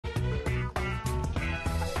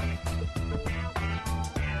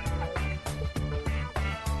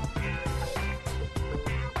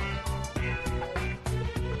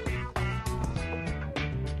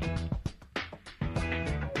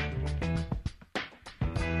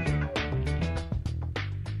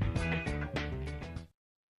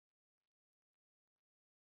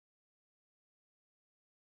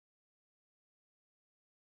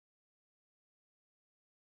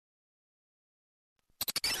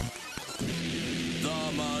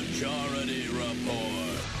Majority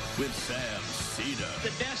Report with Sam Seder.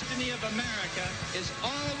 The destiny of America is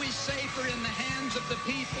always safer in the hands of the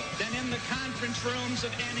people than in the conference rooms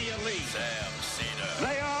of any elite. Sam Seder.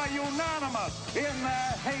 They are unanimous in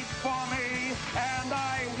their hate for me, and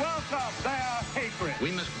I welcome their hatred.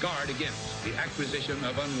 We must guard against the acquisition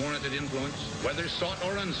of unwarranted influence, whether sought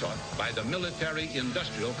or unsought, by the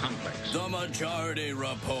military-industrial complex. The Majority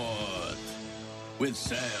Report with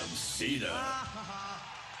Sam Seder.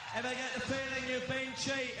 Ever get the feeling you've been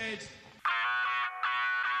cheated?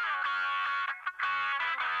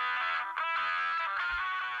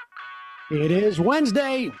 It is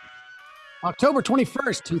Wednesday, October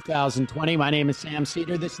 21st, 2020. My name is Sam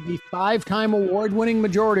Seder. This is the five-time award-winning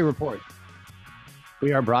Majority Report.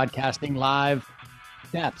 We are broadcasting live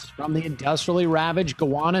steps from the industrially ravaged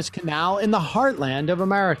Gowanus Canal in the heartland of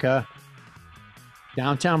America,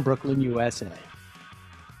 downtown Brooklyn, USA.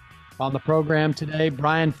 On the program today,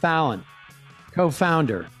 Brian Fallon,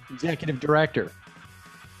 co-founder, executive director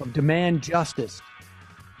of Demand Justice.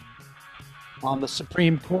 On the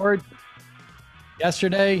Supreme Court,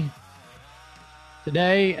 yesterday,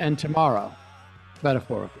 today, and tomorrow,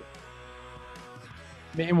 metaphorically.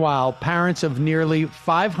 Meanwhile, parents of nearly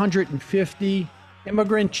 550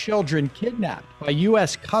 immigrant children kidnapped by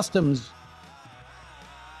U.S. Customs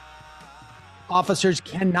officers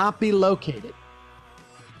cannot be located.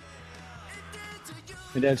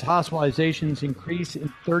 And as hospitalizations increase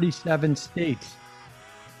in 37 states,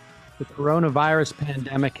 the coronavirus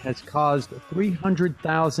pandemic has caused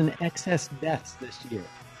 300,000 excess deaths this year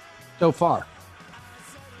so far.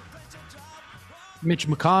 Mitch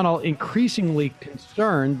McConnell increasingly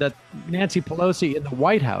concerned that Nancy Pelosi in the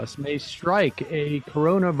White House may strike a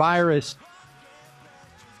coronavirus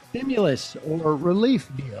stimulus or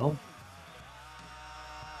relief deal.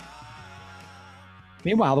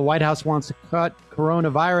 Meanwhile, the White House wants to cut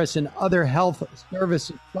coronavirus and other health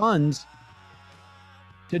service funds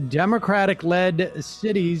to Democratic-led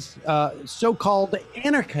cities, so-called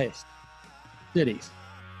anarchist cities.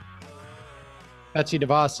 Betsy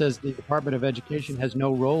DeVos says the Department of Education has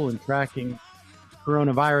no role in tracking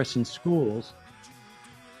coronavirus in schools.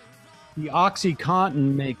 The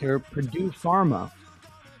OxyContin maker, Purdue Pharma,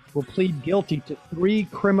 will plead guilty to 3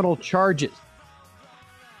 criminal charges.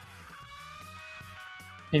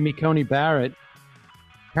 Amy Coney Barrett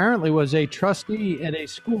apparently was a trustee at a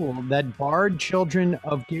school that barred children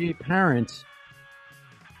of gay parents,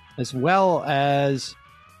 as well as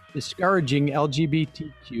discouraging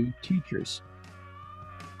LGBTQ teachers.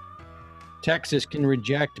 Texas can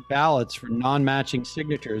reject ballots for non-matching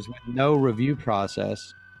signatures with no review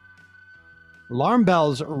process. Alarm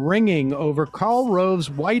bells ringing over Karl Rove's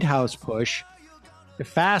White House push to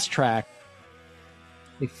fast-track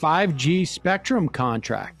a 5G spectrum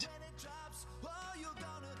contract.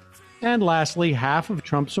 And lastly, half of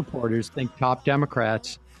Trump supporters think top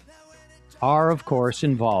Democrats are, of course,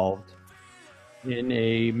 involved in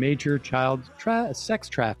a major child sex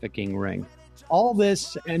trafficking ring. All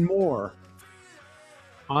this and more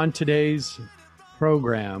on today's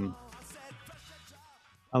program.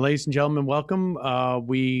 Ladies and gentlemen, welcome.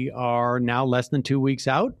 We are now less than 2 weeks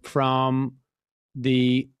out from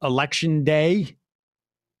the election day,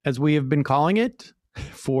 as we have been calling it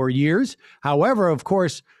for years. However, of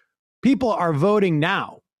course, people are voting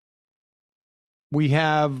now. We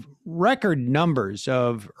have record numbers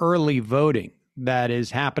of early voting that is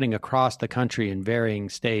happening across the country in varying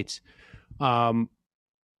states.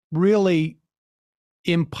 Really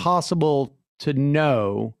impossible to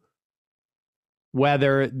know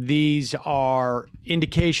whether these are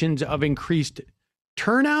indications of increased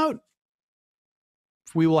turnout.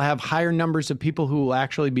 We will have higher numbers of people who will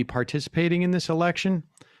actually be participating in this election,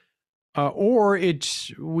 or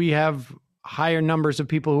we have higher numbers of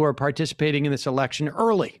people who are participating in this election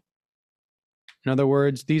early. In other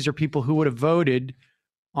words, these are people who would have voted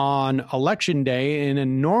on election day in a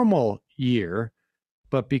normal year,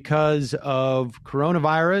 but because of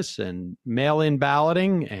coronavirus and mail-in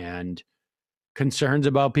balloting and concerns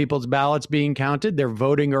about people's ballots being counted, they're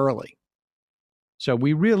voting early. So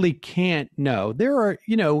we really can't know. There are,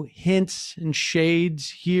 hints and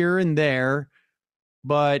shades here and there,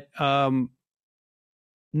 but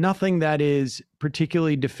nothing that is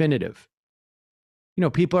particularly definitive.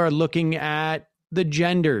 People are looking at the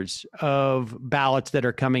genders of ballots that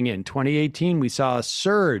are coming in. 2018, we saw a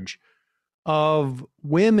surge of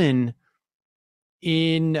women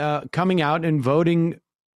in coming out and voting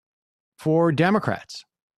for Democrats.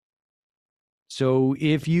 So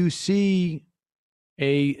if you see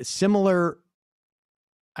a similar,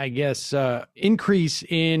 increase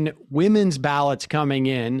in women's ballots coming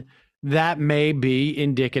in that may be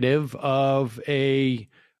indicative of a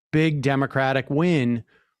big Democratic win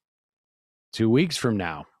 2 weeks from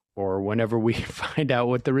now, or whenever we find out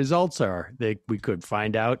what the results are. We could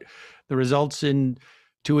find out the results in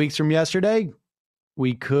 2 weeks from yesterday.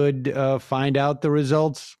 We could find out the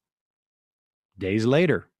results days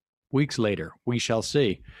later, weeks later. We shall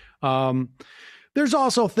see. There's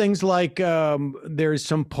also things like there's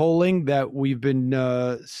some polling that we've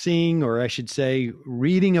been seeing, or I should say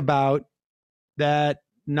reading about, that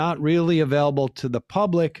not really available to the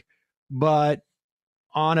public, but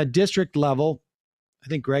on a district level. I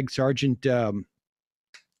think Greg Sargent did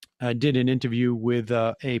an interview with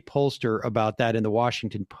a pollster about that in the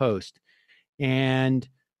Washington Post. And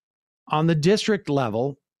on the district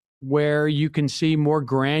level, where you can see more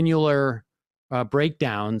granular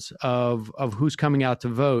breakdowns of who's coming out to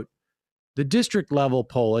vote, the district level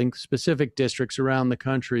polling, specific districts around the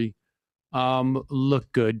country,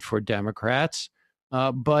 look good for Democrats.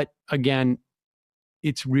 But again,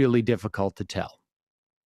 it's really difficult to tell.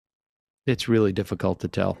 It's really difficult to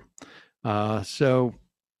tell. So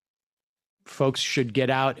folks should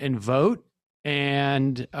get out and vote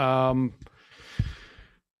and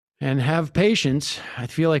have patience. I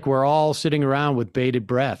feel like we're all sitting around with bated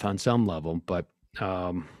breath on some level, but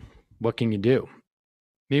what can you do?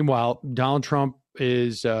 Meanwhile, Donald Trump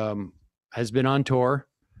has been on tour.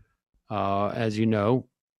 As you know,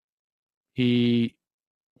 he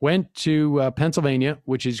went to Pennsylvania,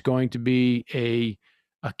 which is going to be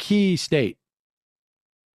a key state.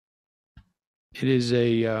 It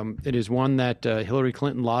is one that Hillary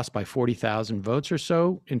Clinton lost by 40,000 votes or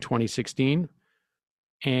so in 2016.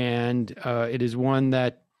 And it is one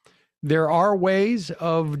that there are ways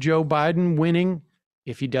of Joe Biden winning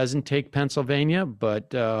if he doesn't take Pennsylvania,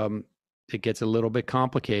 but it gets a little bit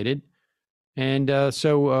complicated. And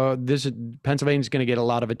so Pennsylvania is going to get a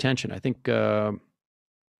lot of attention. I think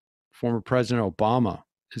former President Obama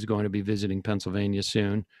is going to be visiting Pennsylvania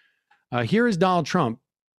soon. Here is Donald Trump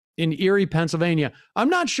in Erie, Pennsylvania. I'm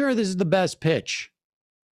not sure this is the best pitch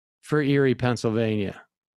for Erie, Pennsylvania,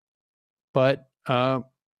 but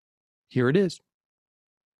here it is.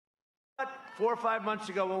 4 or 5 months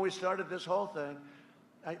ago when we started this whole thing,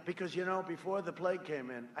 because, before the plague came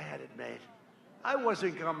in, I had it made. I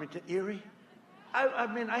wasn't coming to Erie. I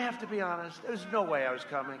mean, I have to be honest. There's no way I was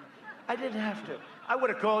coming. I didn't have to. I would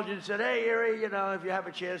have called you and said, hey, Erie, if you have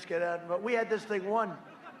a chance, get out. But we had this thing won.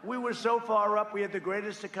 We were so far up. We had the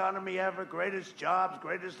greatest economy ever, greatest jobs,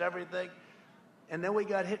 greatest everything. And then we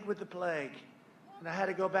got hit with the plague. And I had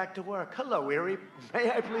to go back to work. Hello, Erie.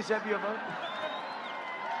 May I please have your vote?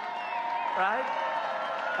 Right?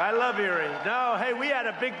 I love Erie. No, hey, we had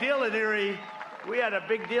a big deal in Erie.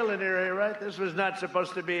 Right? This was not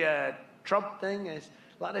supposed to be a Trump thing. It's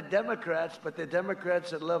a lot of Democrats, but they're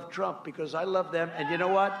Democrats that love Trump because I love them. And you know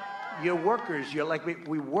what? You're workers. You're like,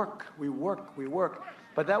 we work.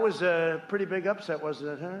 But that was a pretty big upset,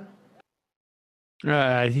 wasn't it,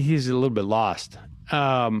 huh? He's a little bit lost.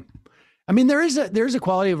 I mean, there is a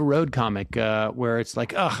quality of a road comic where it's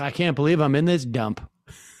like, I can't believe I'm in this dump.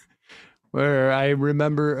 Where I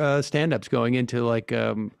remember stand-ups going into like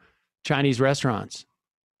Chinese restaurants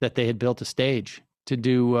that they had built a stage to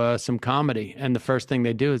do some comedy. And the first thing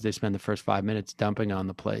they do is they spend the first 5 minutes dumping on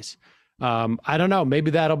the place. I don't know.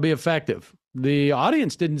 Maybe that'll be effective. The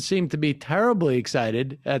audience didn't seem to be terribly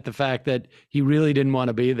excited at the fact that he really didn't want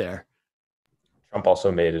to be there. Trump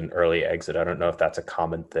also made an early exit. I don't know if that's a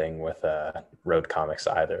common thing with road comics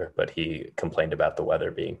either, but he complained about the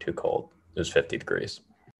weather being too cold. It was 50 degrees.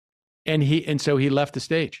 And so he left the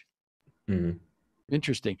stage. Mm-hmm.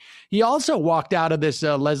 Interesting. He also walked out of this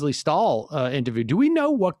Leslie Stahl interview. Do we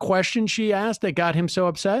know what question she asked that got him so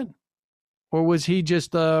upset? Or was he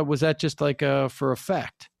just, was that just like for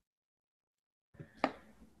effect?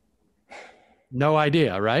 No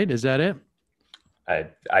idea, right? Is that it?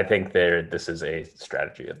 I think this is a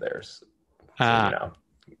strategy of theirs. So,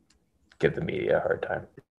 give the media a hard time.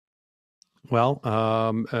 Well,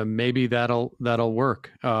 maybe that'll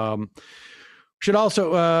work. Should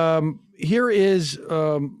also here is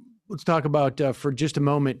let's talk about for just a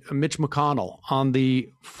moment Mitch McConnell on the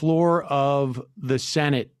floor of the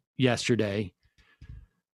Senate yesterday.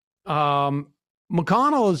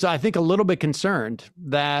 McConnell is, I think, a little bit concerned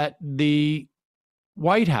that the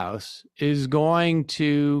White House is going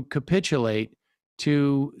to capitulate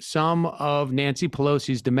to some of Nancy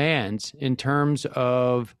Pelosi's demands in terms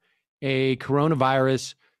of a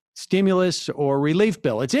coronavirus stimulus or relief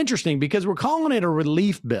bill. It's interesting because we're calling it a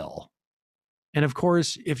relief bill. And of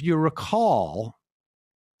course, if you recall,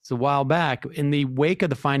 it's a while back in the wake of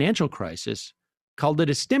the financial crisis, called it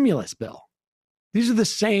a stimulus bill. These are the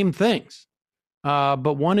same things.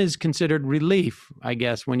 But one is considered relief, I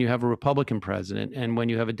guess, when you have a Republican president, and when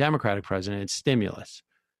you have a Democratic president, it's stimulus.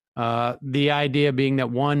 The idea being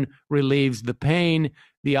that one relieves the pain,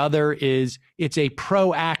 the other is it's a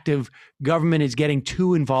proactive government is getting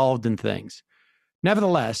too involved in things.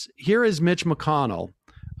 Nevertheless, here is Mitch McConnell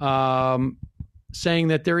saying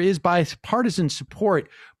that there is bipartisan support,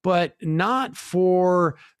 but not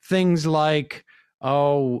for things like,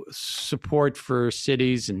 support for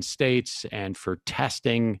cities and states and for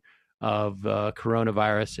testing of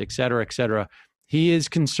coronavirus, et cetera, et cetera. He is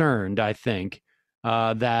concerned, I think,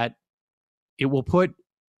 that it will put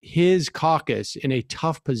his caucus in a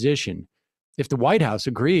tough position if the White House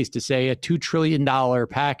agrees to, say, a $2 trillion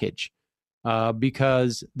package,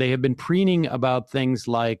 because they have been preening about things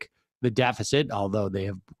like the deficit, although they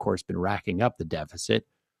have, of course, been racking up the deficit.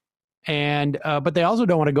 And but they also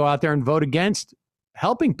don't want to go out there and vote against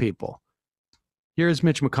helping people. Here's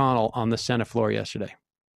Mitch McConnell on the Senate floor yesterday.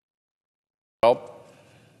 Help,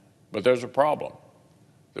 but there's a problem.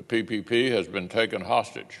 The PPP has been taken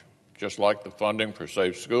hostage, just like the funding for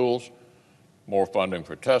safe schools, more funding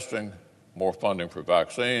for testing, more funding for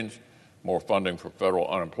vaccines, more funding for federal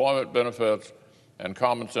unemployment benefits, and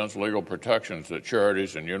common sense legal protections that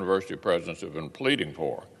charities and university presidents have been pleading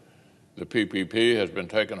for. The PPP has been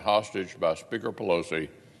taken hostage by Speaker Pelosi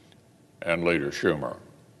and Leader Schumer.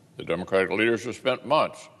 The Democratic leaders have spent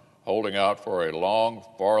months holding out for a long,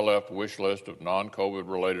 far-left wish list of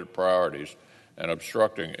non-COVID-related priorities and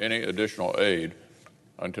obstructing any additional aid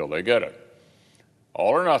until they get it.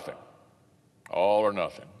 All or nothing. All or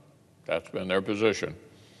nothing. That's been their position.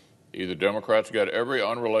 Either Democrats get every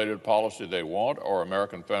unrelated policy they want, or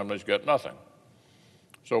American families get nothing.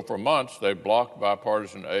 So for months, they've blocked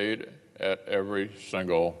bipartisan aid at every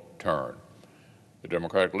single turn. The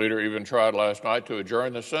Democratic leader even tried last night to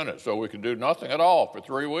adjourn the Senate so we could do nothing at all for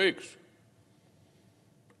 3 weeks.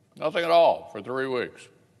 Nothing at all for 3 weeks.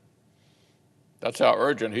 That's how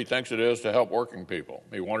urgent he thinks it is to help working people.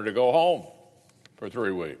 He wanted to go home for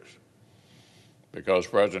 3 weeks because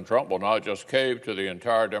President Trump will not just cave to the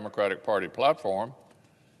entire Democratic Party platform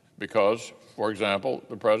because, for example,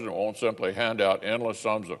 the president won't simply hand out endless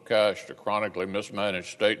sums of cash to chronically mismanaged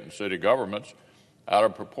state and city governments out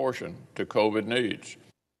of proportion to COVID needs.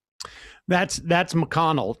 That's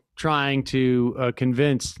McConnell trying to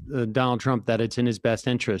convince Donald Trump that it's in his best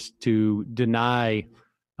interest to deny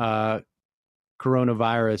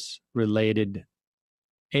coronavirus-related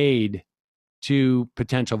aid to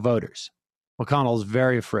potential voters. McConnell's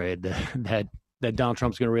very afraid that Donald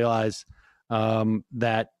Trump's going to realize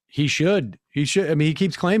that he should. I mean, he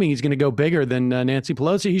keeps claiming he's going to go bigger than Nancy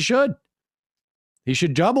Pelosi. He should. He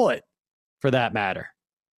should double it, for that matter.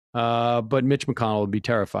 But Mitch McConnell would be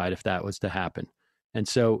terrified if that was to happen. And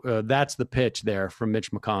so that's the pitch there from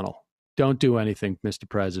Mitch McConnell. Don't do anything, Mr.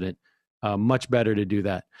 President. Much better to do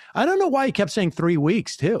that. I don't know why he kept saying 3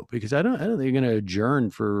 weeks too, because I don't think you're going to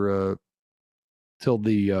adjourn for till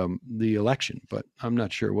the election. But I'm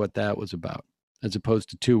not sure what that was about, as opposed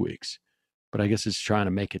to 2 weeks. But I guess it's trying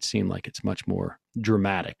to make it seem like it's much more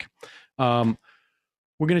dramatic. We're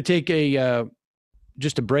going to take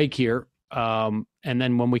just a break here. And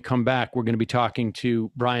then when we come back, we're going to be talking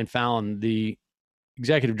to Brian Fallon, the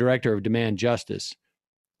executive director of Demand Justice,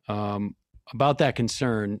 about that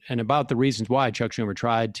concern and about the reasons why Chuck Schumer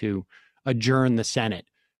tried to adjourn the Senate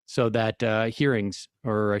so that hearings,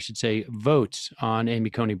 or I should say votes on Amy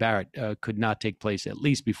Coney Barrett could not take place at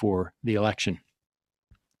least before the election.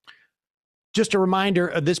 Just a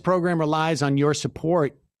reminder, this program relies on your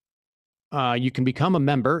support. You can become a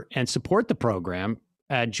member and support the program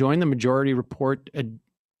at Join the Majority Report,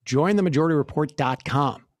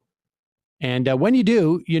 jointhemajority.report.com. And when you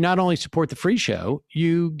do, you not only support the free show,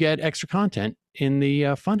 you get extra content in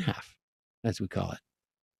the fun half, as we call it.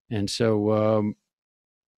 And so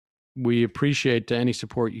we appreciate any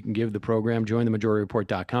support you can give the program,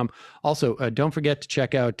 jointhemajority.report.com. Also, don't forget to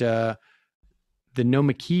check out the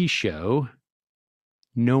Nomi Key Show.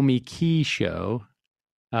 Nomi Key Show.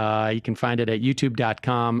 You can find it at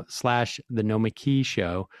youtube.com/The Nomi Key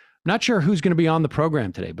Show. I'm not sure who's going to be on the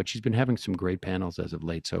program today, but she's been having some great panels as of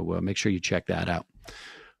late. So make sure you check that out.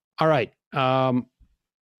 All right.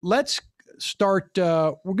 Let's start.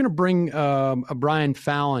 We're going to bring a Brian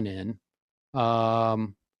Fallon in.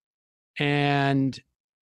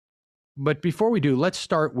 But before we do, let's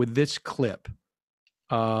start with this clip.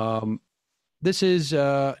 This is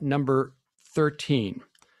number 13.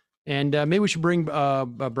 And maybe we should bring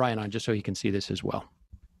Brian on just so he can see this as well.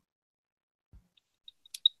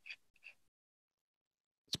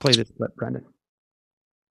 Let's play this clip, Brendan.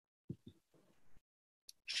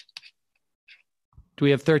 Do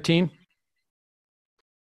we have 13?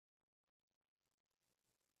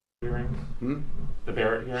 Hearings? The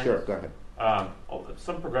Barrett hearings? Sure, go ahead.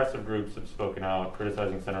 Some progressive groups have spoken out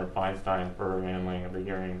criticizing Senator Feinstein for her handling of the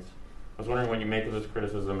hearings. I was wondering when you make of this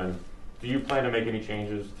criticism, and do you plan to make any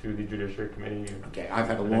changes to the Judiciary Committee? Okay, I've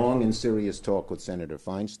had a long and serious talk with Senator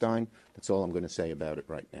Feinstein. That's all I'm going to say about it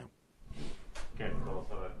right now. Can't tell us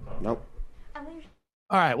how that. Nope.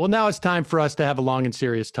 All right. Well, now it's time for us to have a long and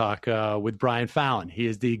serious talk with Brian Fallon. He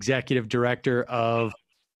is the executive director of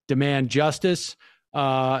Demand Justice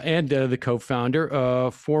and the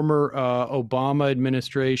co-founder, former Obama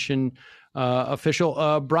administration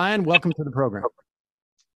official. Brian, welcome to the program.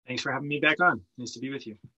 Thanks for having me back on. Nice to be with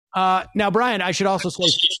you. Now, Brian, I should also say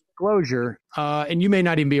disclosure, and you may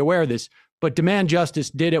not even be aware of this, but Demand Justice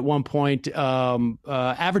did at one point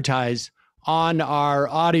advertise on our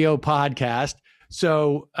audio podcast.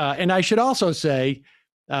 So, and I should also say,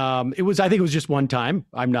 I think it was just one time.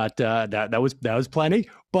 I'm not, that was plenty.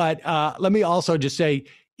 But let me also just say,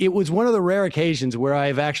 it was one of the rare occasions where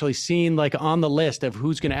I've actually seen like on the list of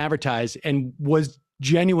who's going to advertise and was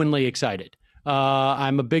genuinely excited.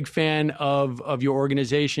 I'm a big fan of your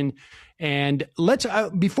organization. And let's,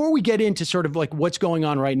 before we get into sort of like what's going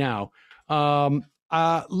on right now,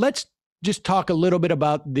 let's just talk a little bit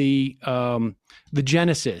about the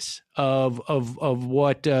genesis of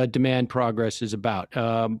what Demand Progress is about.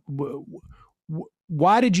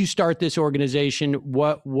 Why did you start this organization?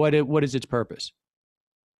 What is its purpose?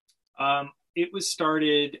 It was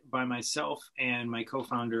started by myself and my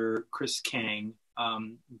co-founder, Chris Kang.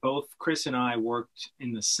 Both Chris and I worked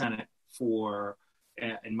in the Senate for,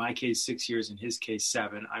 in my case, 6 years, in his case,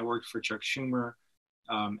 7. I worked for Chuck Schumer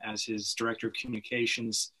as his director of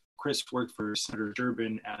communications. Chris worked for Senator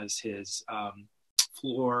Durbin as his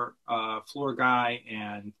floor guy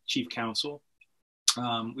and chief counsel.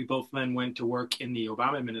 We both then went to work in the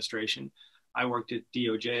Obama administration. I worked at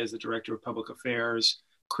DOJ as the director of public affairs.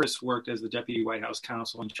 Chris worked as the deputy White House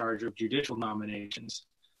counsel in charge of judicial nominations.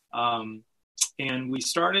 And we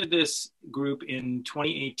started this group in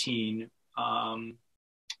 2018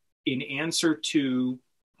 in answer to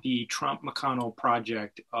the Trump-McConnell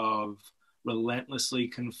project of relentlessly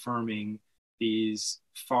confirming these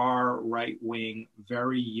far right-wing,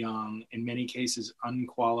 very young, in many cases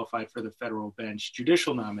unqualified for the federal bench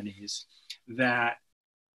judicial nominees that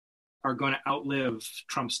are going to outlive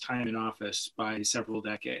Trump's time in office by several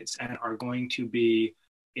decades and are going to be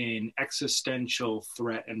an existential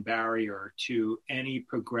threat and barrier to any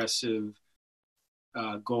progressive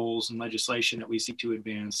goals and legislation that we seek to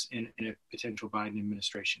advance in a potential Biden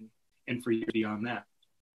administration and for years beyond that.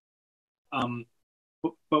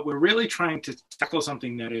 But we're really trying to tackle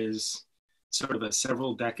something that is sort of a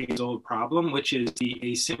several decades old problem, which is the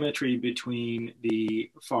asymmetry between the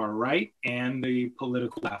far right and the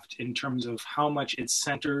political left in terms of how much it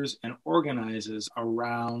centers and organizes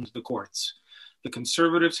around the courts. The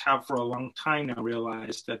conservatives have for a long time now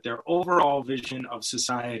realized that their overall vision of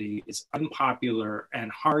society is unpopular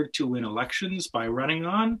and hard to win elections by running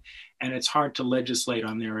on, and it's hard to legislate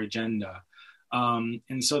on their agenda.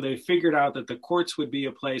 And so they figured out that the courts would be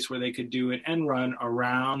a place where they could do an end run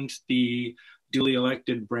around the duly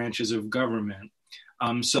elected branches of government,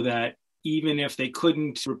 so that even if they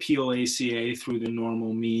couldn't repeal ACA through the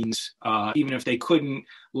normal means, even if they couldn't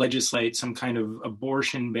legislate some kind of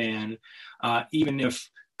abortion ban, even if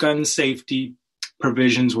gun safety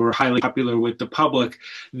provisions were highly popular with the public,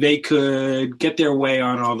 they could get their way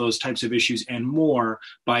on all those types of issues and more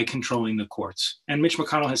by controlling the courts. And Mitch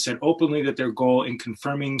McConnell has said openly that their goal in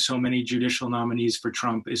confirming so many judicial nominees for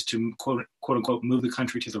Trump is to, quote unquote, move the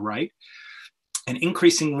country to the right. And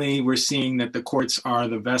increasingly, we're seeing that the courts are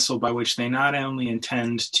the vessel by which they not only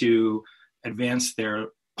intend to advance their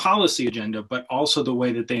policy agenda, but also the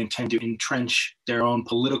way that they intend to entrench their own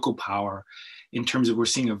political power in terms of we're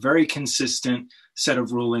seeing a very consistent set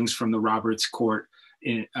of rulings from the Roberts Court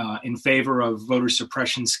in favor of voter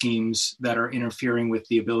suppression schemes that are interfering with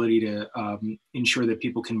the ability to ensure that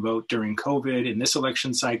people can vote during COVID in this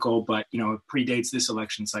election cycle, but it predates this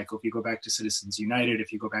election cycle. If you go back to Citizens United,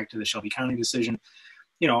 if you go back to the Shelby County decision,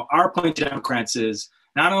 our point to Democrats is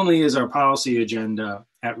not only is our policy agenda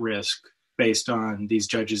at risk based on these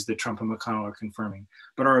judges that Trump and McConnell are confirming,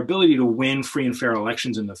 but our ability to win free and fair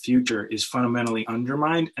elections in the future is fundamentally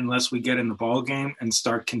undermined unless we get in the ballgame and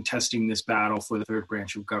start contesting this battle for the third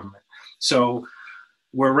branch of government. So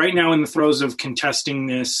we're right now in the throes of contesting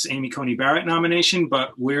this Amy Coney Barrett nomination,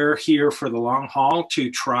 but we're here for the long haul to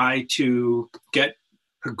try to get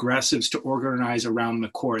progressives to organize around the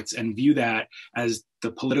courts and view that as the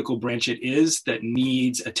political branch it is that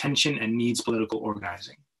needs attention and needs political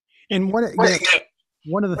organizing. And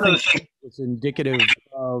One of the things that was indicative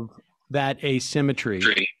of that asymmetry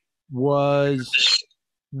was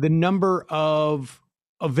the number of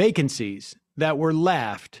vacancies that were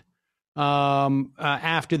left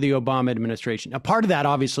after the Obama administration. A part of that,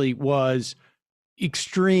 obviously, was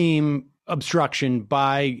extreme obstruction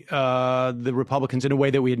by the Republicans in a way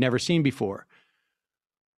that we had never seen before.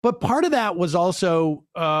 But part of that was also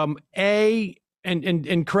and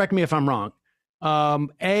correct me if I'm wrong,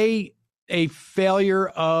 a failure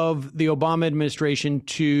of the Obama administration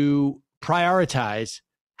to prioritize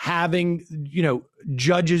having,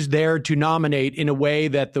 judges there to nominate in a way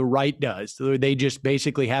that the right does. So they just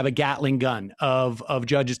basically have a Gatling gun of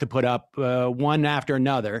judges to put up one after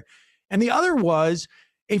another. And the other was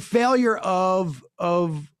a failure of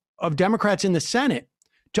Democrats in the Senate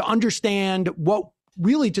to understand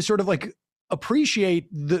to sort of like appreciate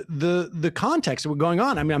the context that was going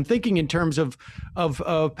on. I mean, I'm thinking in terms of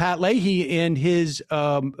Pat Leahy and his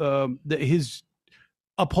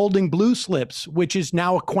upholding blue slips, which is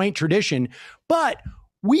now a quaint tradition. But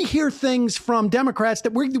we hear things from Democrats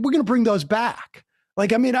that we're going to bring those back.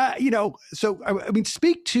 Like, I mean,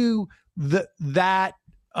 speak to that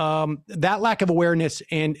lack of awareness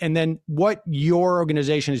and then what your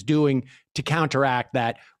organization is doing to counteract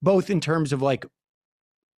that, both in terms of like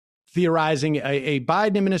theorizing a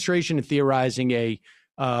Biden administration and theorizing a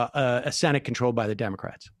Senate controlled by the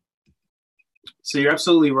Democrats. So you're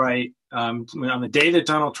absolutely right. On the day that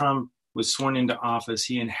Donald Trump was sworn into office,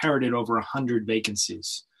 he inherited over 100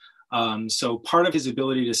 vacancies. So part of his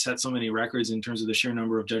ability to set so many records in terms of the sheer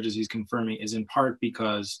number of judges he's confirming is in part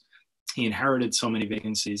because he inherited so many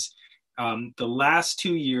vacancies. The last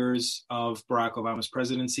 2 years of Barack Obama's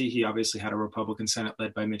presidency, he obviously had a Republican Senate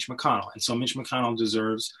led by Mitch McConnell. And so Mitch McConnell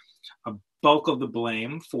deserves a bulk of the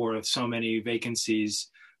blame for so many vacancies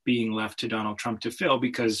being left to Donald Trump to fill,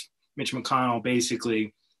 because Mitch McConnell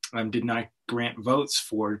basically did not grant votes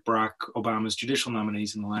for Barack Obama's judicial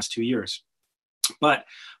nominees in the last 2 years. But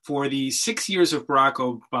for the 6 years of Barack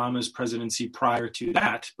Obama's presidency prior to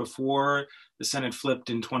that, before the Senate flipped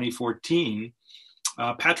in 2014,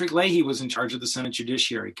 Patrick Leahy was in charge of the Senate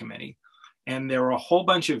Judiciary Committee. And there were a whole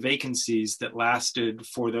bunch of vacancies that lasted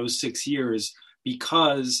for those 6 years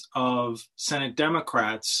because of Senate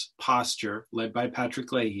Democrats' posture, led by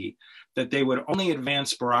Patrick Leahy, that they would only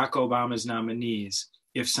advance Barack Obama's nominees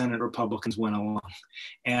if Senate Republicans went along.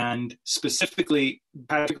 And specifically,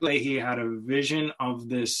 Patrick Leahy had a vision of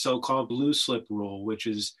this so-called blue slip rule, which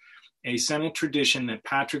is a Senate tradition that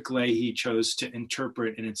Patrick Leahy chose to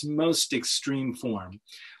interpret in its most extreme form,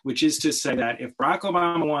 which is to say that if Barack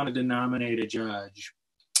Obama wanted to nominate a judge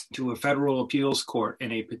to a federal appeals court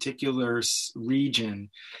in a particular region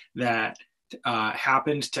that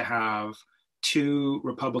happened to have 2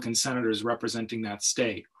 Republican senators representing that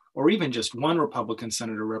state, or even just 1 Republican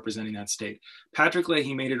senator representing that state, Patrick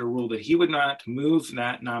Leahy made it a rule that he would not move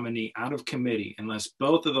that nominee out of committee unless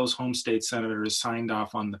both of those home state senators signed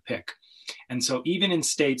off on the pick. And so even in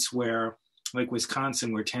states where, like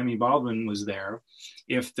Wisconsin, where Tammy Baldwin was there,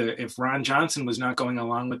 if Ron Johnson was not going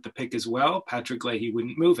along with the pick as well, Patrick Leahy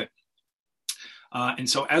wouldn't move it. And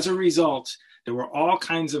so as a result, there were all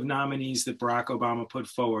kinds of nominees that Barack Obama put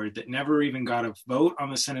forward that never even got a vote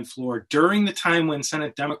on the Senate floor during the time when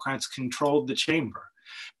Senate Democrats controlled the chamber,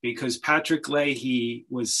 because Patrick Leahy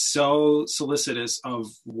was so solicitous of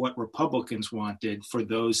what Republicans wanted for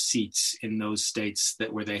those seats in those states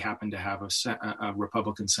where they happened to have a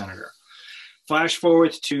Republican senator. Flash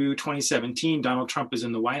forward to 2017, Donald Trump is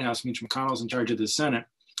in the White House, Mitch McConnell's in charge of the Senate,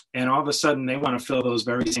 and all of a sudden they want to fill those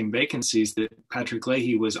very same vacancies that Patrick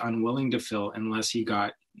Leahy was unwilling to fill unless he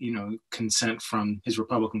got, consent from his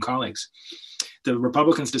Republican colleagues. The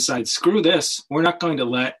Republicans decide, screw this, we're not going to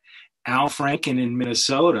let Al Franken in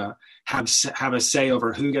Minnesota have a say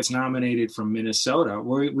over who gets nominated from Minnesota.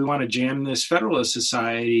 We want to jam this Federalist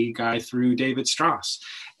Society guy through David Strauss.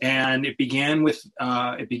 And it began with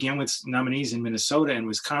nominees in Minnesota and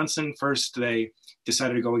Wisconsin. First, they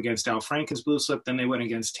decided to go against Al Franken's blue slip. Then they went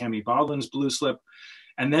against Tammy Baldwin's blue slip.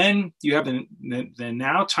 And then you have the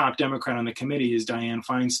now top Democrat on the committee is Diane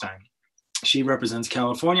Feinstein. She represents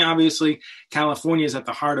California, obviously. California is at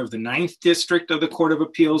the heart of the 9th District of the Court of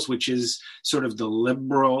Appeals, which is sort of the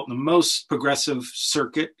most progressive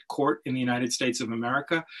circuit court in the United States of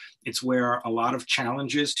America. It's where a lot of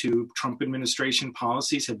challenges to Trump administration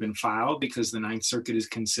policies have been filed because the 9th Circuit is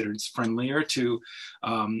considered friendlier to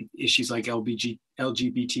issues like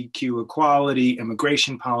LGBTQ equality,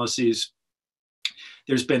 immigration policies.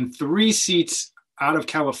 There's been 3 seats out of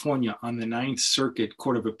California on the 9th Circuit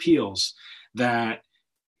Court of Appeals that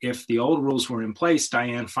if the old rules were in place,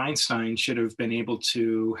 Diane Feinstein should have been able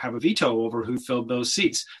to have a veto over who filled those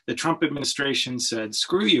seats. The Trump administration said,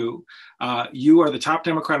 screw you. You are the top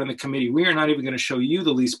Democrat on the committee. We are not even going to show you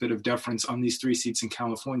the least bit of deference on these 3 seats in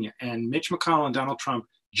California. And Mitch McConnell and Donald Trump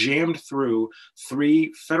jammed through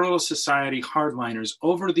 3 Federalist Society hardliners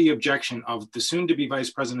over the objection of the soon-to-be Vice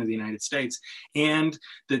President of the United States and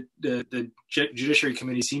the Judiciary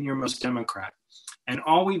Committee senior most Democrat. And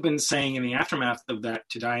all we've been saying in the aftermath of that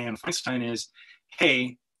to Diane Feinstein is,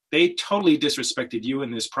 hey, they totally disrespected you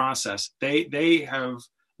in this process. They have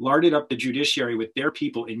larded up the judiciary with their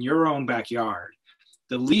people in your own backyard.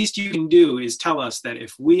 The least you can do is tell us that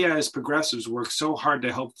if we as progressives work so hard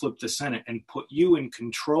to help flip the Senate and put you in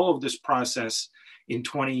control of this process in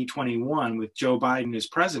 2021 with Joe Biden as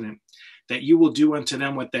president, that you will do unto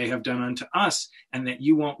them what they have done unto us, and that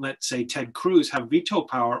you won't let, say, Ted Cruz have veto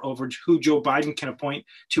power over who Joe Biden can appoint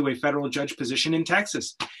to a federal judge position in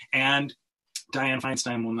Texas. And Diane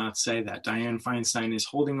Feinstein will not say that. Diane Feinstein is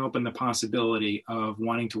holding open the possibility of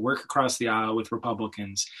wanting to work across the aisle with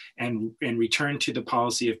Republicans and return to the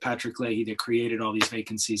policy of Patrick Leahy that created all these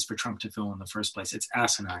vacancies for Trump to fill in the first place. It's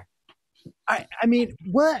asinine. I mean,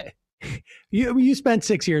 what? You spent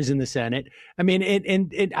 6 years in the Senate. I mean,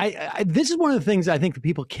 this is one of the things I think that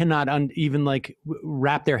people cannot even like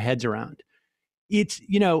wrap their heads around. It's,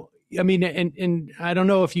 I mean, and I don't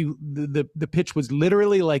know if the pitch was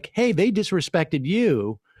literally like, hey, they disrespected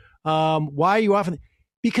you. Why are you often?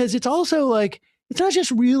 Because it's also like, it's not just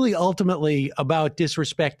really ultimately about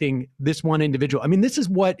disrespecting this one individual. I mean, this is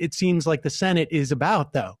what it seems like the Senate is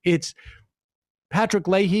about, though. It's Patrick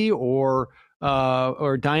Leahy or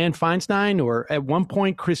Diane Feinstein, or at one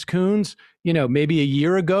point, Chris Coons, maybe a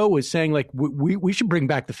year ago was saying like, we should bring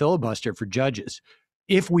back the filibuster for judges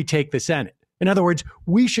if we take the Senate. In other words,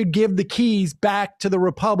 we should give the keys back to the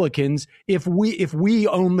Republicans if we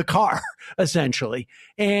own the car, essentially.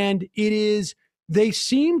 And they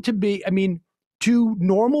seem to be, I mean, to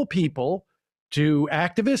normal people, to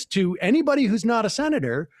activists, to anybody who's not a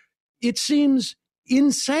senator, it seems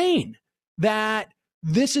insane that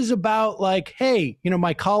this is about like, hey,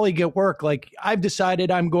 my colleague at work, like I've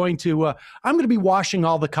decided I'm going to be washing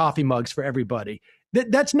all the coffee mugs for everybody.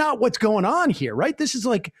 That's not what's going on here, right? This is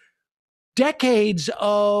like decades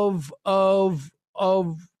of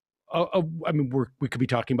I mean, we could be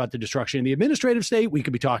talking about the destruction of the administrative state. We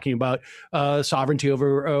could be talking about sovereignty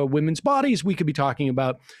over women's bodies. We could be talking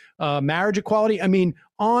about marriage equality. I mean,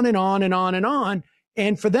 on and on and on and on.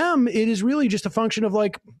 And for them, it is really just a function of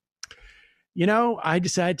like, I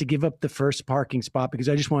decided to give up the first parking spot because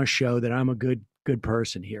I just want to show that I'm a good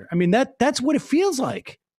person here. I mean, that's what it feels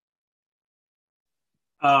like.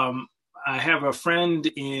 I have a friend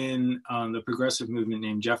in the progressive movement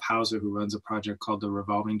named Jeff Hauser, who runs a project called the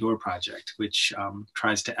Revolving Door Project, which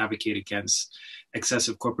tries to advocate against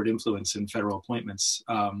excessive corporate influence in federal appointments.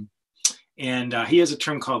 And he has a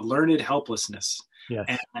term called learned helplessness.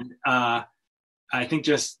 Yes. And I think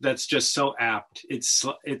that's just so apt. It's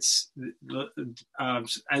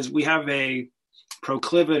as we have a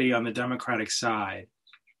proclivity on the Democratic side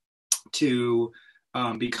to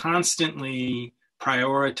be constantly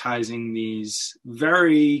prioritizing these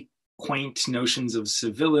very quaint notions of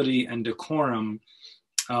civility and decorum,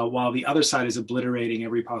 while the other side is obliterating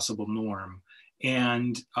every possible norm.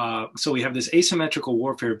 And so we have this asymmetrical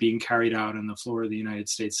warfare being carried out on the floor of the United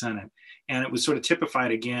States Senate. And it was sort of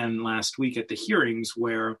typified again last week at the hearings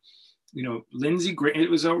where, Lindsey Graham,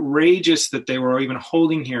 it was outrageous that they were even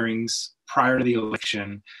holding hearings prior to the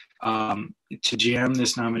election to jam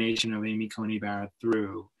this nomination of Amy Coney Barrett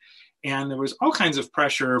through. And there was all kinds of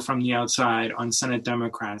pressure from the outside on Senate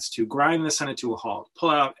Democrats to grind the Senate to a halt, pull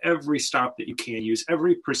out every stop that you can, use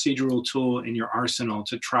every procedural tool in your arsenal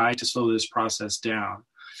to try to slow this process down.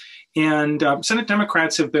 And Senate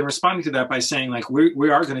Democrats have been responding to that by saying, like, we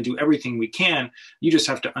are going to do everything we can. You just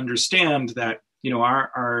have to understand that,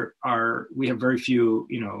 we have very few,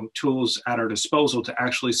 tools at our disposal to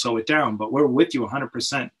actually slow it down. But we're with you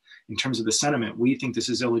 100% in terms of the sentiment. We think this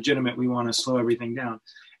is illegitimate. We want to slow everything down.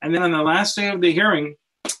 And then on the last day of the hearing,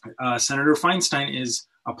 Senator Feinstein is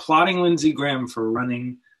applauding Lindsey Graham for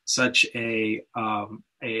running such a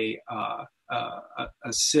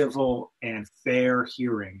civil and fair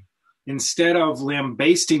hearing, instead of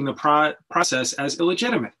lambasting the process as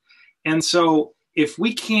illegitimate. And so if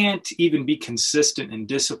we can't even be consistent and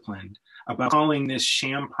disciplined about calling this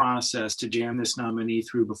sham process to jam this nominee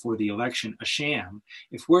through before the election a sham,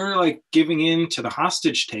 if we're like giving in to the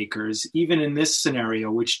hostage takers, even in this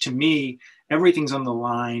scenario, which to me Everything's on the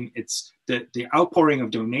line. It's the outpouring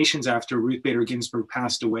of donations after Ruth Bader Ginsburg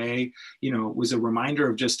passed away, was a reminder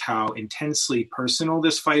of just how intensely personal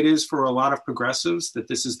this fight is for a lot of progressives, that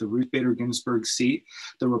this is the Ruth Bader Ginsburg seat.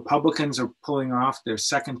 The Republicans are pulling off their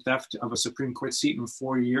second theft of a Supreme Court seat in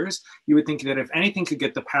 4 years. You would think that if anything could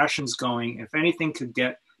get the passions going, if anything could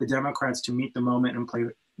get the Democrats to meet the moment and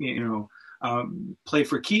play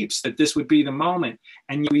for keeps, that this would be the moment.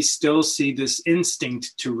 And we still see this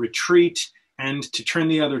instinct to retreat and to turn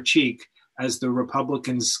the other cheek as the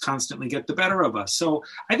Republicans constantly get the better of us. So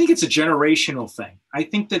I think it's a generational thing. I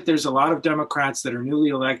think that there's a lot of Democrats that are newly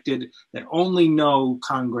elected that only know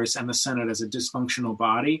Congress and the Senate as a dysfunctional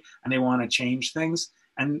body, and they want to change things.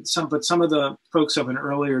 But some of the folks of an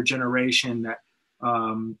earlier generation that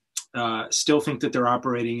still think that they're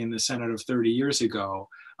operating in the Senate of 30 years ago.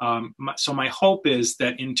 So my hope is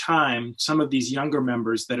that in time, some of these younger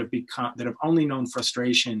members that have only known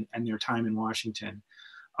frustration and their time in Washington,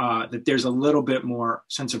 that there's a little bit more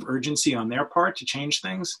sense of urgency on their part to change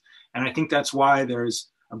things. And I think that's why there's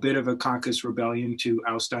a bit of a caucus rebellion to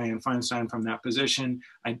oust Diane Feinstein from that position.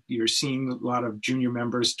 You're seeing a lot of junior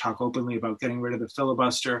members talk openly about getting rid of the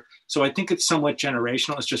filibuster. So I think it's somewhat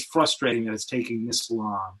generational. It's just frustrating that it's taking this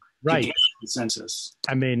long to get consensus.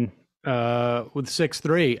 I mean, with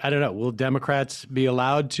 6-3, I don't know. Will Democrats be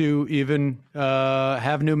allowed to even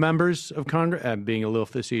have new members of Congress? I'm being a little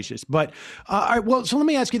facetious, but all right. Well, so let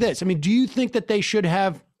me ask you this. I mean, do you think that they should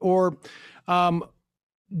have, or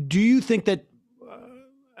do you think that?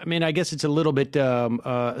 I mean, I guess it's a little bit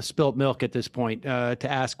spilt milk at this point to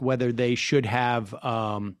ask whether they should have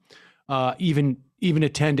even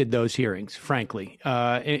attended those hearings, frankly.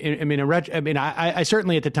 I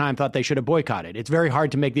certainly at the time thought they should have boycotted. It's very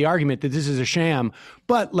hard to make the argument that this is a sham,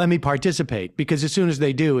 but let me participate, because as soon as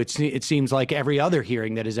they do, it seems like every other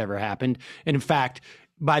hearing that has ever happened. And in fact,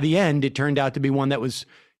 by the end, it turned out to be one that was,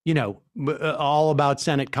 all about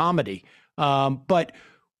Senate comedy. But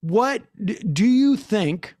what do you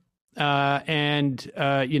think? I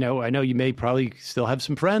know you may probably still have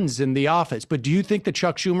some friends in the office, but do you think that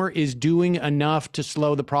Chuck Schumer is doing enough to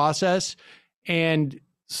slow the process? And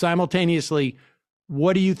simultaneously,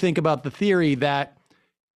 what do you think about the theory that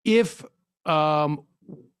if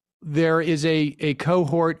there is a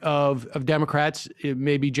cohort of Democrats, it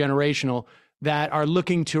may be generational, that are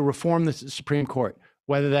looking to reform the Supreme Court,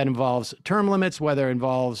 whether that involves term limits, whether it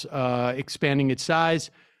involves expanding its size,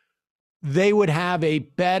 they would have a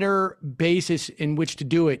better basis in which to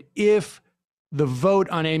do it if the vote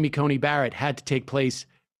on Amy Coney Barrett had to take place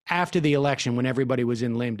after the election when everybody was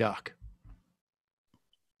in lame duck?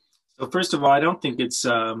 So first of all, I don't think it's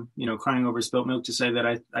crying over spilt milk to say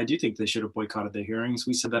that I do think they should have boycotted the hearings.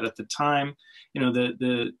 We said that at the time.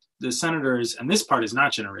 The senators, and this part is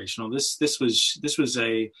not generational. This was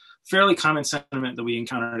a fairly common sentiment that we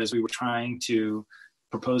encountered as we were trying to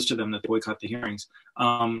propose to them that they boycott the hearings.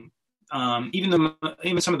 Even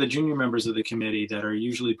some of the junior members of the committee that are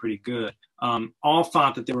usually pretty good, all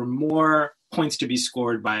thought that there were more points to be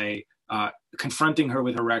scored by confronting her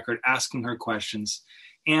with her record, asking her questions.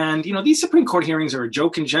 And, these Supreme Court hearings are a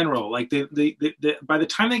joke in general. Like by the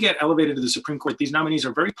time they get elevated to the Supreme Court, these nominees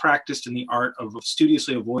are very practiced in the art of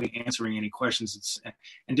studiously avoiding answering any questions.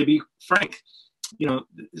 And to be frank,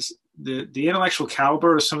 the intellectual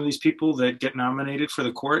caliber of some of these people that get nominated for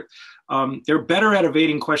the court, they're better at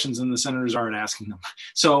evading questions than the senators are at asking them.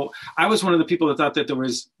 So I was one of the people that thought that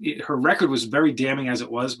her record was very damning as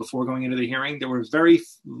it was before going into the hearing. There was very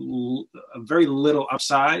little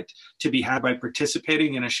upside to be had by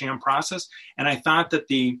participating in a sham process. And I thought that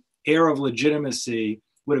the air of legitimacy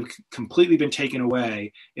would have completely been taken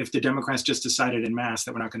away if the Democrats just decided en masse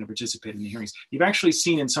that we're not going to participate in the hearings. You've actually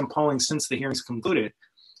seen in some polling since the hearings concluded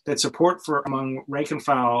that support among rank and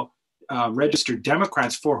file registered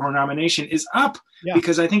Democrats for her nomination is up,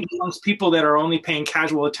 because I think amongst people that are only paying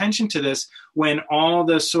casual attention to this, when all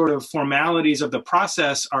the sort of formalities of the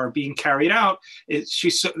process are being carried out,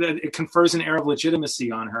 it confers an air of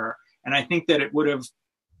legitimacy on her. And I think that it would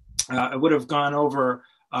have gone over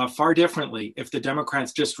far differently if the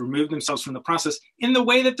Democrats just removed themselves from the process in the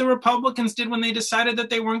way that the Republicans did when they decided that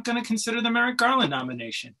they weren't going to consider the Merrick Garland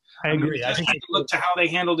nomination. I agree. I think I look to how they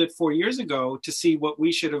handled it 4 years ago to see what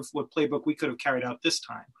playbook we could have carried out this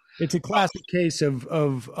time. It's a classic case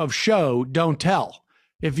of show, don't tell.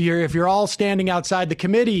 If you're all standing outside the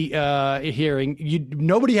committee hearing,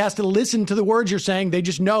 nobody has to listen to the words you're saying. They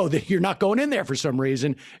just know that you're not going in there for some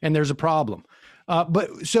reason, and there's a problem.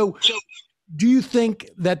 So do you think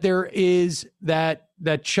that there is that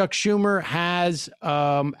Chuck Schumer has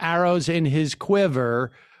arrows in his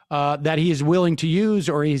quiver that he is willing to use,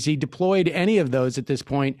 or has he deployed any of those at this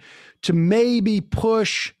point to maybe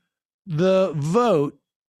push the vote?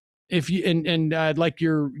 If you and I'd like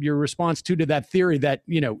your response to that theory that,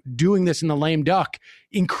 you know, doing this in the lame duck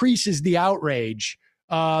increases the outrage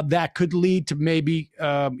that could lead to maybe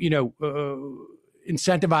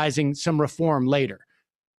incentivizing some reform later.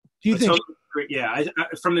 Do you think? Yeah,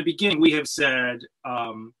 from the beginning we have said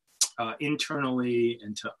internally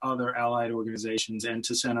and to other allied organizations and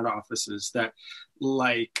to Senate offices that,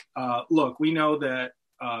 look, we know that.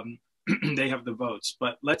 They have the votes,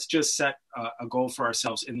 but let's just set a goal for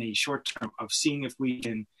ourselves in the short term of seeing if we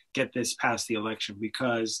can get this past the election,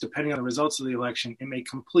 because depending on the results of the election, it may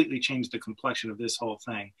completely change the complexion of this whole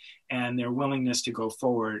thing, and their willingness to go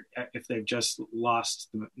forward if they've just lost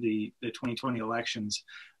the 2020 elections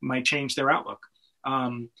might change their outlook.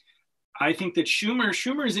 I think that Schumer's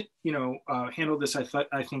handled this,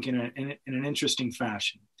 I think in an interesting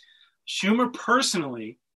fashion. Schumer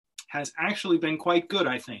personally has actually been quite good,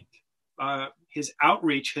 I think. His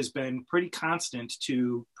outreach has been pretty constant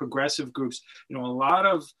to progressive groups. You know, a lot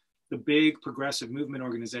of the big progressive movement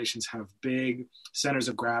organizations have big centers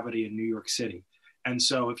of gravity in New York City. And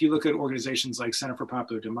so if you look at organizations like Center for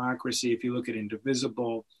Popular Democracy, if you look at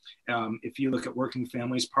Indivisible, if you look at Working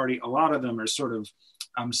Families Party, a lot of them are sort of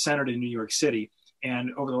centered in New York City.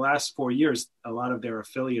 And over the last 4 years, a lot of their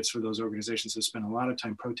affiliates for those organizations have spent a lot of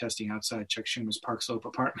time protesting outside Chuck Schumer's Park Slope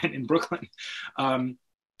apartment in Brooklyn.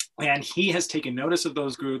 And he has taken notice of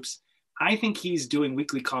those groups. I think he's doing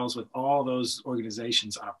weekly calls with all those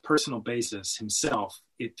organizations on a personal basis himself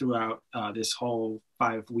throughout this whole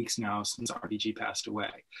 5 weeks now since RBG passed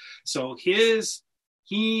away. So he's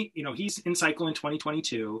in cycle in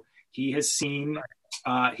 2022. He has seen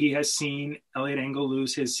Elliot Engel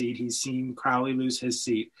lose his seat. He's seen Crowley lose his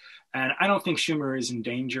seat. And I don't think Schumer is in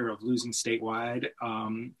danger of losing statewide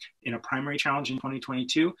in a primary challenge in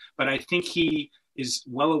 2022. But I think he is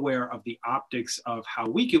well aware of the optics of how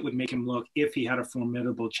weak it would make him look if he had a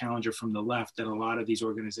formidable challenger from the left that a lot of these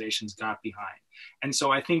organizations got behind. And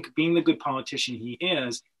so I think, being the good politician he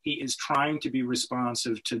is trying to be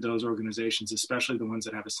responsive to those organizations, especially the ones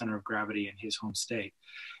that have a center of gravity in his home state.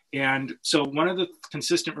 And so one of the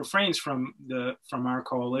consistent refrains from our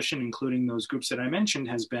coalition, including those groups that I mentioned,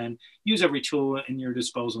 has been use every tool in your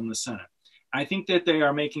disposal in the Senate. I think that they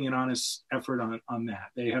are making an honest effort on that.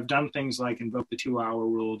 They have done things like invoke the 2-hour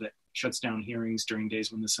rule that shuts down hearings during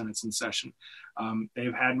days when the Senate's in session.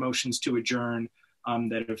 They've had motions to adjourn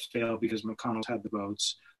that have failed because McConnell's had the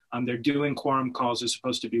votes. They're doing quorum calls. There's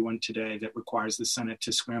supposed to be one today that requires the Senate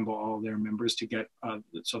to scramble all their members to get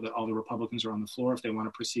so that all the Republicans are on the floor if they want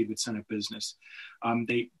to proceed with Senate business.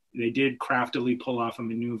 They did craftily pull off a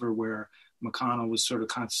maneuver where McConnell was sort of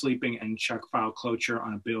caught sleeping and Chuck filed cloture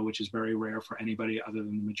on a bill, which is very rare for anybody other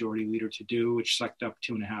than the majority leader to do, which sucked up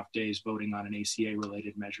 2.5 days voting on an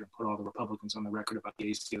ACA-related measure and put all the Republicans on the record about the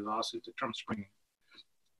ACA lawsuit that Trump's bringing.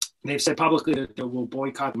 They've said publicly that they will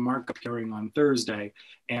boycott the markup hearing on Thursday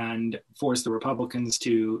and force the Republicans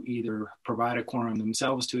to either provide a quorum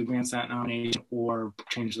themselves to advance that nomination or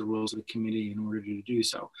change the rules of the committee in order to do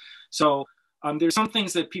so. So there's some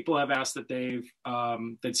things that people have asked that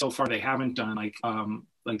that so far they haven't done, like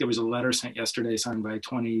there was a letter sent yesterday signed by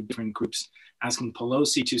 20 different groups asking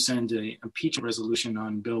Pelosi to send an impeachment resolution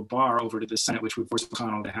on Bill Barr over to the Senate, which would force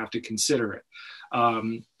McConnell to have to consider it.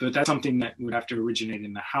 But that's something that would have to originate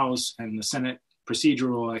in the House, and the Senate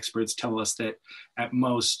procedural experts tell us that at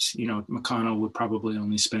most, McConnell would probably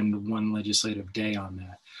only spend one legislative day on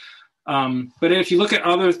that. But if you look at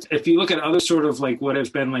other sort of like what has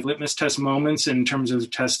been like litmus test moments in terms of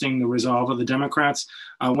testing the resolve of the Democrats,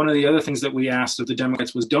 one of the other things that we asked of the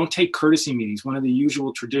Democrats was don't take courtesy meetings. One of the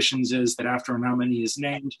usual traditions is that after a nominee is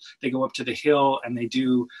named, they go up to the Hill and they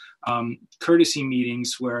do courtesy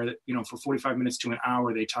meetings where, for 45 minutes to an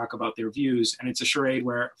hour, they talk about their views. And it's a charade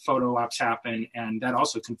where photo ops happen. And that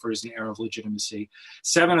also confers an air of legitimacy.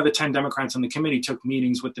 7 of the 10 Democrats on the committee took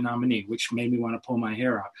meetings with the nominee, which made me want to pull my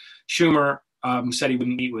hair out. Schumer said he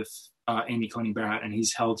wouldn't meet with Amy Coney Barrett, and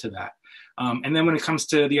he's held to that. And then when it comes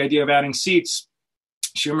to the idea of adding seats,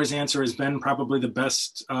 Schumer's answer has been probably the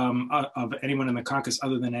best of anyone in the caucus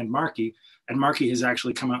other than Ed Markey. Ed Markey has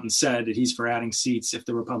actually come out and said that he's for adding seats if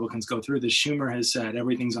the Republicans go through this. Schumer has said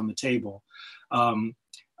everything's on the table. And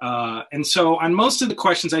so on most of the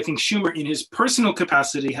questions, I think Schumer in his personal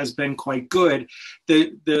capacity has been quite good.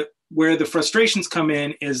 Where the frustrations come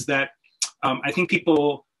in is that I think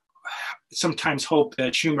people sometimes hope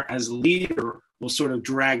that Schumer as leader will sort of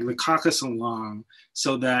drag the caucus along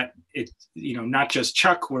so that it, not just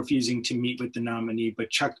Chuck refusing to meet with the nominee, but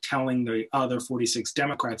Chuck telling the other 46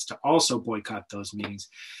 Democrats to also boycott those meetings.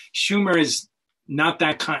 Schumer is not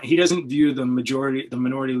that kind. He doesn't view the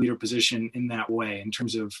minority leader position in that way, in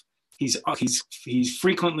terms of he's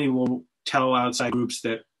frequently will tell outside groups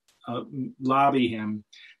that lobby him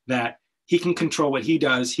that he can control what he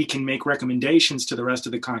does. He can make recommendations to the rest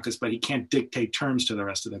of the caucus, but he can't dictate terms to the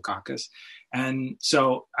rest of the caucus. And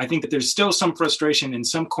so I think that there's still some frustration in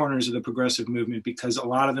some corners of the progressive movement, because a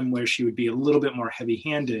lot of them wish he would be a little bit more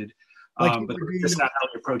heavy-handed, but that's not how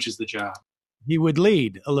he approaches the job. He would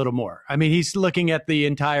lead a little more. I mean, he's looking at the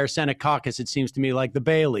entire Senate caucus, it seems to me, like the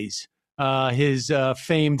Baileys, his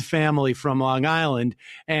famed family from Long Island.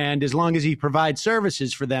 And as long as he provides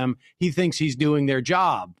services for them, he thinks he's doing their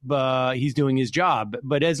job. He's doing his job.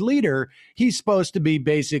 But as leader, he's supposed to be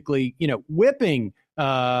basically, whipping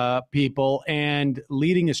people and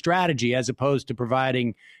leading a strategy, as opposed to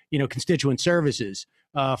providing, constituent services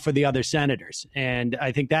for the other senators. And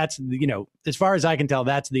I think that's, as far as I can tell,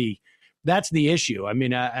 that's the issue. I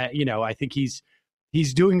mean, I think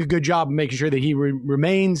he's doing a good job of making sure that he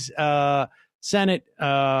remains Senate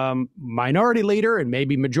minority leader and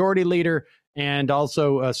maybe majority leader, and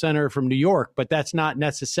also a senator from New York. But that's not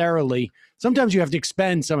necessarily. Sometimes you have to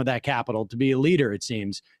expend some of that capital to be a leader, it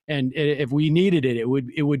seems. And if we needed it,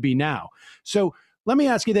 it would be now. So let me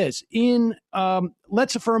ask you this: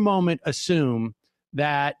 let's for a moment assume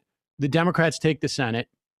that the Democrats take the Senate.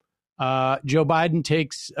 Joe Biden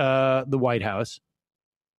takes the White House.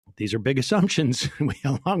 These are big assumptions. We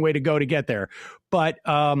have a long way to go to get there. But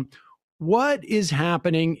what is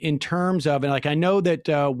happening in terms of, and like I know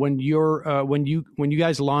that when you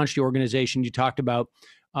guys launched the organization, you talked about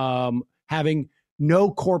having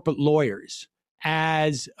no corporate lawyers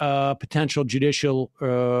as potential judicial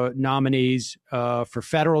nominees for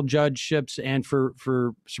federal judgeships and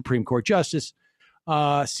for Supreme Court justice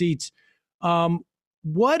seats.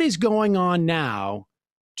 What is going on now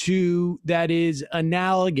that is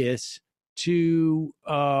analogous to,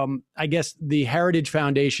 I guess, the Heritage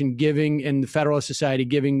Foundation giving and the Federalist Society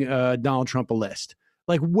giving Donald Trump a list?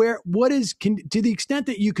 Like, to the extent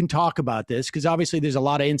that you can talk about this, because obviously there's a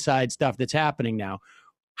lot of inside stuff that's happening now.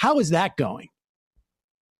 How is that going?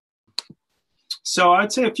 So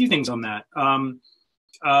I'd say a few things on that.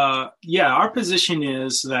 Our position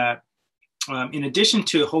is that in addition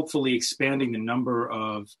to hopefully expanding the number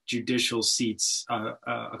of judicial seats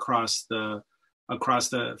across the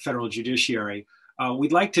federal judiciary,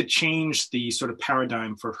 we'd like to change the sort of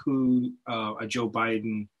paradigm for who a Joe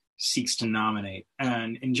Biden seeks to nominate.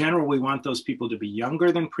 And in general, we want those people to be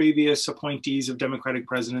younger than previous appointees of Democratic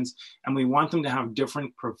presidents, and we want them to have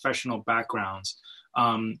different professional backgrounds.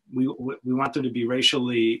 We want them to be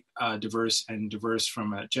racially diverse and diverse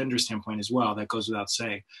from a gender standpoint as well. That goes without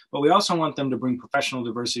saying. But we also want them to bring professional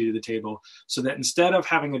diversity to the table, so that instead of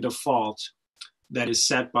having a default that is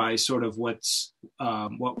set by sort of what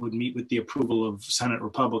would meet with the approval of Senate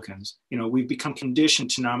Republicans, we've become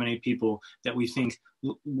conditioned to nominate people that we think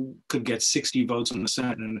could get 60 votes in the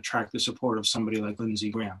Senate and attract the support of somebody like Lindsey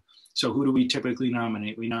Graham. So who do we typically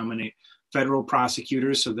nominate? We nominate federal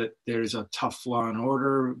prosecutors, so that there's a tough law and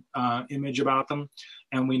order image about them.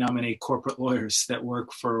 And we nominate corporate lawyers that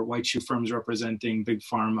work for white shoe firms representing big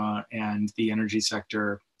pharma and the energy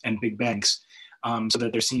sector and big banks, so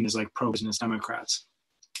that they're seen as like pro-business Democrats.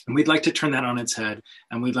 And we'd like to turn that on its head.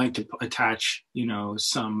 And we'd like to attach,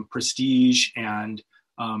 some prestige and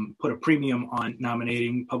put a premium on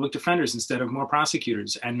nominating public defenders instead of more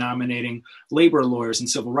prosecutors, and nominating labor lawyers and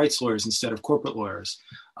civil rights lawyers instead of corporate lawyers,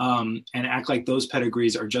 and act like those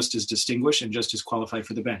pedigrees are just as distinguished and just as qualified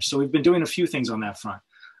for the bench. So we've been doing a few things on that front.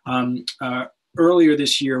 Earlier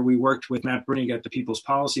this year, we worked with Matt Brunig at the People's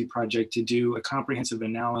Policy Project to do a comprehensive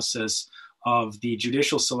analysis of the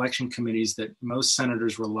judicial selection committees that most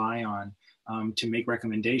senators rely on to make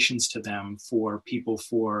recommendations to them for people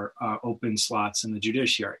for open slots in the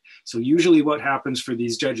judiciary. So usually what happens for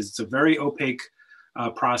these judges, it's a very opaque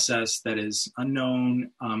process that is unknown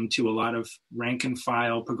to a lot of rank and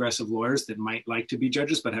file progressive lawyers that might like to be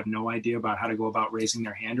judges but have no idea about how to go about raising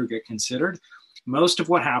their hand or get considered. Most of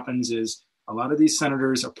what happens is a lot of these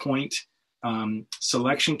senators appoint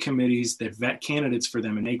selection committees that vet candidates for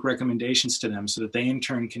them and make recommendations to them, so that they in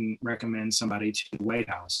turn can recommend somebody to the White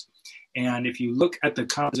House. And if you look at the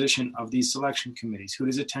composition of these selection committees, who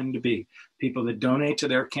does it tend to be? People that donate to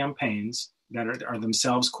their campaigns, that are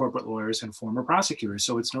themselves corporate lawyers and former prosecutors.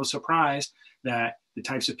 So it's no surprise that the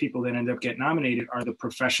types of people that end up getting nominated are the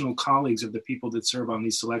professional colleagues of the people that serve on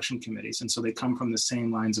these selection committees. And so they come from the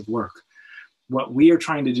same lines of work. what we are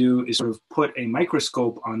trying to do is sort of put a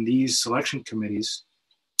microscope on these selection committees.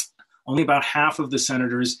 Only about half of the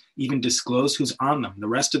senators even disclose who's on them. The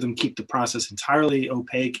rest of them keep the process entirely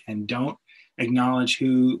opaque and don't acknowledge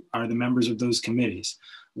who are the members of those committees.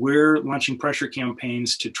 We're launching pressure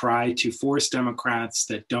campaigns to try to force Democrats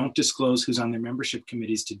that don't disclose who's on their membership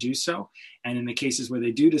committees to do so. And in the cases where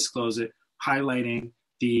they do disclose it, highlighting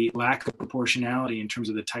the lack of proportionality in terms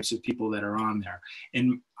of the types of people that are on there.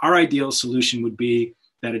 And our ideal solution would be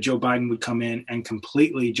that a Joe Biden would come in and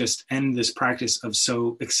completely just end this practice of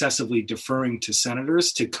so excessively deferring to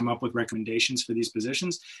senators to come up with recommendations for these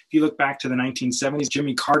positions. If you look back to the 1970s,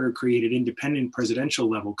 Jimmy Carter created independent presidential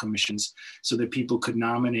level commissions so that people could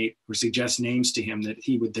nominate or suggest names to him that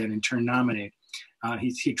he would then in turn nominate.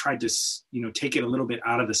 He tried to, take it a little bit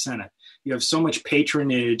out of the Senate. You have so much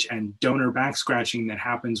patronage and donor back scratching that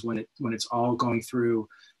happens when it's all going through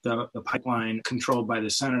the pipeline controlled by the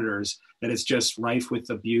senators, that it's just rife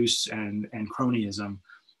with abuse and cronyism.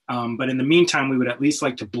 But in the meantime, we would at least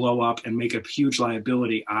like to blow up and make a huge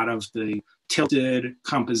liability out of the tilted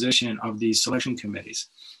composition of these selection committees.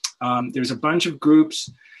 There's a bunch of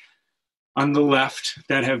groups on the left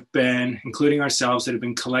that have been, including ourselves, that have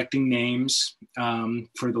been collecting names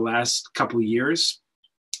for the last couple of years.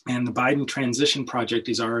 And the Biden Transition Project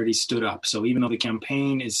is already stood up. So even though the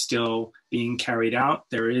campaign is still being carried out,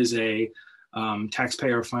 there is a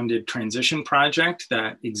taxpayer-funded transition project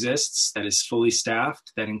that exists, that is fully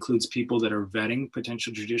staffed, that includes people that are vetting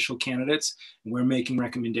potential judicial candidates. And we're making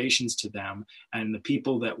recommendations to them. And the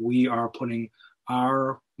people that we are putting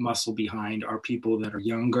our muscle behind are people that are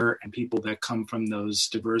younger and people that come from those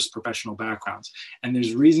diverse professional backgrounds. And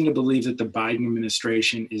there's reason to believe that the Biden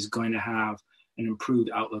administration is going to have an improved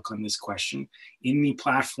outlook on this question. In the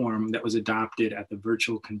platform that was adopted at the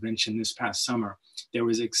virtual convention this past summer, there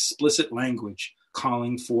was explicit language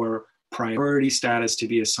calling for priority status to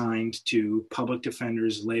be assigned to public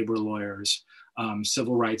defenders, labor lawyers,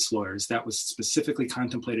 civil rights lawyers. That was specifically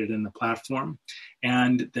contemplated in the platform.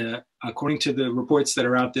 And according to the reports that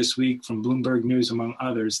are out this week from Bloomberg News, among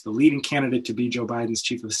others, the leading candidate to be Joe Biden's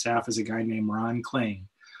chief of staff is a guy named Ron Klain,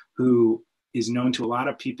 who is known to a lot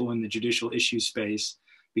of people in the judicial issue space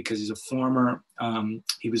because he's a former,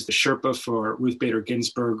 he was the Sherpa for Ruth Bader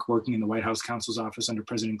Ginsburg, working in the White House counsel's office under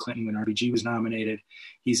President Clinton when RBG was nominated.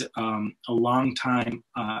 He's a long time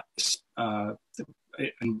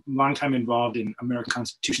involved in American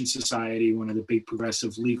Constitution Society, one of the big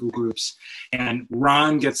progressive legal groups. And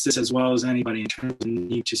Ron gets this as well as anybody in terms of the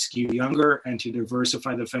need to skew younger and to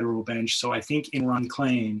diversify the federal bench. So I think in Ron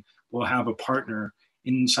Klain, we'll have a partner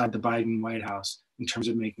inside the Biden White House in terms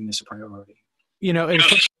of making this a priority. We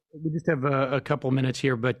just have a couple minutes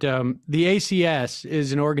here, but the ACS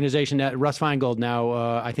is an organization that Russ Feingold now,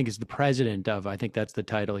 I think, is the president of. I think that's the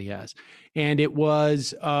title he has. And it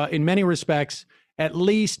was, in many respects, at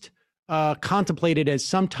least contemplated as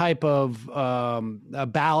some type of a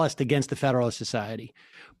ballast against the Federalist Society.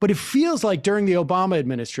 But it feels like during the Obama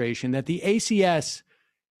administration that the ACS,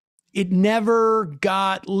 it never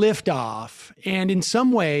got liftoff. And in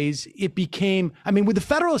some ways it became, with the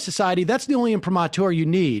Federalist Society, that's the only imprimatur you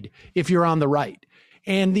need if you're on the right.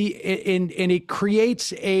 And it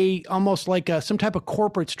creates almost like some type of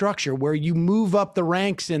corporate structure where you move up the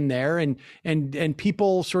ranks in there and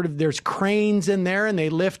people sort of, there's cranes in there and they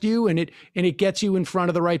lift you and it gets you in front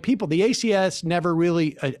of the right people. The ACS never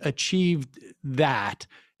really achieved that.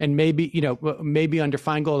 And maybe under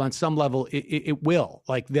Feingold on some level, it will,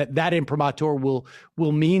 like that imprimatur will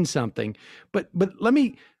mean something. But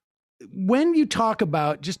when you talk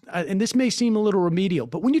about and this may seem a little remedial,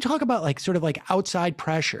 but when you talk about sort of outside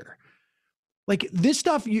pressure, like this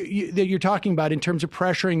stuff that you're talking about in terms of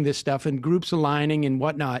pressuring this stuff and groups aligning and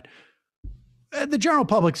whatnot, the general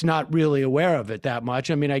public's not really aware of it that much.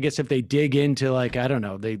 I guess if they dig into I don't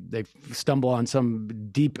know, they stumble on some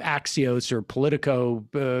deep Axios or Politico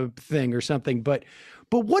thing or something. But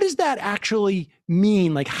what does that actually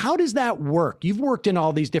mean? How does that work? You've worked in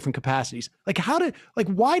all these different capacities.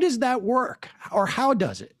 Why does that work, or how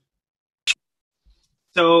does it?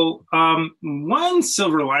 So one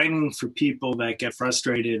silver lining for people that get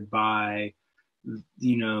frustrated by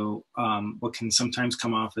what can sometimes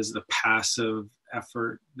come off as the passive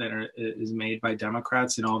effort that is made by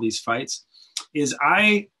Democrats in all these fights is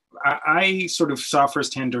I sort of saw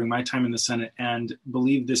firsthand during my time in the Senate and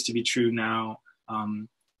believe this to be true now, now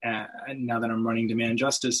that I'm running Demand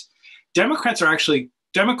Justice. Democrats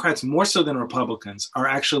more so than Republicans are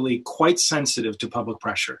actually quite sensitive to public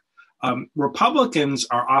pressure. Republicans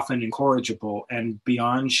are often incorrigible and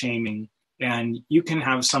beyond shaming And you can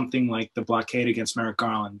have something like the blockade against Merrick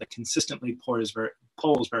Garland that consistently polls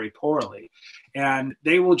very poorly. And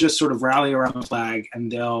they will just sort of rally around the flag,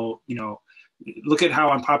 and they'll, look at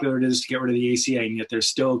how unpopular it is to get rid of the ACA, and yet they're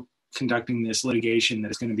still conducting this litigation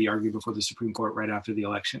that is going to be argued before the Supreme Court right after the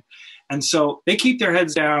election. And so they keep their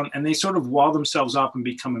heads down, and they sort of wall themselves up and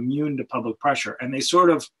become immune to public pressure. And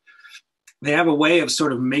they have a way of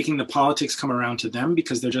sort of making the politics come around to them,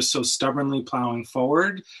 because they're just so stubbornly plowing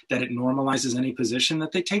forward that it normalizes any position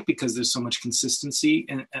that they take, because there's so much consistency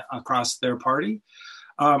across their party.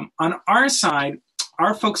 On our side,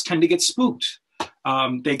 our folks tend to get spooked.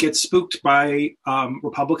 They get spooked by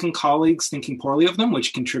Republican colleagues thinking poorly of them,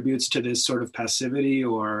 which contributes to this sort of passivity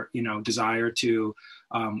or, desire to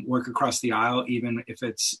work across the aisle, even if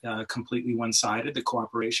it's completely one-sided, the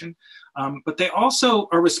cooperation. But they also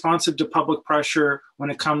are responsive to public pressure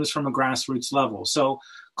when it comes from a grassroots level. So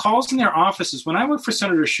calls in their offices. When I worked for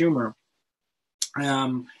Senator Schumer,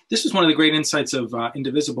 this was one of the great insights of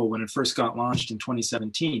Indivisible when it first got launched in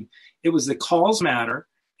 2017. It was that calls matter,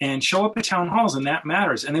 and show up at town halls, and that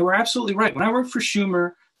matters. And they were absolutely right. When I worked for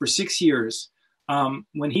Schumer for 6 years,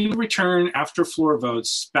 when he would return after floor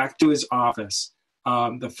votes back to his office,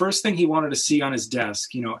 the first thing he wanted to see on his desk,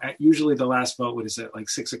 usually the last vote was at like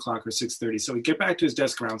 6 o'clock or 6:30. So he'd get back to his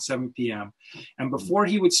desk around 7 p.m. And before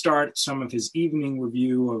he would start some of his evening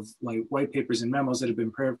review of like white papers and memos that had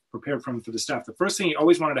been prepared for him for the staff, the first thing he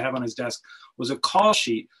always wanted to have on his desk was a call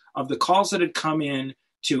sheet of the calls that had come in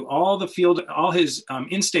to all his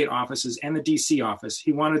in-state offices and the DC office.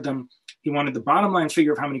 He wanted the bottom line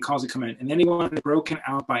figure of how many calls had come in, and then he wanted it broken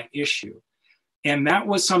out by issue. And that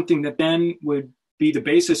was something that then would be the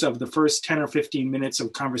basis of the first 10 or 15 minutes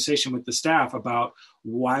of conversation with the staff about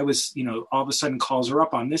why was, all of a sudden calls are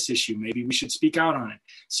up on this issue. Maybe we should speak out on it.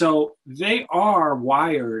 So they are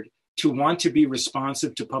wired to want to be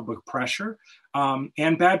responsive to public pressure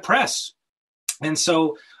and bad press. And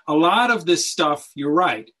so a lot of this stuff, you're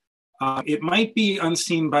right, it might be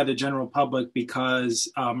unseen by the general public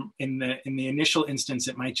because in the initial instance,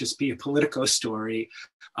 it might just be a Politico story,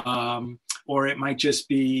 or it might just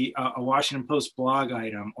be a Washington Post blog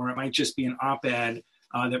item, or it might just be an op-ed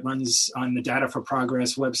that runs on the Data for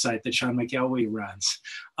Progress website that Sean McElwee runs.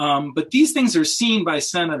 But these things are seen by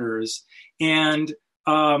senators. And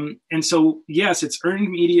so, yes, it's earned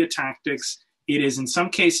media tactics. It is, in some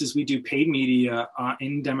cases, we do paid media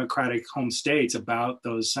in Democratic home states about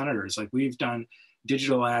those senators. Like we've done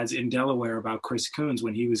digital ads in Delaware about Chris Coons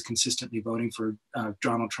when he was consistently voting for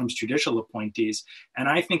Donald Trump's judicial appointees. And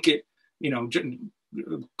I think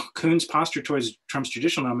Coons' posture towards Trump's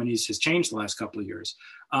judicial nominees has changed the last couple of years.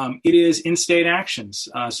 It is in-state actions.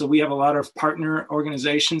 So we have a lot of partner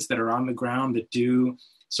organizations that are on the ground that do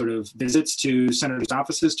sort of visits to senators'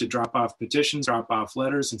 offices to drop off petitions, drop off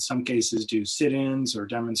letters, in some cases do sit-ins or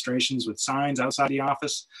demonstrations with signs outside the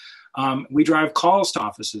office. We drive calls to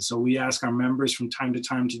offices. So we ask our members from time to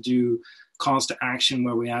time to do calls to action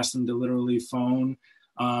where we ask them to literally phone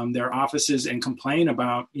their offices and complain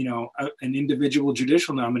about, an individual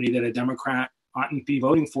judicial nominee that a Democrat oughtn't be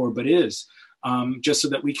voting for, but is, just so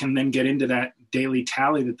that we can then get into that daily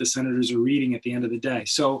tally that the senators are reading at the end of the day.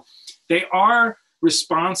 So they are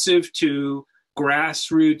responsive to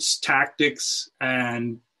grassroots tactics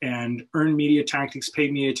and earned media tactics,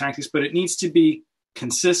 paid media tactics, but it needs to be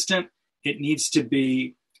consistent. It needs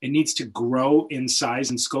to grow in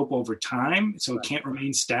size and scope over time. So it can't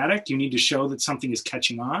remain static. You need to show that something is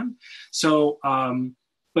catching on. So,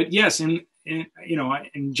 but yes, in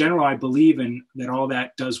general, I believe in that all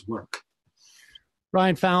that does work.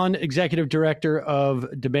 Brian Fallon, Executive Director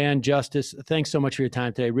of Demand Justice. Thanks so much for your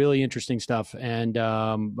time today. Really interesting stuff. And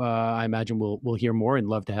I imagine we'll hear more and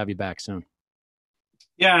love to have you back soon.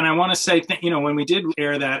 Yeah, and I want to say, when we did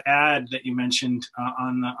air that ad that you mentioned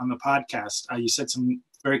on the podcast, you said some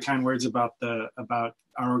very kind words about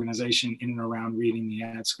our organization in and around reading the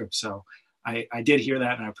ad script. So I did hear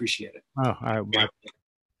that, and I appreciate it. Oh, all right.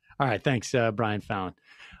 All right. Thanks, Brian Fallon.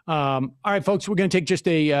 All right, folks, we're going to take just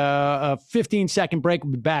a 15-second break.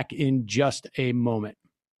 We'll be back in just a moment.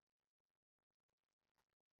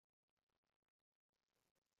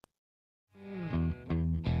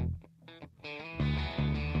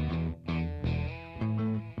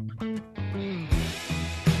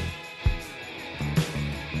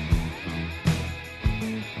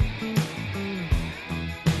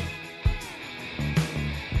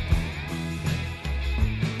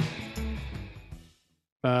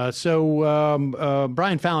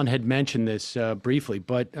 Brian Fallon had mentioned this briefly,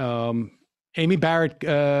 but Amy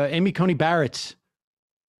Coney Barrett's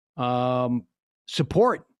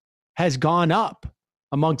support has gone up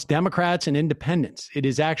amongst Democrats and independents. It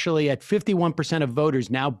is actually at 51% of voters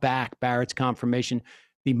now back Barrett's confirmation,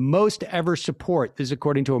 the most ever support, this is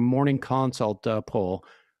according to a Morning Consult poll,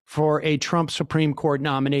 for a Trump Supreme Court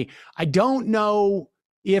nominee. I don't know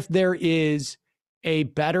if there is a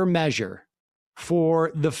better measure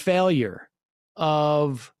for the failure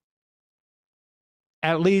of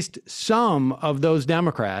at least some of those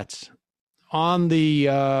Democrats on the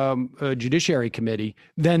Judiciary Committee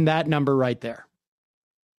than that number right there.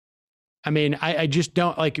 I mean, I just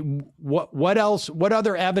don't like what else, what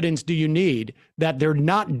other evidence do you need that they're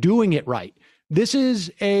not doing it right? This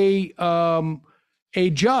is a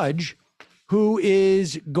judge who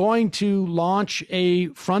is going to launch a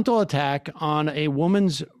frontal attack on a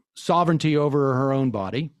woman's sovereignty over her own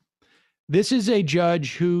body. This is a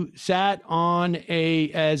judge who sat on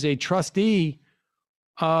as a trustee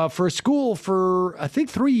for a school for, I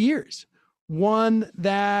think, 3 years. One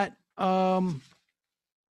that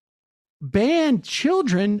banned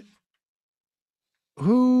children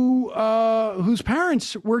whose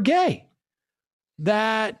parents were gay,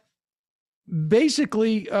 that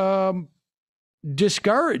basically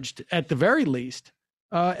discouraged, at the very least,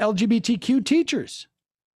 LGBTQ teachers.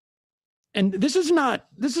 And this is not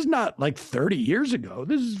like 30 years ago.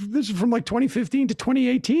 This is from like 2015 to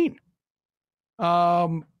 2018.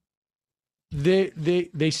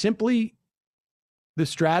 They simply, the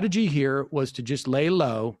strategy here was to just lay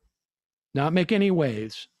low, not make any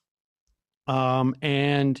waves.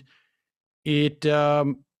 And it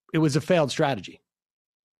was a failed strategy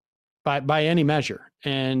by any measure.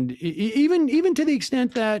 And even to the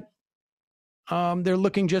extent that they're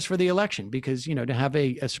looking just for the election, because, you know, to have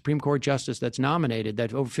a Supreme Court justice that's nominated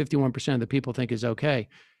that over 51% of the people think is okay,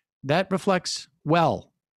 that reflects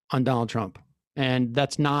well on Donald Trump. And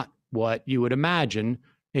that's not what you would imagine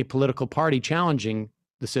a political party challenging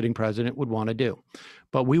the sitting president would want to do.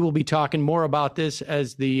 But we will be talking more about this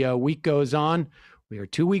as the week goes on. We are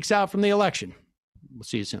 2 weeks out from the election. We'll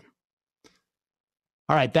see you soon.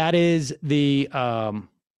 All right, that is the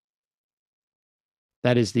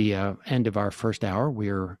end of our first hour.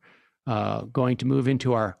 We're going to move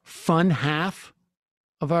into our fun half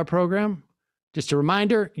of our program. Just a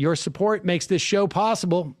reminder, your support makes this show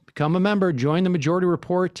possible. Become a member. Join the Majority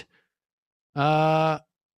Report. Join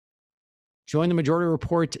the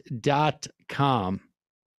MajorityReport.com.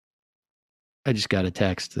 I just got a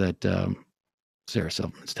text that Sarah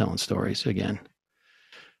Silverman's telling stories again.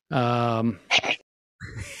 We'll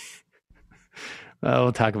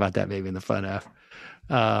talk about that maybe in the fun half.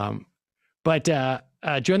 But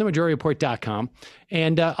join the MajorityReport.com.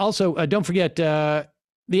 And also, don't forget the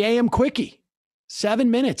AM Quickie.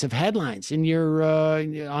 7 minutes of headlines in your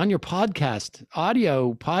on your podcast,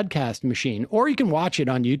 audio podcast machine, or you can watch it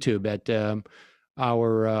on YouTube at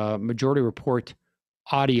our Majority Report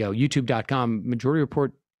Audio, youtube.com, Majority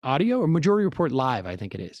Report Audio or Majority Report Live, I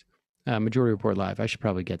think it is. Majority Report Live. I should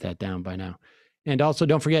probably get that down by now. And also,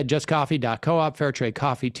 don't forget justcoffee.coop, fair trade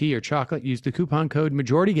coffee, tea, or chocolate. Use the coupon code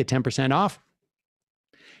Majority, get 10% off.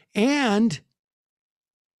 And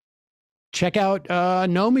check out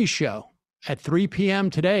Nomi's show at 3 p.m.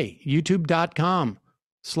 today,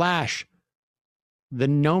 youtube.com/The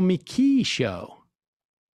Nomi Key Show.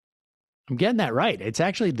 I'm getting that right. It's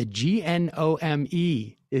actually the GNOME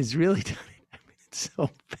is really, I mean, it's so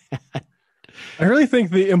bad. I really think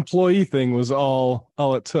the employee thing was all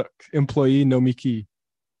it took. Employee Nomi Key.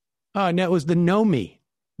 Oh, no, it was the Nomi,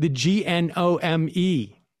 the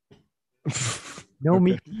GNOME.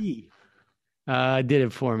 Nomi Key. Did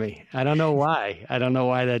it for me. I don't know why. I don't know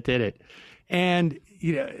why that did it. And,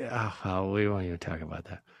 you know, we won't even talk about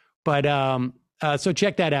that. But so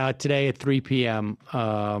check that out today at 3 p.m.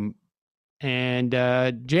 And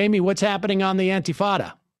Jamie, what's happening on the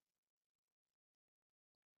Antifada?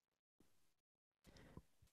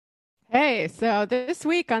 Hey, so this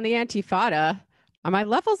week on the Antifada, are my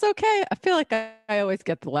levels okay? I feel like I always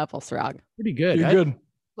get the levels wrong. Pretty good. You're good.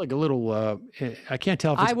 Like a little, I can't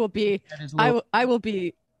tell if it's... I will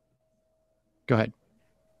be. Go ahead.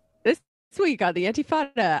 This week on the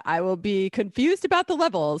Antifada, I will be confused about the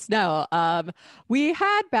levels. No, we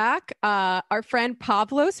had back our friend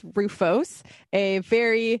Pavlos Rufos, a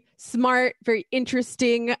very smart, very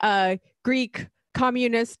interesting Greek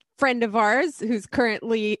communist friend of ours who's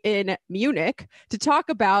currently in Munich, to talk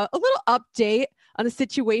about a little update on the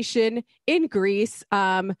situation in Greece.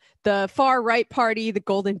 The far right party, the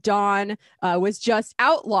Golden Dawn, was just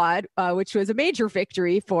outlawed, which was a major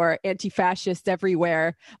victory for anti-fascists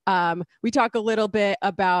everywhere. We talk a little bit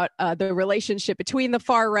about the relationship between the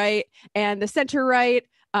far right and the center right,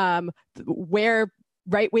 where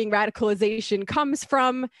right-wing radicalization comes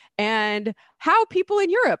from and how people in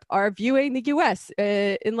Europe are viewing the U.S.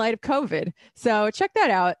 In light of COVID. So check that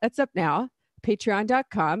out. That's up now.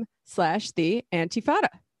 Patreon.com/the-Antifada.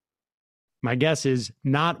 My guess is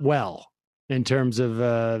not well in terms of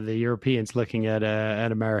the Europeans looking at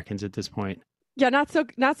Americans at this point. Yeah, not so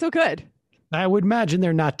good. I would imagine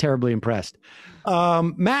they're not terribly impressed.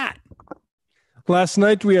 Matt. Last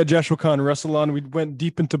night we had Joshua Khan wrestle on. We went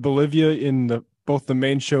deep into Bolivia in both the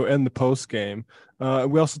main show and the post game.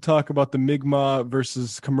 We also talk about the Mi'kmaq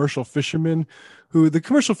versus commercial fishermen, who the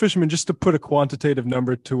commercial fishermen, just to put a quantitative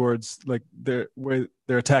number towards like their way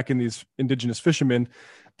they're attacking these indigenous fishermen,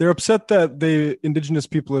 they're upset that the indigenous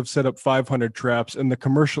people have set up 500 traps and the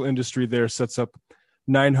commercial industry there sets up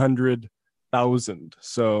 900,000.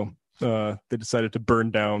 So they decided to burn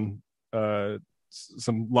down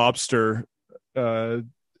some lobster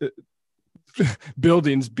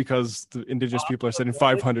buildings because the indigenous people are setting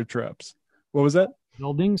 500 traps. What was that?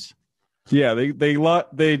 Buildings? Yeah,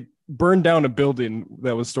 they burned down a building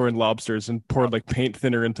that was storing lobsters and poured like paint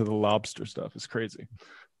thinner into the lobster stuff. It's crazy.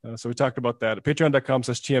 So we talked about that at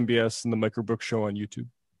patreon.com/TMBS and the Mike Brooks Show on YouTube.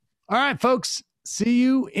 All right, folks. See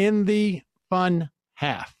you in the fun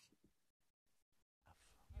half.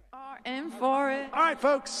 In for it. All right,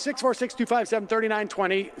 folks.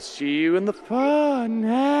 646-257-3920. See you in the fun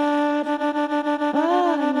half.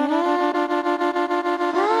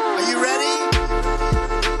 Are you ready?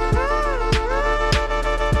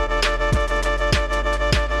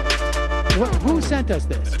 Who sent us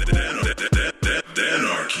this?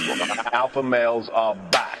 Alpha males are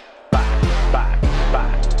back.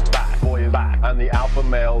 Boy is back. And the alpha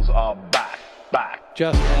males are back.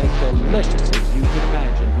 Just as delicious as you could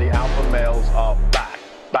imagine. The alpha males are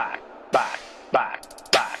back.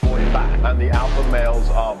 Boy is back. And the alpha males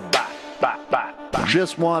are back.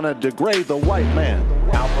 Just want to degrade the white man.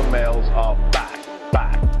 Alpha males are back.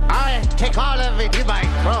 I take all of it in my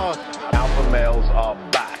throat. Alpha males are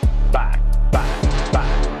back.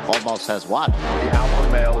 Almost has what? The alpha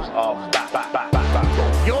males are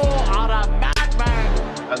back. You are a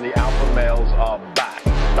madman. And the alpha males are back.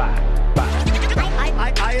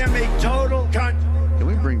 I am a total cunt. Can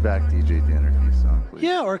we bring back DJ Dannerky's song, please?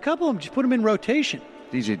 Yeah, or a couple of them. Just put them in rotation.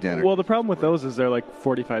 DJ Dannerky. Well, the problem with those is they're like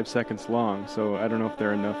 45 seconds long, so I don't know if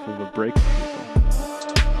they're enough of a break.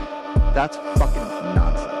 That's fucking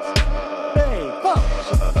nonsense. Hey,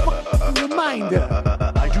 folks. Reminder.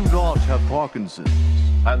 I do not have Parkinson's.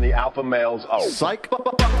 And the alpha males are... Psych.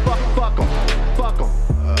 Fuck them.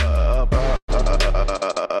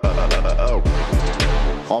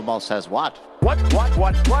 Almost has what? What?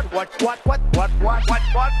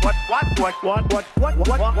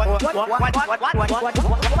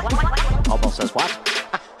 Almost has what?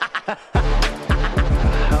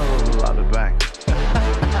 Hell of a lot of bank.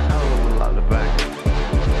 Hell of a lot of bank.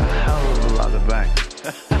 Hell of a lot of bank.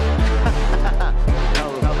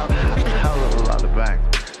 Hell of a lot of bank.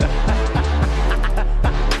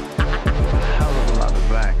 Hell of a lot of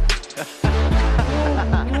bank.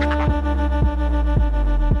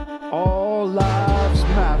 All lives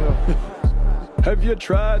matter. Have you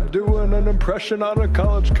tried doing an impression on a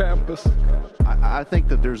college campus? I think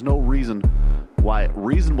that there's no reason why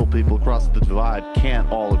reasonable people across the divide can't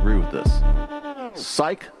all agree with this.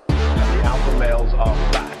 Psych. And the alpha males are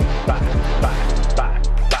back.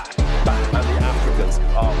 And the Africans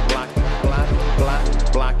are black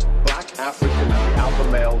African. And the alpha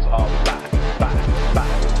males are back.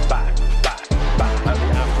 And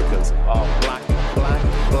the Africans are black.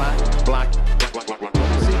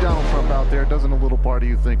 See Donald Trump out there, doesn't a little part of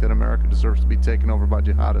you think that America deserves to be taken over by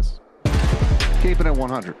jihadists? Keep it at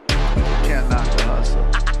 100. Can't knock the hustle.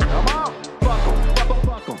 Come on,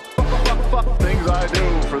 fuck them. Things I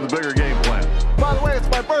do for the bigger game plan. By the way, it's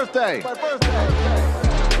my birthday.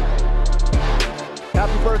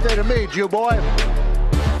 Happy birthday to me, Jew boy.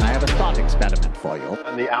 I have a thought experiment for you.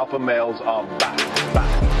 And the alpha males are back.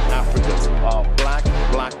 Africans are black.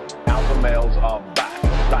 Alpha males are back.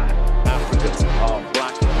 Africans are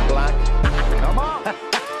black. Come on.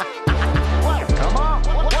 What? Come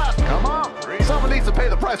on. Someone needs to pay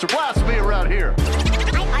the price for blasphemy around here.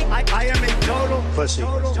 I am a total pussy.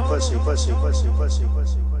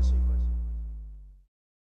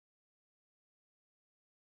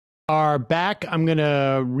 Are back. I'm going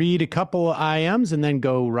to read a couple of IMs and then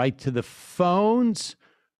go right to the phones.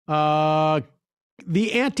 The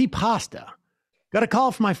antipasta. Got a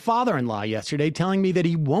call from my father-in-law yesterday telling me that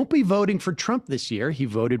he won't be voting for Trump this year. He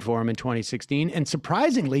voted for him in 2016. And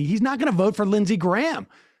surprisingly, he's not going to vote for Lindsey Graham,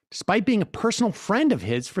 despite being a personal friend of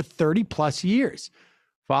his for 30 plus years.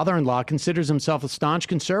 Father-in-law considers himself a staunch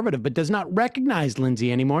conservative, but does not recognize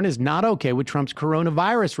Lindsay anymore and is not okay with Trump's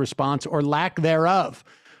coronavirus response or lack thereof.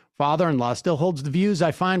 Father-in-law still holds the views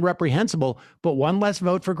I find reprehensible, but one less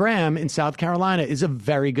vote for Graham in South Carolina is a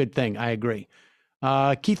very good thing. I agree.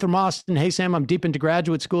 Keith from Austin. Hey, Sam, I'm deep into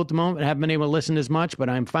graduate school at the moment. I haven't been able to listen as much, but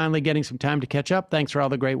I'm finally getting some time to catch up. Thanks for all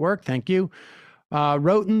the great work. Thank you.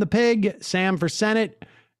 Roten the Pig. Sam for Senate.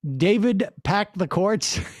 David packed the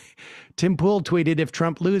courts. Tim Pool tweeted, if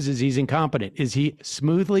Trump loses, he's incompetent. Is he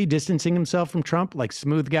smoothly distancing himself from Trump like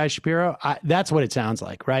smooth guy Shapiro? That's what it sounds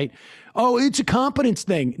like, right? Oh, it's a competence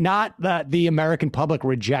thing, not that the American public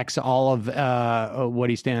rejects all of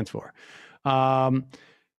what he stands for.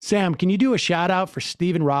 Sam, can you do a shout out for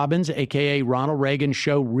Stephen Robbins, a.k.a. Ronald Reagan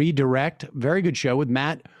show Redirect? Very good show with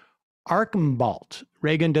Matt Archambault.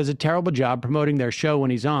 Reagan does a terrible job promoting their show when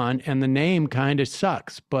he's on, and the name kind of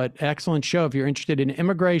sucks, but excellent show if you're interested in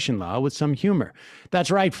immigration law with some humor. That's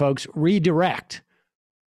right, folks. Redirect.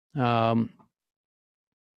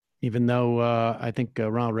 Even though I think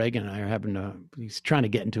Ronald Reagan and I are he's trying to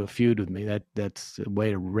get into a feud with me. That's a way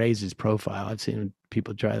to raise his profile. I've seen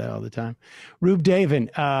people try that all the time. Rube Davin.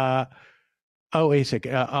 Wait a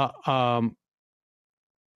second.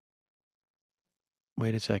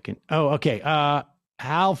 Wait a second. Oh, okay.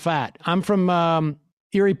 Hal Fat. I'm from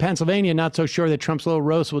Erie, Pennsylvania. Not so sure that Trump's little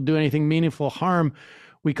roast will do anything meaningful harm.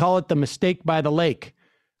 We call it the mistake by the lake.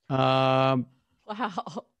 Wow.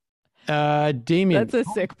 Damien. That's a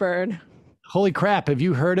sick burn. Holy crap. Have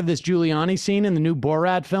you heard of this Giuliani scene in the new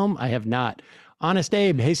Borat film? I have not. Honest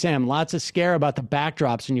Abe. Hey, Sam, lots of scare about the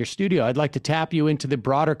backdrops in your studio. I'd like to tap you into the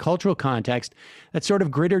broader cultural context. That sort of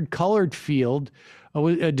grittered colored field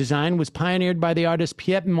design was pioneered by the artist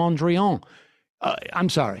Piet Mondrian. I'm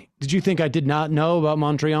sorry. Did you think I did not know about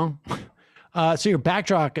Mondrian? So your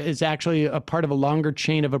backdrop is actually a part of a longer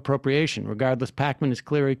chain of appropriation. Regardless, Pacman is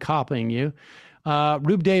clearly copying you.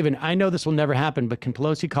 Rube Davin, I know this will never happen, but can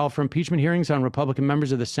Pelosi call for impeachment hearings on Republican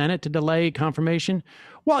members of the Senate to delay confirmation?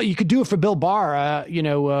 Well, you could do it for Bill Barr.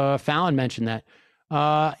 Fallon mentioned that.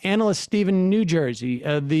 Analyst Stephen, New Jersey,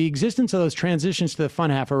 the existence of those transitions to the fun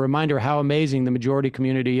half are a reminder of how amazing the majority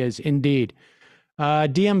community is indeed.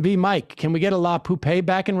 DMV Mike, can we get a La Poupée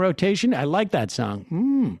back in rotation? I like that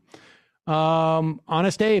song.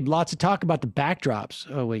 Honest Abe, lots of talk about the backdrops.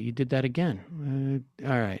 Oh, wait, you did that again.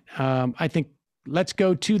 All right. I think let's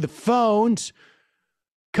go to the phones.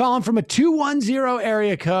 Calling from a 210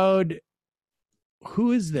 area code.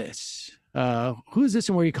 Who is this? Who is this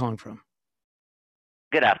and where are you calling from?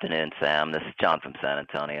 Good afternoon, Sam. This is John from San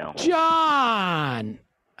Antonio. John!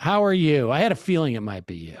 How are you? I had a feeling it might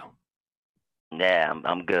be you. Yeah,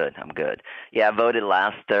 I'm good. Yeah, I voted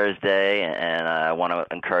last Thursday, and I want to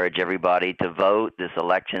encourage everybody to vote. This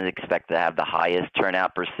election is expected to have the highest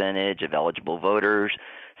turnout percentage of eligible voters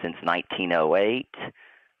since 1908.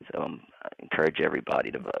 So I encourage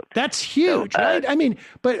everybody to vote. That's huge, right? I mean,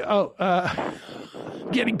 but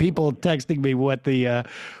getting people texting me what the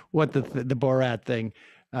Borat thing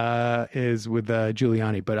is with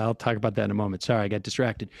Giuliani, but I'll talk about that in a moment. Sorry, I got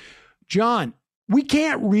distracted. John, we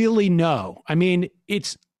can't really know. I mean,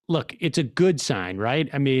 it's a good sign, right?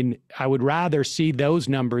 I mean, I would rather see those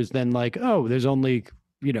numbers than like, oh, there's only,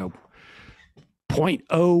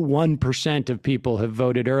 0.01% of people have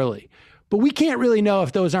voted early. But we can't really know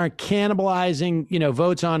if those aren't cannibalizing,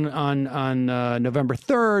 votes on November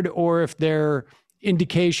 3rd, or if they're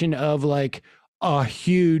indication of like a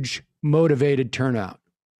huge motivated turnout.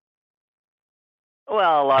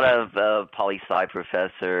 Well, a lot of poli-sci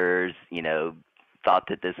professors, thought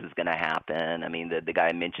that this was going to happen. I mean, the guy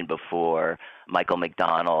I mentioned before, Michael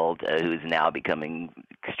McDonald, who's now becoming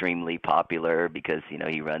extremely popular because,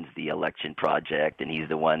 he runs the election project, and he's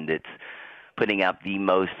the one that's putting out the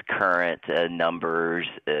most current numbers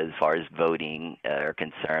as far as voting are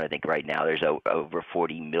concerned. I think right now there's over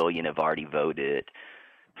 40 million have already voted.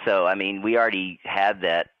 So, I mean, we already had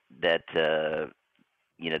that the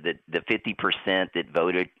 50% that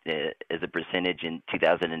voted as a percentage in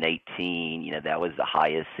 2018, that was the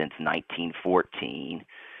highest since 1914.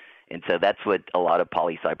 And so that's what a lot of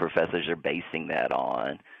poli-sci professors are basing that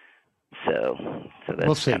on. So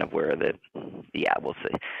that's kind of where we'll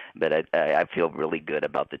see. But I feel really good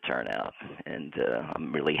about the turnout, and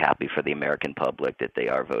I'm really happy for the American public that they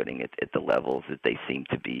are voting at the levels that they seem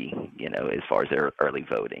to be, as far as their early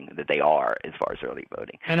voting, that they are as far as early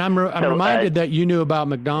voting. And I'm reminded that you knew about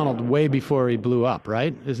McDonald way before he blew up,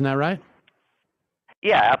 right? Isn't that right?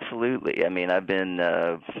 Yeah, absolutely. I mean, I've been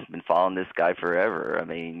following this guy forever. I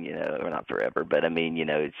mean, or not forever, but I mean,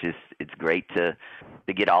 it's great to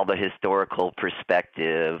get all the historical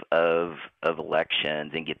perspective of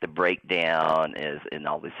elections and get the breakdown in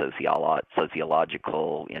all the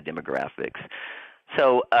sociological demographics.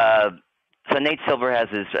 So Nate Silver has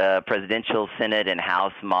his presidential, Senate, and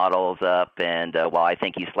House models up, and while I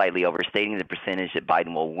think he's slightly overstating the percentage that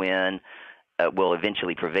Biden will win, will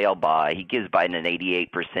eventually prevail by, he gives Biden an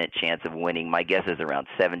 88% chance of winning. My guess is around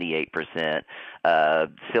 78%.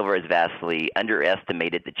 Silver has vastly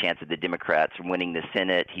underestimated the chance of the Democrats winning the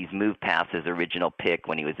Senate. He's moved past his original pick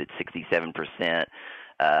when he was at 67%,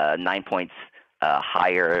 9 points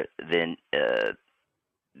higher than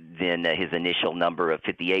his initial number of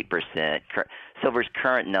 58%. Silver's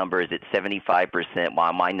current number is at 75%,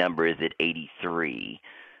 while my number is at 83%.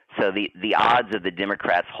 So the odds of the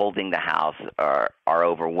Democrats holding the House are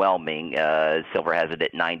overwhelming. Silver has it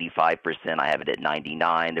at 95%. I have it at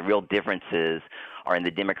 99%. The real differences are in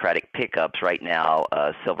the Democratic pickups. Right now,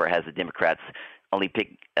 Silver has the Democrats only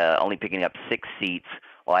picking up 6 seats,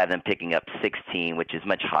 while I have them picking up 16, which is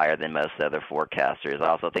much higher than most other forecasters. I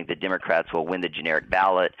also think the Democrats will win the generic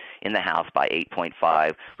ballot in the House by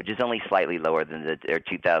 8.5, which is only slightly lower than their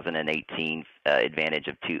 2018 advantage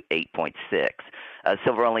of 8.6.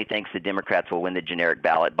 Silver only thinks the Democrats will win the generic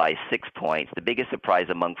ballot by 6 points. The biggest surprise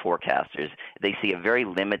among forecasters, they see a very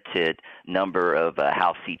limited number of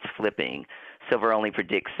House seats flipping. Silver only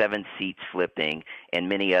predicts 7 seats flipping, and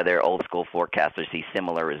many other old-school forecasters see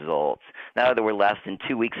similar results. Now that we're less than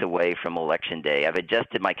 2 weeks away from Election Day, I've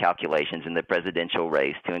adjusted my calculations in the presidential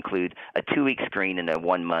race to include a 2-week screen and a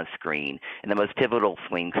 1-month screen in the most pivotal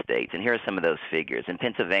swing states. And here are some of those figures. In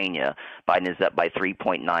Pennsylvania, Biden is up by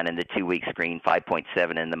 3.9 in the 2-week screen,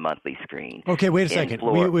 5.7 in the monthly screen. Okay, wait a second.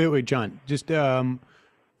 Wait, John. Just for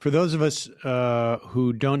those of us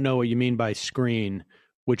who don't know what you mean by screen,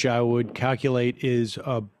 which I would calculate is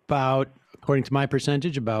about, according to my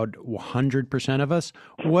percentage, about 100% of us.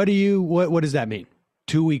 What does that mean?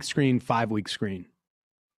 2-week screen, 5-week screen?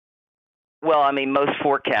 Well, I mean, most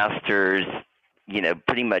forecasters,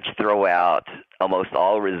 pretty much throw out almost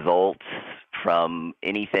all results from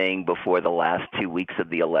anything before the last 2 weeks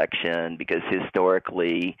of the election, because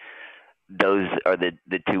historically those are the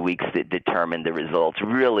 2 weeks that determine the results.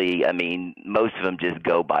 Really, I mean, most of them just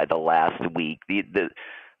go by the last week.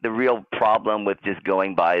 The real problem with just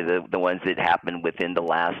going by the ones that happened within the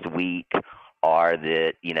last week are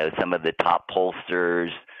that, some of the top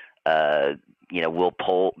pollsters,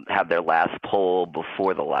 will have their last poll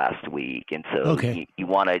before the last week. And so you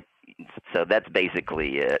want to, so that's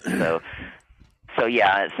basically it.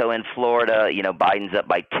 So in Florida, Biden's up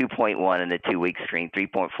by 2.1 in the 2-week screen,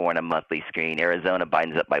 3.4 in a monthly screen. Arizona,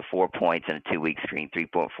 Biden's up by 4 points in a 2-week screen,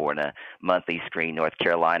 3.4 in a monthly screen. North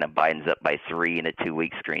Carolina, Biden's up by 3 in a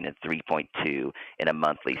 2-week screen and 3.2 in a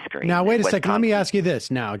monthly screen. Now, wait a second. Let me ask you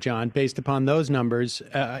this now, John, based upon those numbers.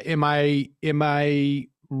 Am I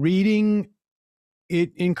reading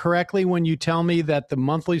it incorrectly when you tell me that the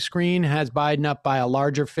monthly screen has Biden up by a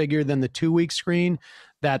larger figure than the 2-week screen?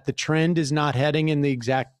 That the trend is not heading in the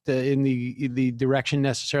exact in the direction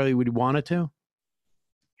necessarily we'd want it to?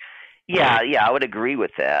 Yeah, I would agree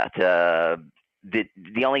with that. The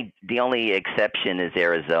only exception is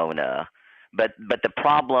Arizona, but the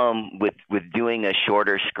problem with doing a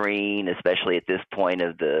shorter screen, especially at this point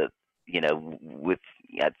of the with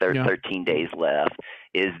 13 days left,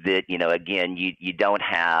 is that again you don't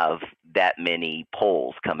have that many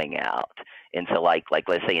polls coming out. And so like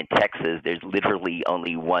let's say in Texas, there's literally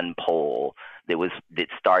only one poll that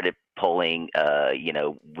started polling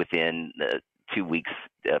within 2 weeks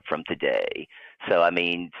from today. So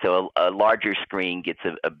a larger screen gets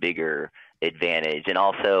a bigger advantage. And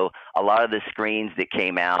also a lot of the screens that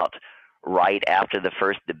came out right after the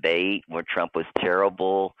first debate where Trump was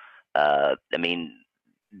terrible,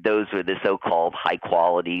 those were the so-called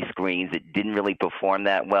high-quality screens that didn't really perform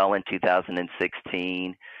that well in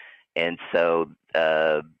 2016. And so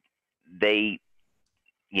they,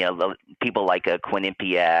 people like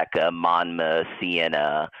Quinnipiac, Monmouth,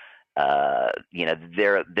 Siena,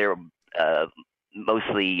 they're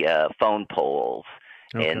mostly phone polls.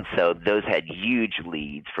 Okay. And so those had huge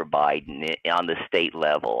leads for Biden on the state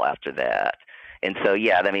level after that. And so,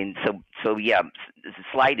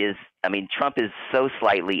 Trump is so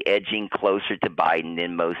slightly edging closer to Biden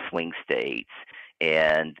in most swing states.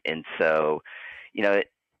 And so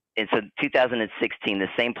 2016, the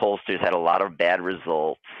same pollsters had a lot of bad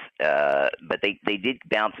results, but they did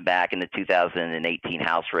bounce back in the 2018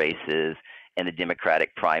 House races and the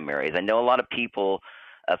Democratic primaries. I know a lot of people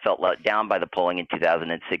felt let down by the polling in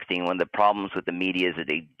 2016. One of the problems with the media is that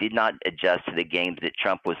they did not adjust to the gains that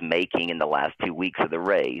Trump was making in the last 2 weeks of the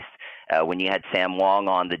race. When you had Sam Wong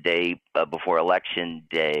on the day before Election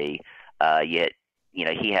Day,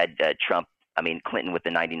 he had Clinton with the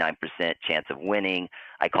 99% chance of winning.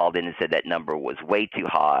 I called in and said that number was way too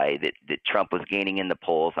high, that Trump was gaining in the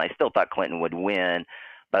polls. And I still thought Clinton would win,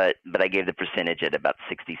 but I gave the percentage at about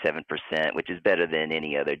 67%, which is better than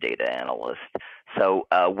any other data analyst. So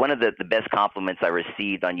one of the best compliments I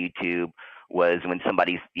received on YouTube was when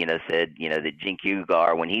somebody said that Cenk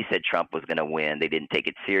Uygur, when he said Trump was going to win, they didn't take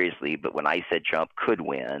it seriously, but when I said Trump could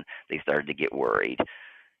win, they started to get worried.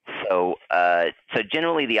 So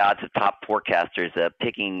generally the odds of top forecasters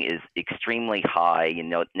picking is extremely high.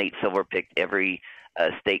 Nate Silver picked every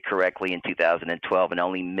state correctly in 2012 and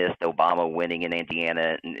only missed Obama winning in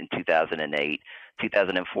Indiana in 2008.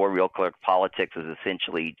 2004, Real Clear Politics was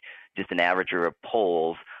essentially just an averager of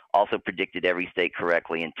polls. Also predicted every state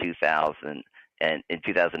correctly in 2000 and in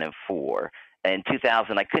 2004. In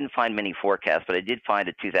 2000, I couldn't find many forecasts, but I did find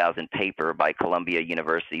a 2000 paper by Columbia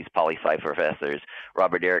University's poli-sci professors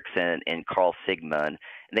Robert Erickson and Carl Sigmund.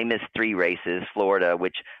 And they missed 3 races: Florida,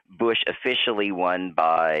 which Bush officially won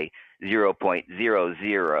by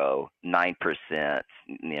 0.009%.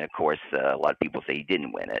 Of course, a lot of people say he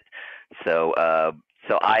didn't win it. So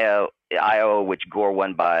Iowa, which Gore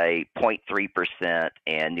won by 0.3%,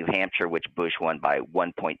 and New Hampshire, which Bush won by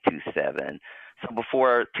 1.27%. So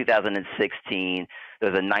before 2016,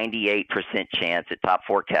 there's a 98% chance that top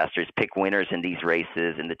forecasters pick winners in these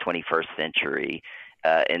races in the 21st century.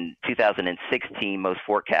 In 2016, most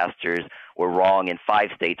forecasters were wrong in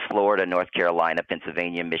 5 states: Florida, North Carolina,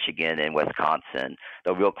 Pennsylvania, Michigan, and Wisconsin,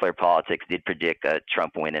 though Real Clear Politics did predict a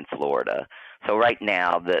Trump win in Florida. So right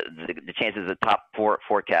now, the chances of top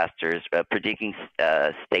forecasters predicting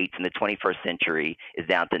states in the 21st century is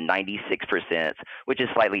down to 96%, which is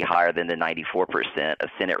slightly higher than the 94%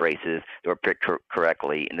 of Senate races that were picked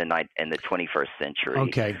correctly in the 21st century.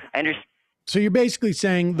 Okay. I understand. So you're basically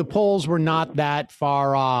saying the polls were not that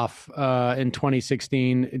far off in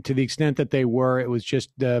 2016. To the extent that they were, it was just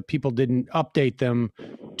people didn't update them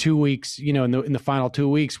 2 weeks, in the final 2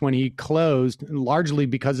 weeks when he closed, largely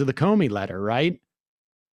because of the Comey letter, right?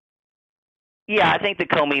 Yeah, I think the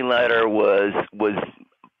Comey letter was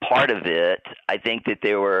part of it. I think that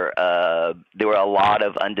there were a lot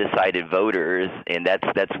of undecided voters, and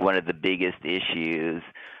that's one of the biggest issues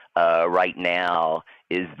right now.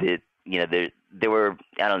 Is that there were,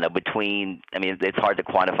 I don't know, it's hard to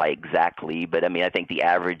quantify exactly, but I think the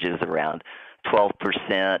average is around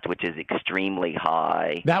 12%, which is extremely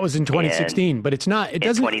high. That was in 2016, but it's not. It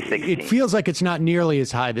doesn't. 2016. It feels like it's not nearly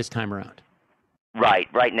as high this time around. Right.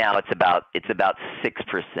 Right now, it's about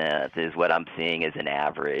 6% is what I'm seeing as an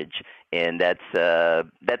average, and that's about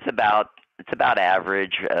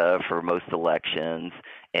average for most elections,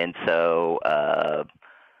 and so.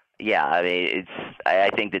 Yeah, I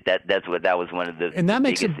think that was one of the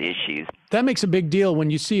biggest issues. That makes a big deal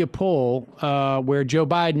when you see a poll where Joe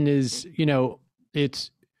Biden is,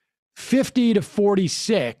 it's 50 to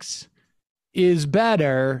 46 is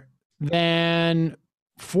better than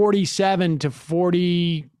 47 to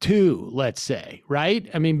 42, let's say, right?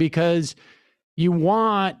 Because you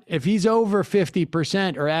want, if he's over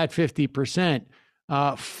 50% or at 50%,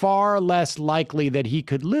 far less likely that he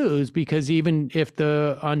could lose, because even if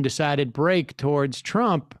the undecided break towards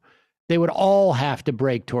Trump, they would all have to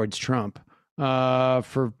break towards Trump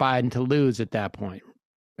for Biden to lose at that point.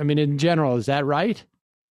 In general, is that right?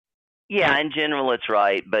 Yeah, in general, it's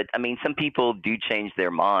right. But some people do change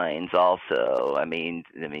their minds also.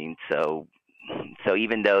 So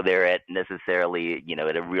even though they're at necessarily,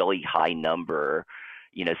 at a really high number,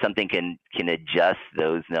 something can adjust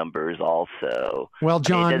those numbers also. Well,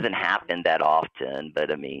 John, it doesn't happen that often, but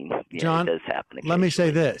John, it does happen. Let me say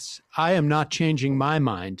this. I am not changing my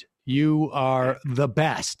mind. You are the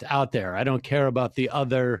best out there. I don't care about the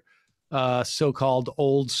other so-called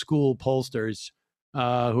old school pollsters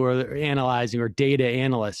who are analyzing, or data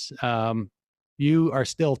analysts. You are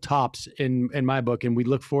still tops in my book, and we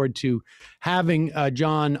look forward to having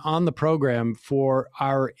John on the program for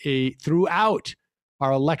throughout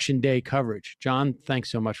our election day coverage. John,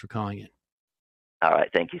 thanks so much for calling in. All right.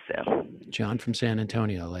 Thank you, Sam. John from San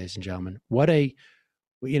Antonio, ladies and gentlemen.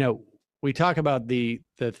 We talk about the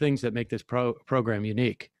things that make this program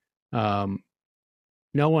unique. No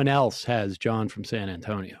one else has John from San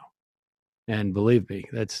Antonio. And believe me,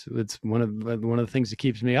 it's one of the things that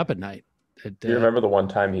keeps me up at night. Do you remember the one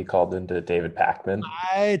time he called into David Pakman?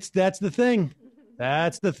 That's the thing.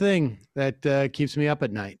 That's the thing that keeps me up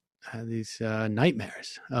at night. These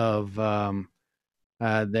nightmares of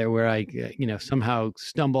there where I, somehow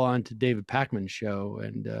stumble onto David Pakman's show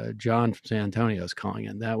and John from San Antonio is calling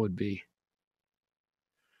in. That would be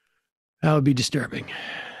disturbing.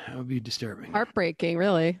 That would be disturbing. Heartbreaking,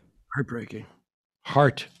 really. Heartbreaking.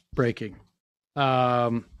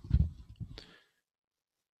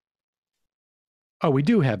 We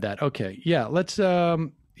do have that. Okay. Yeah. Let's,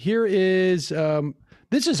 here is,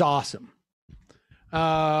 this is awesome.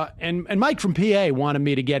 And Mike from PA wanted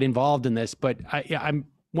me to get involved in this, but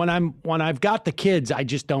when I've got the kids, I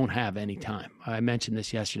just don't have any time. I mentioned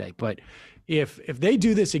this yesterday, but if they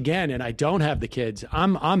do this again and I don't have the kids,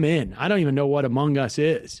 I'm in. I don't even know what Among Us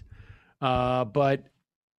is. But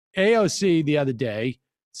AOC the other day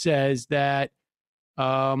says that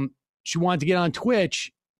she wanted to get on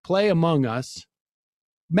Twitch, play Among Us.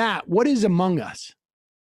 Matt, what is Among Us?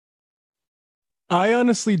 I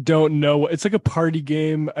honestly don't know. It's like a party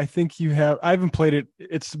game. I think I haven't played it.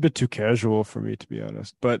 It's a bit too casual for me, to be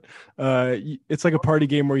honest. But it's like a party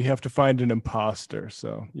game where you have to find an imposter.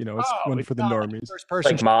 So, it's one for the normies. First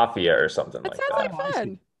person, like Mafia or something like that. Sounds like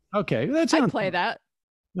fun. Okay. I'd play that.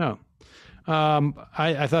 No.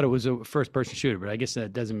 I thought it was a first person shooter, but I guess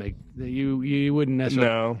that doesn't make you wouldn't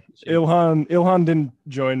necessarily. No, Ilhan didn't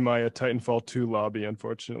join my Titanfall 2 lobby.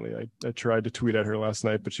 Unfortunately, I tried to tweet at her last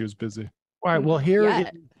night, but she was busy. All right. Well, here is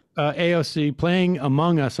AOC playing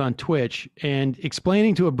Among Us on Twitch and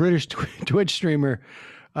explaining to a British Twitch streamer,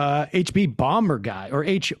 HB Bomber Guy or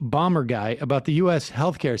H Bomber Guy, about the U.S.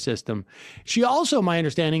 healthcare system. She also, my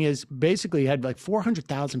understanding, is basically had like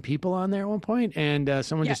 400,000 people on there at one point, and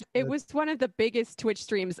someone it was one of the biggest Twitch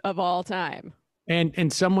streams of all time.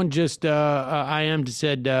 And someone just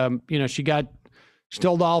said, she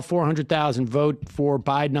told all 400,000 vote for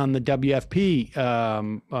Biden on the WFP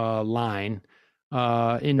line.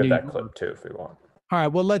 In Get that clip too if we want. All right.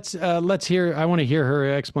 Well, let's hear. I want to hear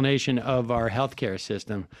her explanation of our healthcare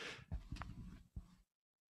system.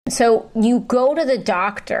 So you go to the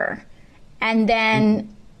doctor, and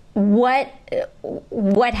then what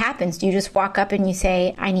happens? Do you just walk up and you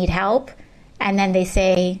say, "I need help," and then they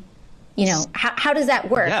say, how does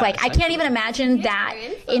that work? Yeah, I can't even imagine that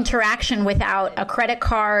interaction without a credit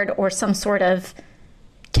card or some sort of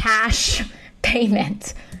cash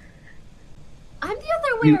payment. I'm the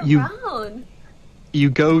other way around. You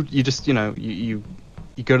go to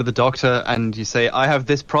the doctor and you say, I have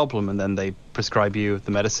this problem, and then they prescribe you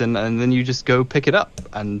the medicine, and then you just go pick it up,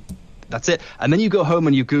 and that's it. And then you go home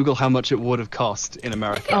and you Google how much it would have cost in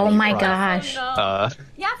America. Oh my gosh.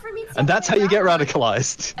 Yeah, for me too. And that's how you get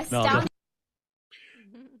radicalized.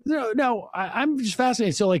 No, I'm just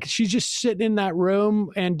fascinated. So, she's just sitting in that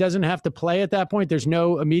room and doesn't have to play at that point. There's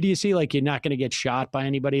no immediacy. You're not going to get shot by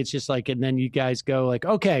anybody. It's just and then you guys go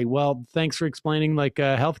okay, well, thanks for explaining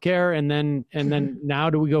healthcare. And then now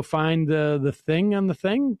do we go find the thing on the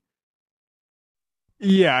thing?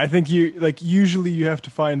 Yeah, I think usually you have to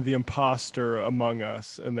find the imposter Among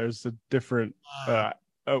Us, and there's a different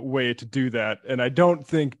way to do that. And I don't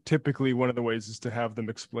think typically one of the ways is to have them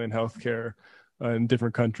explain healthcare in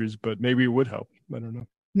different countries, but maybe it would help. I don't know.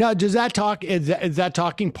 Now, does that talk? Is that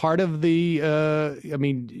talking part of the?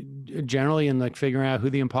 Generally in figuring out who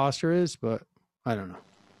the imposter is, but I don't know.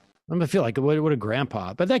 I'm gonna feel like what a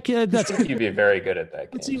grandpa. But that kid, you'd be very good at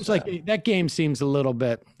that game. It seems like that game seems a little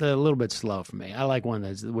bit slow for me. I like one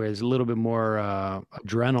where there's a little bit more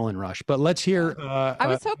adrenaline rush. But let's hear. I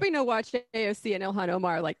was hoping to watch AOC and Ilhan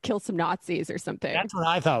Omar kill some Nazis or something. That's what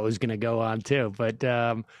I thought was gonna go on too. But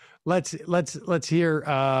let's hear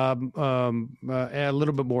a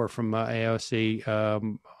little bit more from AOC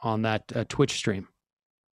on that Twitch stream.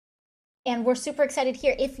 And we're super excited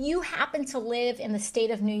here. If you happen to live in the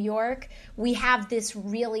state of New York, we have this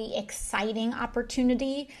really exciting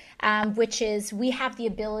opportunity, which is we have the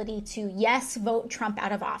ability to, yes, vote Trump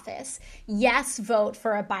out of office. Yes, vote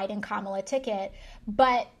for a Biden-Kamala ticket.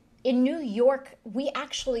 But in New York, we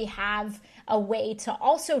actually have a way to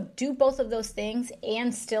also do both of those things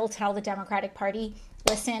and still tell the Democratic Party,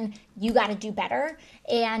 listen, you got to do better.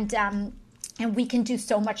 And we can do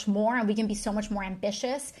so much more, and we can be so much more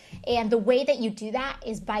ambitious. And the way that you do that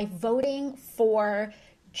is by voting for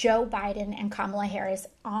Joe Biden and Kamala Harris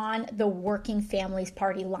on the Working Families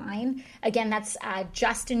Party line. Again, that's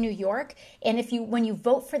just in New York. And when you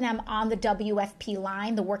vote for them on the WFP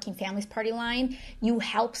line, the Working Families Party line, you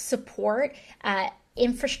help support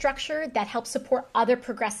infrastructure that helps support other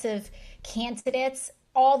progressive candidates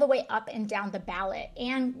all the way up and down the ballot,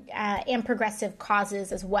 and progressive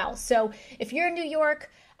causes as well. So if you're in New York,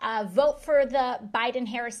 vote for the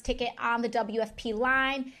Biden-Harris ticket on the WFP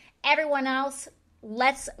line. Everyone else,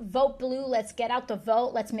 let's vote blue. Let's get out the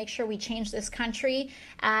vote. Let's make sure we change this country.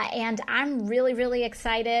 And I'm really, really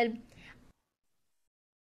excited.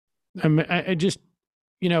 I just,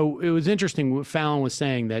 it was interesting what Fallon was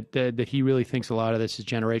saying that he really thinks a lot of this is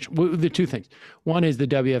generational. Well, the two things. One is the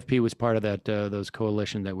WFP was part of that those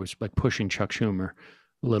coalition that was like pushing Chuck Schumer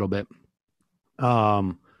a little bit.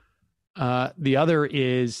 The other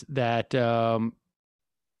is that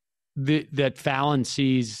that Fallon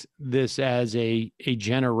sees this as a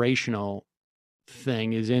generational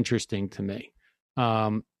thing is interesting to me.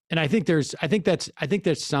 And I think there's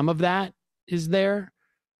some of that is there.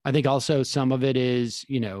 I think also some of it is,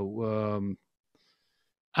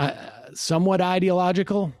 somewhat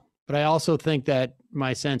ideological, but I also think that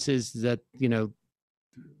my sense is that,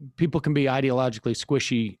 people can be ideologically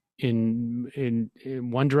squishy in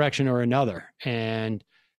one direction or another. And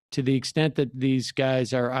to the extent that these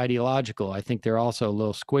guys are ideological, I think they're also a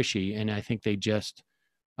little squishy. And I think they just,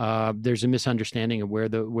 there's a misunderstanding of where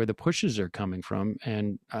the pushes are coming from.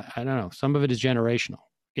 And I don't know, some of it is generational.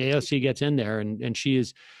 AOC gets in there and she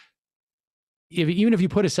is, even if you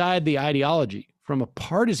put aside the ideology from a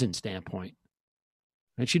partisan standpoint,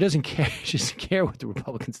 and she doesn't care, she doesn't care what the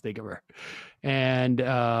Republicans think of her. And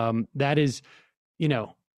that is,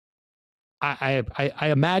 I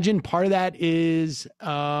imagine part of that is,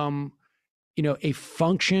 a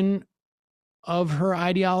function of her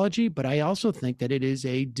ideology, but I also think that it is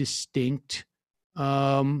a distinct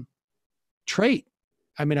trait.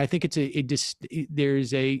 I mean, I think it's there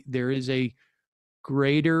is a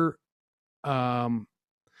greater,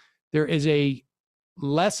 there is a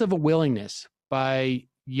less of a willingness by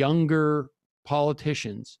younger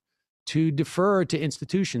politicians to defer to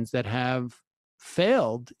institutions that have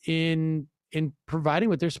failed in providing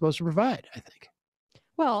what they're supposed to provide, I think.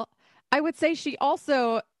 Well, I would say she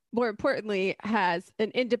also, more importantly, has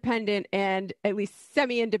an independent and at least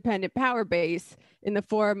semi-independent power base in the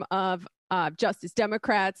form of Justice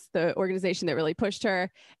Democrats, the organization that really pushed her,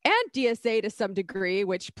 and DSA to some degree,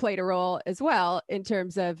 which played a role as well in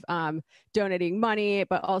terms of donating money,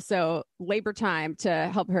 but also labor time to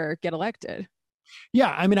help her get elected.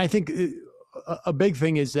 Yeah, I mean, I think a big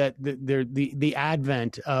thing is that the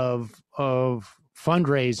advent of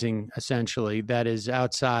fundraising, essentially, that is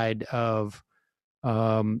outside of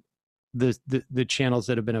the channels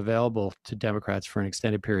that have been available to Democrats for an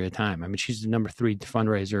extended period of time. I mean, she's the number 3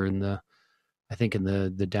 fundraiser in the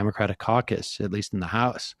Democratic caucus, at least in the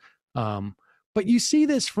House. But you see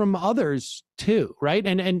this from others too, right?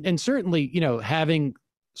 And certainly, having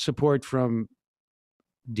support from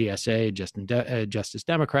DSA, Justice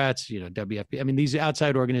Democrats, WFP. I mean, these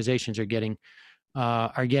outside organizations are getting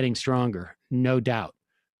stronger, no doubt.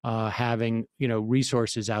 Having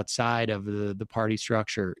resources outside of the party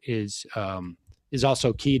structure is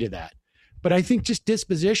also key to that. But I think just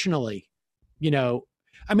dispositionally, I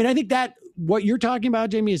think that what you're talking about,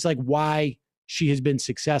 Jamie, is like why she has been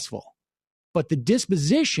successful. But the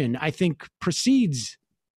disposition, I think, precedes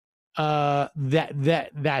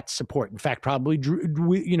that support. In fact, probably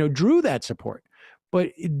drew that support.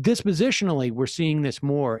 But dispositionally, we're seeing this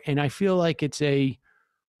more, and I feel like it is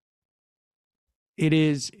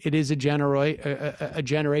a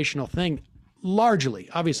generational thing, largely,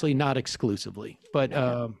 obviously not exclusively, but.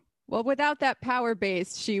 Well, without that power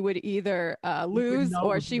base, she would either lose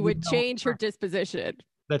or she would change her disposition.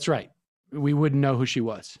 That's right. We wouldn't know who she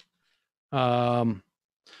was. Let's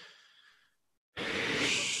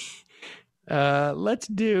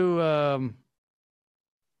do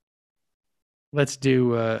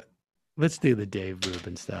the Dave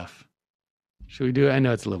Rubin stuff. Should we do it? I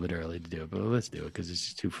know it's a little bit early to do it, but let's do it because it's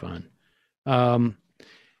just too fun.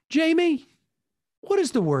 Jamie, what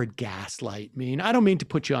does the word gaslight mean? I don't mean to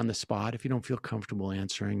put you on the spot if you don't feel comfortable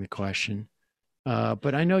answering the question.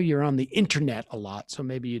 But I know you're on the internet a lot, so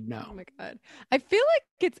maybe you'd know. Oh my God. I feel like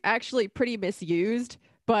it's actually pretty misused,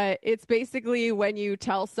 but it's basically when you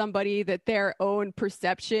tell somebody that their own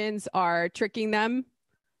perceptions are tricking them,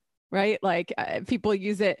 right? Like people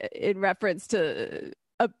use it in reference to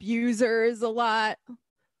abusers a lot.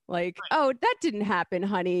 Like, oh, that didn't happen,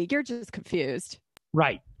 honey. You're just confused.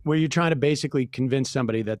 Right. Where you're trying to basically convince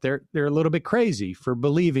somebody that they're a little bit crazy for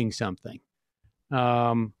believing something.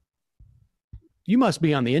 You must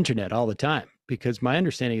be on the internet all the time, because my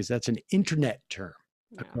understanding is that's an internet term,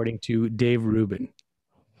 according to Dave Rubin.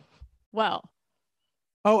 Well.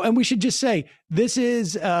 Oh, and we should just say, this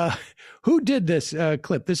is, who did this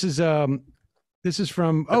clip? This is from,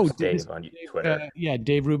 Dave on Twitter.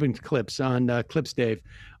 Dave Rubin clips on Clips Dave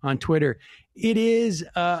on Twitter. It is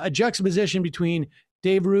a juxtaposition between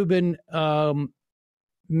Dave Rubin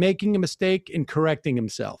making a mistake and correcting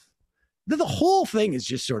himself. The whole thing is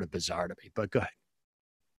just sort of bizarre to me, but go ahead.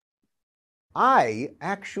 I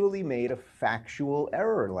actually made a factual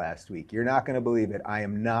error last week. You're not going to believe it. I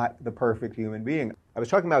am not the perfect human being. I was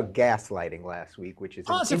talking about gaslighting last week, which is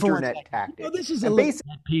an internet tactic. This is a pet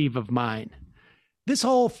peeve of mine. This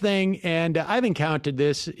whole thing, and I've encountered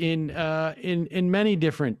this in many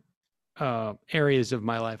different areas of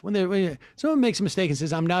my life. When someone makes a mistake and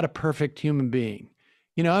says, "I'm not a perfect human being,"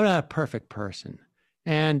 I'm not a perfect person,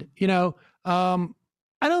 and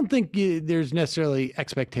I don't think there's necessarily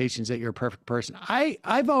expectations that you're a perfect person.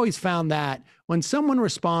 I've always found that when someone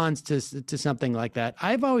responds to something like that,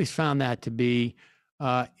 I've always found that to be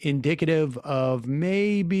indicative of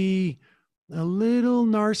maybe a little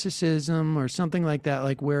narcissism or something like that,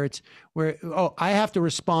 like where I have to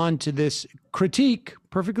respond to this critique,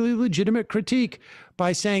 perfectly legitimate critique,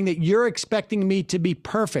 by saying that you're expecting me to be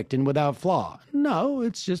perfect and without flaw. No,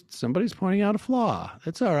 it's just somebody's pointing out a flaw.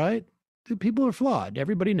 That's all right. People are flawed.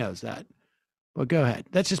 Everybody knows that. But go ahead.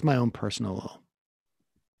 That's just my own personal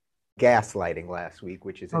gaslighting last week,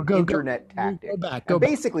 which is an internet tactic. Go back.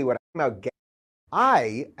 Basically, what I'm talking about,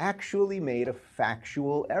 I actually made a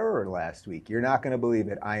factual error last week. You're not going to believe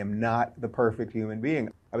it. I am not the perfect human being.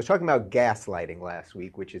 I was talking about gaslighting last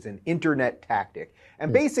week, which is an internet tactic.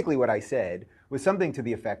 And basically what I said was something to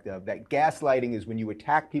the effect of that gaslighting is when you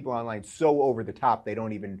attack people online so over the top they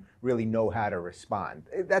don't even really know how to respond.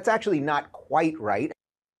 That's actually not quite right.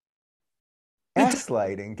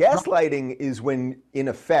 Gaslighting is when, in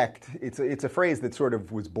effect, it's a phrase that sort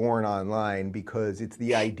of was born online because it's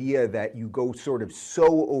the idea that you go sort of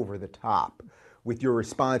so over the top with your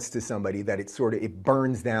response to somebody that it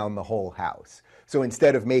burns down the whole house. So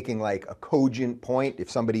instead of making like a cogent point,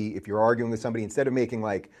 if you're arguing with somebody, instead of making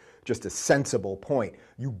like just a sensible point,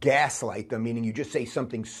 you gaslight them, meaning you just say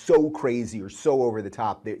something so crazy or so over the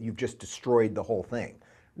top that you've just destroyed the whole thing.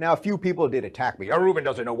 Now, a few people did attack me. Ruben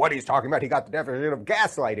doesn't know what he's talking about. He got the definition of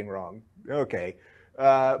gaslighting wrong. Okay.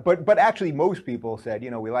 But actually, most people said,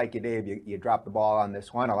 we like you, Dave. You dropped the ball on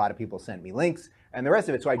this one. A lot of people sent me links and the rest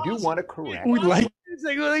of it. So I do want to correct. We like it's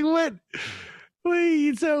like what?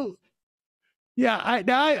 Wait, so yeah,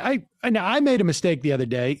 I made a mistake the other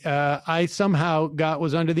day. I somehow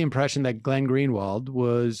was under the impression that Glenn Greenwald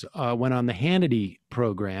went on the Hannity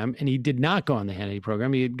program, and he did not go on the Hannity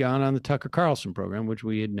program. He had gone on the Tucker Carlson program, which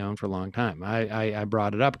we had known for a long time. I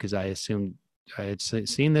brought it up because I assumed I had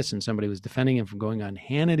seen this, and somebody was defending him from going on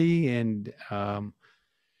Hannity, and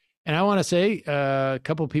I want to say a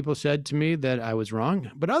couple of people said to me that I was wrong,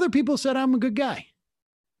 but other people said I'm a good guy.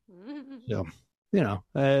 So.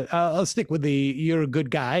 I'll stick with you're a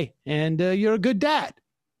good guy and you're a good dad.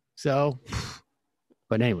 So,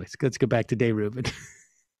 but anyways, let's go back to Dave Rubin.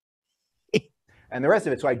 And the rest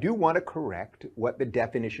of it. So I do want to correct what the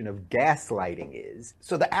definition of gaslighting is.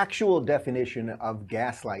 So the actual definition of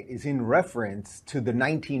gaslight is in reference to the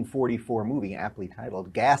 1944 movie aptly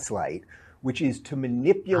titled Gaslight, which is to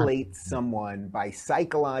manipulate someone by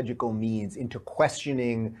psychological means into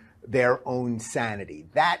questioning their own sanity.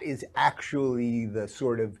 That is actually the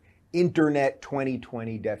sort of internet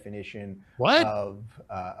 2020 definition of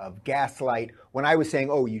gaslight. When I was saying,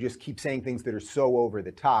 you just keep saying things that are so over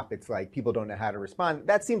the top, it's like people don't know how to respond.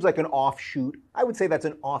 That seems like an offshoot. I would say that's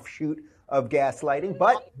an offshoot of gaslighting.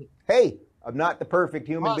 But hey, I'm not the perfect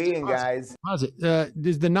human being, guys.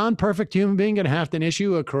 Is the non-perfect human being going to have to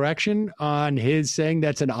issue a correction on his saying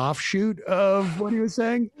that's an offshoot of what he was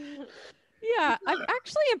saying? Yeah, I'm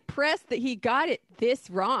actually impressed that he got it this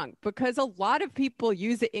wrong because a lot of people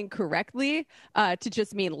use it incorrectly to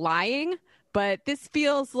just mean lying. But this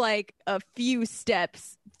feels like a few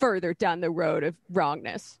steps further down the road of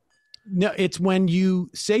wrongness. No, it's when you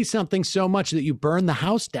say something so much that you burn the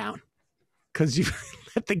house down because you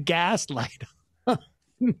let the gas light on.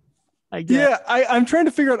 Yeah, I'm trying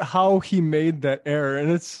to figure out how he made that error.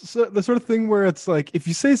 And it's the sort of thing where it's like, if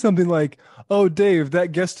you say something like, "Oh, Dave,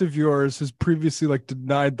 that guest of yours has previously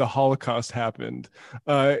denied the Holocaust happened."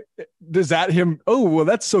 Does that him? Oh, well,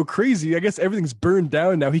 that's so crazy. I guess everything's burned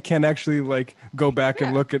down now. He can't actually go back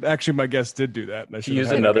and look at, actually, my guest did do that. And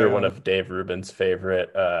use another one of Dave Rubin's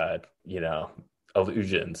favorite,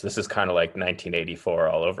 illusions. This is kind of like 1984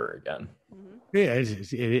 all over again. Yeah,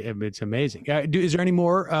 it's amazing. Is there any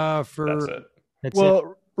more for? That's it.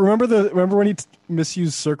 Remember when he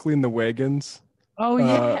misused circling the wagons? Oh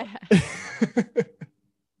yeah.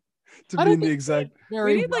 To mean the exact.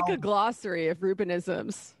 We need a glossary of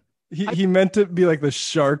Rubinisms. He meant to be like the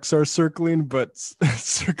sharks are circling, but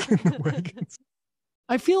circling the wagons.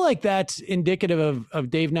 I feel like that's indicative of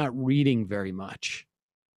Dave not reading very much.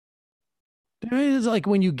 It's like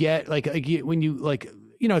when you get when you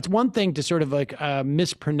it's one thing to sort of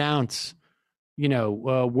mispronounce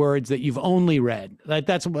words that you've only read.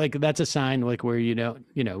 That's a sign like where you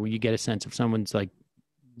get a sense of someone's like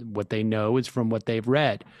what they know is from what they've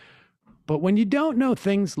read. But when you don't know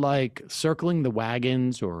things like circling the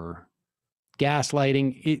wagons or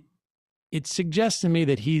gaslighting, it suggests to me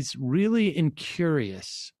that he's really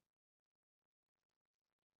incurious.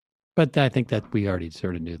 But I think that we already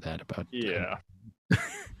sort of knew that about. Yeah.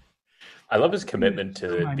 I love his commitment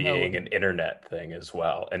to it being an internet thing as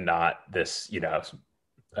well, and not this,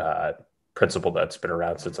 principle that's been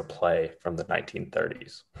around since a play from the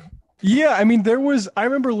 1930s. Yeah, I mean, I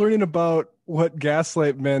remember learning about what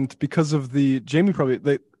gaslight meant because of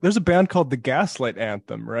there's a band called the Gaslight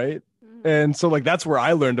Anthem, right? And so that's where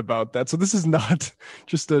I learned about that. So this is not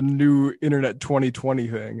just a new internet 2020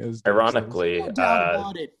 thing. As ironically, no doubt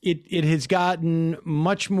about it. It has gotten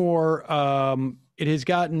much more. It has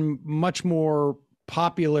gotten much more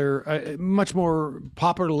popular, much more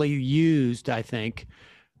popularly used, I think.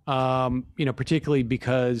 Particularly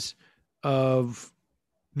because of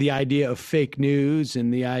the idea of fake news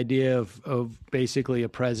and the idea of basically a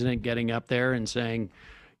president getting up there and saying,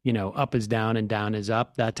 up is down and down is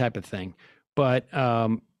up, that type of thing. But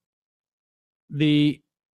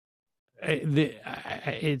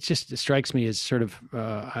it just strikes me as sort of,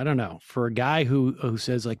 I don't know, for a guy who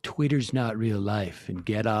says like Twitter's not real life and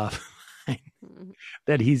get off,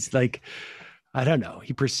 that he's like, I don't know,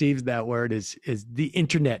 he perceives that word as the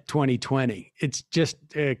internet 2020. It's just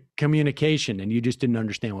communication, and you just didn't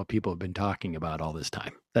understand what people have been talking about all this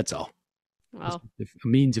time. That's all. Well, It's a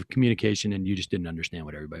means of communication, and you just didn't understand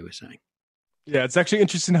what everybody was saying. Yeah, it's actually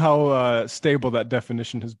interesting how stable that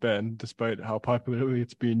definition has been, despite how popularly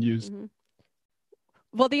it's being used. Mm-hmm.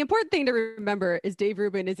 Well, the important thing to remember is Dave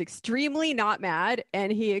Rubin is extremely not mad,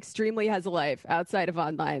 and he extremely has a life outside of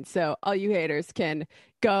online. So all you haters can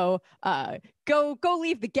go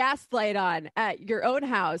leave the gaslight on at your own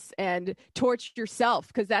house and torch yourself,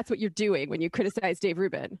 because that's what you're doing when you criticize Dave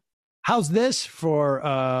Rubin. How's this for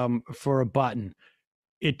a button?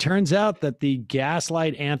 It turns out that the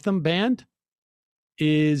Gaslight Anthem band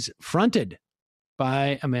is fronted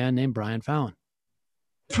by a man named Brian Fallon.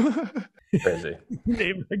 Crazy.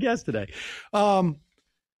 Named my guest today.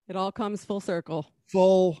 It all comes full circle.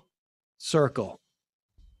 Full circle.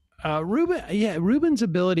 Rubin's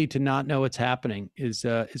ability to not know what's happening is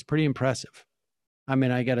pretty impressive. I mean,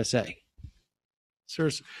 I gotta say.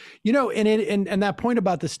 And that point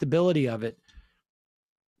about the stability of it.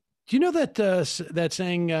 Do you know that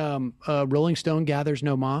saying Rolling Stone gathers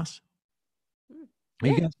no moss? Are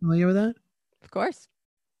you guys familiar with that? Of course.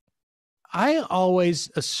 I always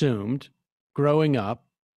assumed growing up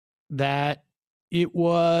that it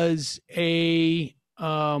was a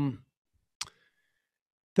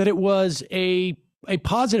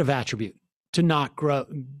positive attribute to not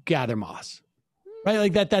gather moss. Right,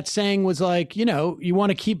 like that saying was like, you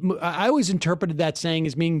want to keep. I always interpreted that saying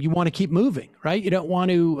as meaning you want to keep moving, right? You don't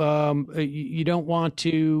want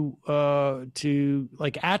to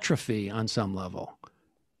like atrophy on some level.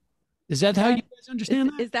 Is that how you guys understand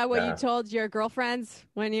that? Is that what you told your girlfriends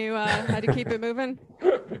when you had to keep it moving?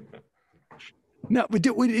 No, but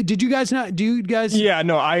did you guys not? Do you guys? Yeah,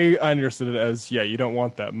 no, I understood it as you don't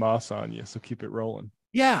want that moss on you, so keep it rolling.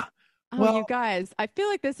 Yeah. Well, you guys, I feel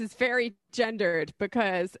like this is very gendered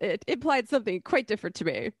because it implied something quite different to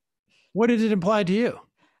me. What did it imply to you?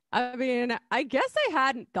 I mean, I guess I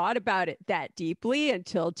hadn't thought about it that deeply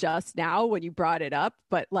until just now when you brought it up.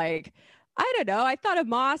 But like, I don't know. I thought of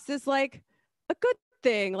moss as like a good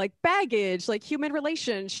thing, like baggage, like human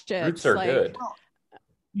relationships. Roots are good.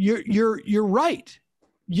 You're right.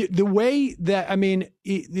 The way that, I mean,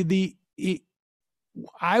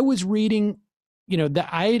 I was reading, that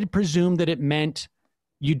I had presumed that it meant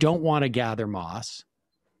you don't want to gather moss.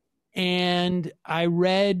 And I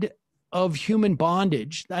read of human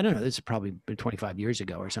bondage. I don't know, this is probably 25 years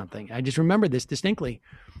ago or something. I just remember this distinctly.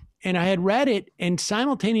 And I had read it, and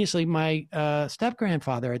simultaneously my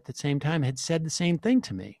step-grandfather at the same time had said the same thing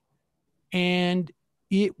to me. And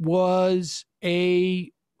it was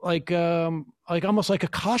almost like a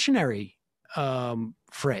cautionary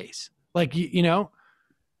phrase. Like,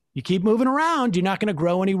 you keep moving around, you're not going to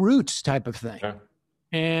grow any roots type of thing. Yeah.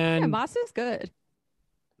 And moss is good.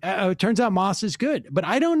 It turns out moss is good, but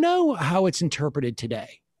I don't know how it's interpreted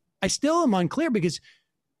today. I still am unclear because,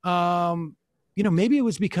 maybe it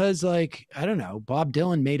was because like, I don't know, Bob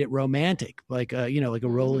Dylan made it romantic, like a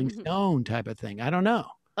Rolling Stone type of thing. I don't know.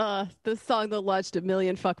 The song that launched a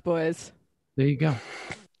million fuckboys. There you go.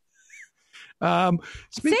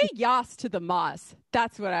 Say yas to the moss.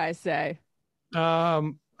 That's what I say.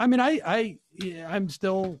 I mean, I'm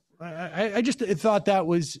still I just thought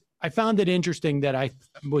I found it interesting that I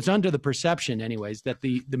was under the perception anyways, that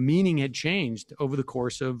the meaning had changed over the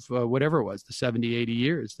course of whatever it was, the 70, 80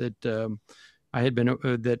 years that I had been,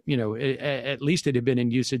 at least it had been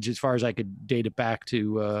in usage as far as I could date it back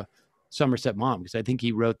to Somerset Maugham, because I think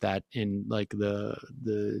he wrote that in like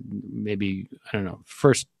the maybe, I don't know,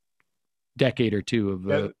 first decade or two of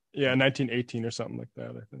 1918 or something like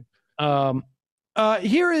that, I think.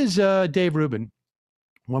 Here is Dave Rubin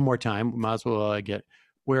one more time. Might as well get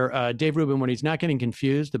where Dave Rubin, when he's not getting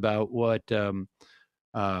confused about what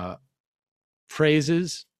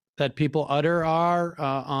phrases that people utter are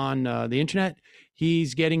on the internet,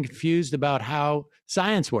 he's getting confused about how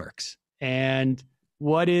science works and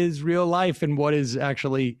what is real life and what is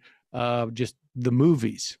actually just the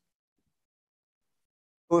movies.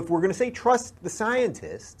 So if we're going to say trust the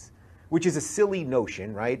scientists, which is a silly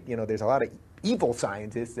notion, right? There's a lot of evil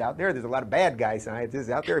scientists out there. There's a lot of bad guy scientists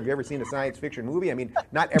out there. Have you ever seen a science fiction movie? I mean,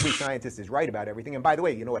 not every scientist is right about everything. And by the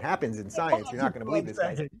way, you know what happens in science? You're not going to believe this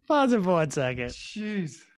guy. Pause it for 1 second.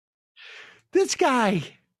 Jeez. This guy,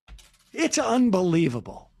 it's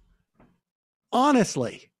unbelievable.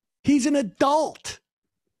 Honestly, he's an adult.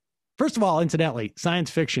 First of all, incidentally, science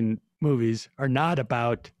fiction movies are not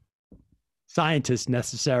about scientists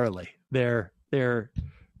necessarily. They're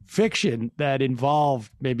fiction that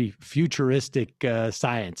involve maybe futuristic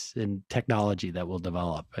science and technology that will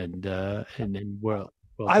develop and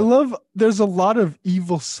I love there's a lot of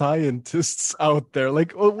evil scientists out there.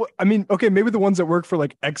 Like, I mean, okay, maybe the ones that work for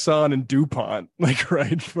like Exxon and DuPont, like,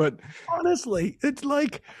 right? But honestly, it's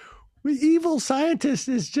like evil scientist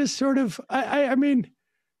is just sort of, I mean,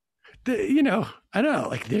 I don't know,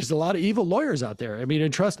 like there's a lot of evil lawyers out there. I mean,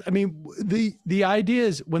 the idea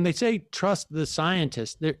is when they say trust the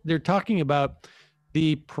scientists, they're talking about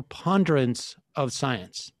the preponderance of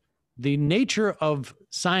science. The nature of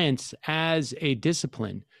science as a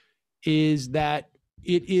discipline is that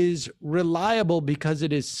it is reliable because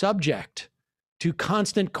it is subject to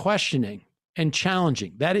constant questioning and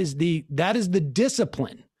challenging. That is the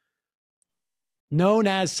discipline known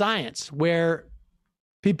as science, where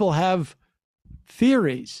people have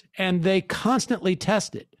theories and they constantly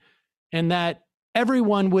test it, and that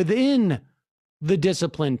everyone within the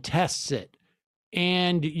discipline tests it,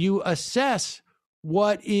 and you assess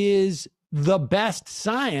what is the best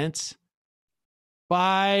science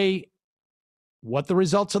by what the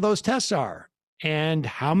results of those tests are and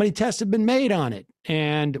how many tests have been made on it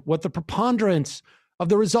and what the preponderance of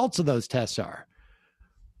the results of those tests are.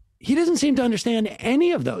 He doesn't seem to understand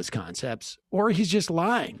any of those concepts, or he's just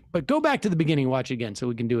lying. But go back to the beginning and watch again so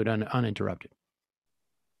we can do it uninterrupted.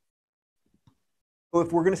 Well,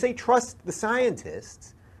 if we're going to say trust the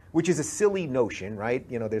scientists, which is a silly notion, right?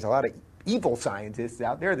 There's a lot of evil scientists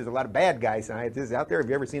out there. There's a lot of bad guy scientists out there. Have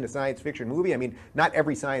you ever seen a science fiction movie? I mean, not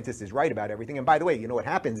every scientist is right about everything. And by the way, you know what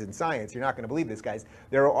happens in science? You're not going to believe this, guys.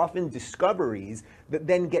 There are often discoveries that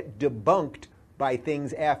then get debunked by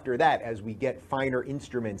things after that as we get finer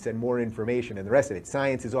instruments and more information and the rest of it.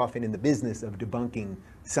 Science is often in the business of debunking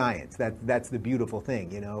science. That's the beautiful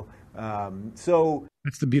thing, So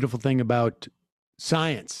that's the beautiful thing about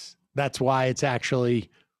science. That's why it's actually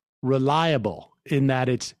reliable, in that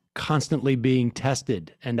it's constantly being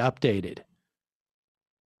tested and updated.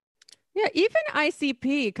 Yeah, even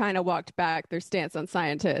ICP kind of walked back their stance on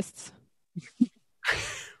scientists.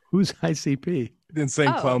 Who's ICP? The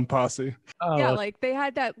Insane Clown Posse. Yeah, like they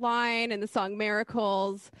had that line in the song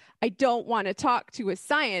Miracles, I don't want to talk to a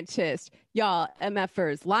scientist. Y'all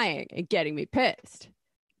MFers lying and getting me pissed.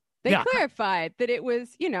 They clarified that it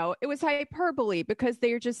was, it was hyperbole because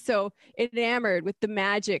they are just so enamored with the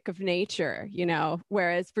magic of nature,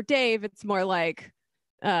 whereas for Dave, it's more like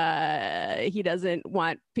he doesn't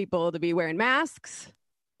want people to be wearing masks.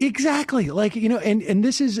 Exactly. Like, and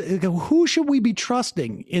this is, who should we be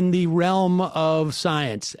trusting in the realm of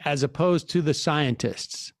science as opposed to the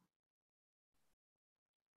scientists?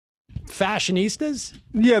 Fashionistas?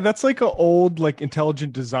 Yeah, that's like an old, like,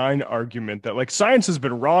 intelligent design argument that, like, science has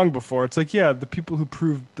been wrong before. It's like, yeah, the people who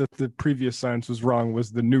proved that the previous science was wrong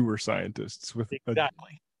was the newer scientists with a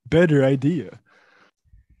better idea.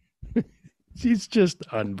 She's just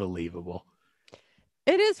unbelievable.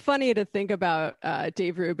 It is funny to think about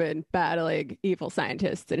Dave Rubin battling evil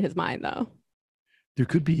scientists in his mind, though. There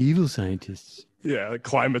could be evil scientists. Yeah, like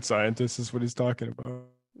climate scientists is what he's talking about.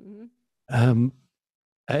 Mm-hmm.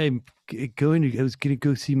 I was going to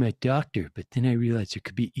go see my doctor, but then I realized there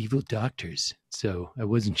could be evil doctors. So I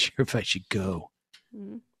wasn't sure if I should go.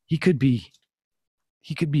 Mm-hmm. He could be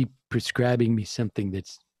prescribing me something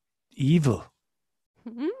that's evil.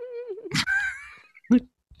 Mm-hmm.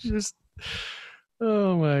 Just,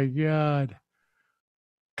 Oh my God.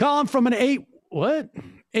 Calling from an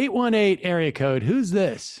 818 area code. Who's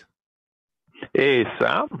this? Hey,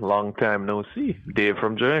 Sam. Long time no see. Dave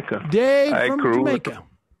from Jamaica. Dave Hi, from crew. Jamaica.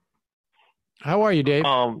 How are you, Dave?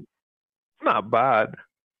 Not bad.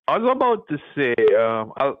 I was about to say,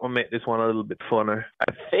 I'll make this one a little bit funner.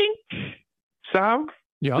 I think, Sam,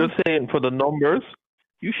 just saying for the numbers,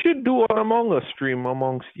 you should do an Among Us stream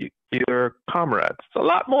amongst your comrades. It's a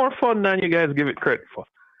lot more fun than you guys give it credit for.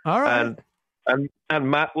 All right. And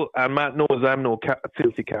Matt knows I'm no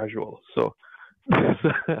filthy casual, so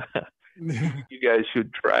you guys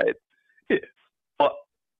should try it. Yeah. But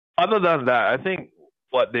other than that, I think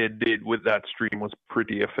what they did with that stream was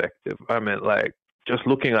pretty effective. I mean, like, just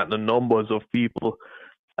looking at the numbers of people,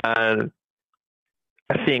 and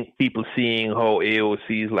I think people seeing how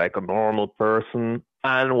AOC is like a normal person,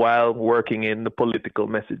 and while working in the political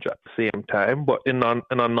message at the same time, but in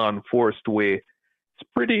a non-forced way,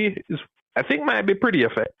 I think might be pretty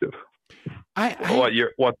effective. I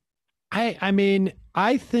mean,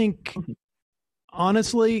 I think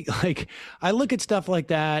honestly, like, I look at stuff like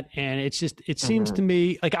that, and it seems to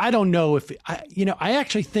me like, I don't know if I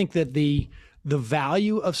actually think that the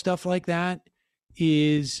value of stuff like that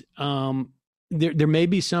is there may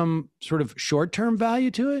be some sort of short-term value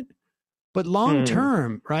to it, but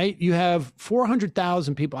long-term, right? You have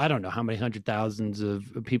 400,000 people. I don't know how many hundred thousands of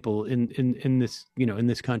people in this, in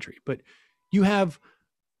this country, but you have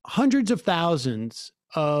hundreds of thousands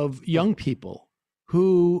of young people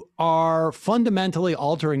who are fundamentally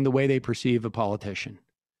altering the way they perceive a politician.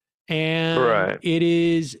 And it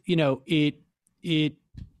is, it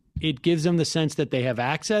gives them the sense that they have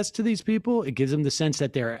access to these people. It gives them the sense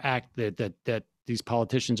that that these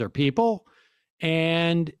politicians are people.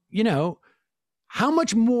 And, how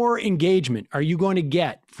much more engagement are you going to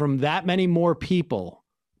get from that many more people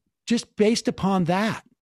just based upon that?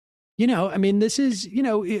 I mean, this is,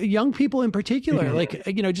 young people in particular, like,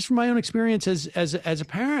 just from my own experience as a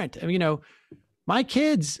parent, my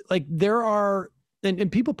kids, like, there are,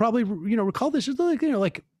 and people probably, recall this,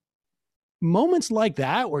 like moments like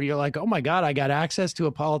that where you're like, oh my God, I got access to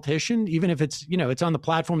a politician, even if it's, it's on the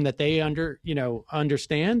platform that they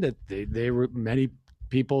understand that they were many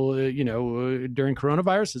people, during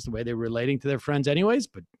coronavirus is the way they're relating to their friends anyways.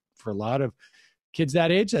 But for a lot of kids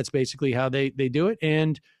that age, that's basically how they do it.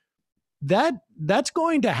 And that's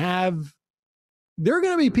going to have, there are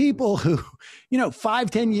going to be people who,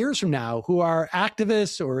 5-10 years from now who are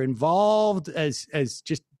activists or involved as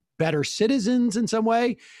just better citizens in some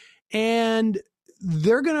way. And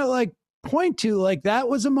they're going to like point to like, that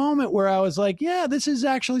was a moment where I was like, yeah, this is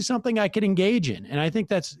actually something I could engage in. And I think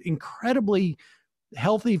that's incredibly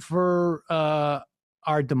healthy for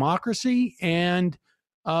our democracy and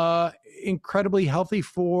incredibly healthy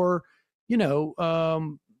for,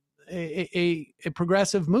 a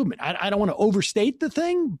progressive movement. I don't want to overstate the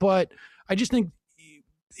thing, but I just think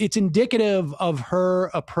it's indicative of her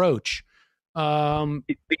approach.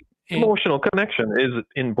 Emotional connection is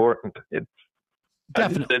important. It's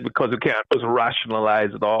definitely because you can't just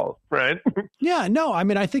rationalize it all, right? Yeah, no, I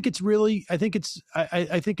mean, I think it's really, I think it's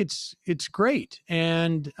great.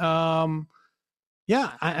 And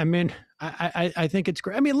yeah, I mean, I think it's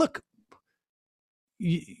great. I mean, look,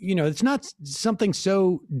 it's not something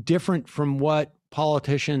so different from what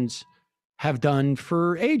politicians have done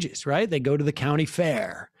for ages, right? They go to the county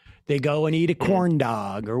fair, they go and eat a corn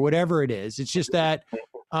dog or whatever it is. It's just that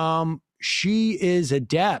she is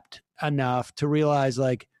adept enough to realize,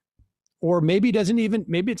 like, or maybe it's not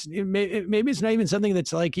even something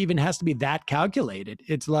that's like even has to be that calculated.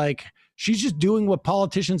 It's like she's just doing what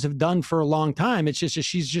politicians have done for a long time. It's just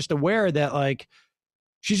she's just aware that, like,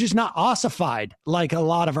 she's just not ossified like a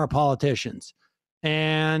lot of our politicians.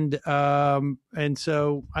 And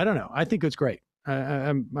so I don't know. I think it's great.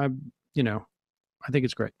 I think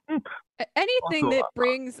it's great. Anything that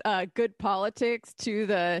brings good politics to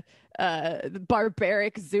the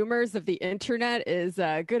barbaric Zoomers of the internet is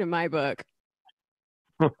good in my book.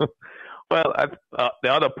 Well,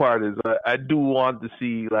 the other part is I do want to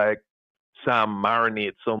see, like, Sam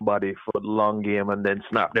marinate somebody for the long game and then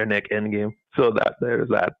snap their neck end game. So there's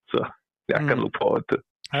that. So I can look forward to.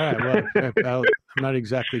 All right. Well, I'm not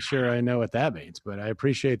exactly sure I know what that means, but I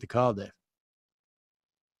appreciate the call, Dave.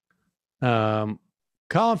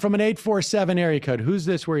 Calling from an 847 area code. Who's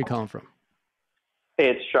this? Where are you calling from? Hey,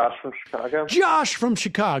 it's Josh from Chicago. Josh from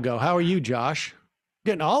Chicago. How are you, Josh?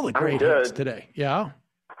 Getting all the great hits today. Yeah.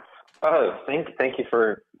 Oh, thank you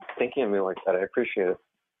for thinking of me like that. I appreciate it.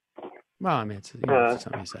 Well, I mean, it's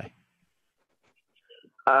something to say.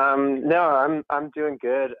 No, I'm doing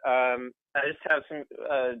good. I just have some.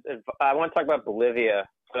 I want to talk about Bolivia,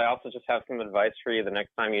 but I also just have some advice for you the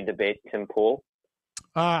next time you debate Tim Pool.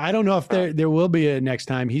 I don't know if there will be a next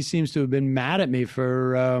time. He seems to have been mad at me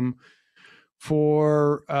for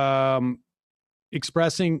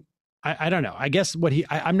expressing. I don't know. I guess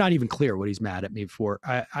I'm not even clear what he's mad at me for.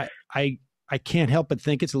 I can't help but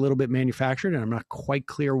think it's a little bit manufactured, and I'm not quite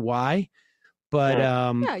clear why. But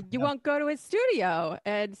yeah, you won't go to his studio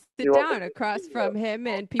and sit down across from him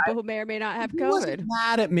and people who may or may not have COVID. He wasn't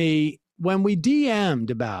mad at me when we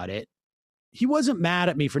DM'd about it. He wasn't mad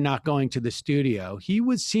at me for not going to the studio. He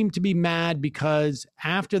seemed to be mad because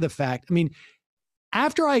after the fact, I mean,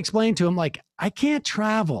 after I explained to him, like, I can't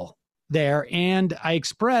travel there. And I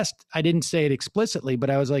didn't say it explicitly, but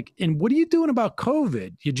I was like, and what are you doing about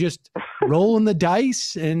COVID? You just rolling the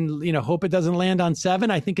dice and, hope it doesn't land on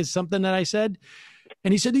 7, I think is something that I said.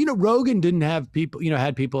 And he said, Rogan didn't have people,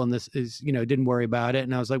 had people in this didn't worry about it.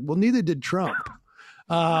 And I was like, well, neither did Trump.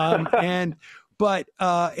 And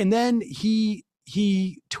then he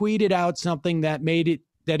tweeted out something that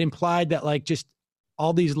implied that like just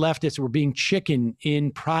all these leftists were being chicken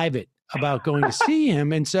in private about going to see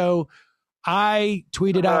him. And so I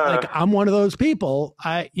tweeted out, like, I'm one of those people.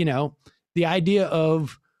 The idea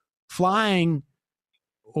of flying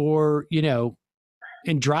or,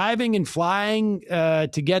 and driving and flying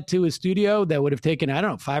to get to a studio that would have taken,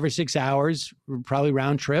 5 or 6 hours, probably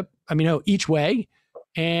round trip. Each way.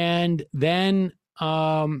 And then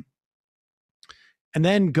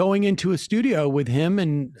going into a studio with him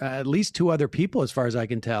and at least 2 other people, as far as I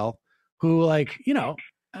can tell, who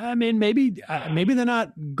maybe they're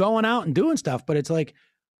not going out and doing stuff, but it's like,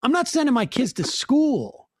 I'm not sending my kids to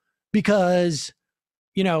school because,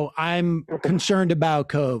 I'm concerned about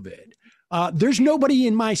COVID. There's nobody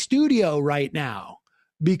in my studio right now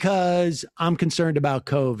because I'm concerned about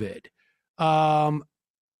COVID. I'm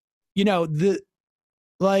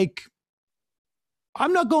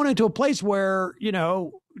not going into a place where,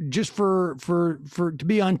 just for to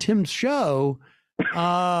be on Tim's show,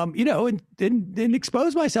 and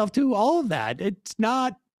expose myself to all of that. It's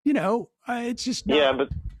not, it's just not. Yeah, but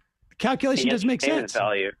the calculation doesn't make sense.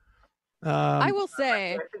 Value. I will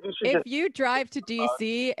say, if you drive to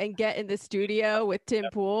DC and get in the studio with Tim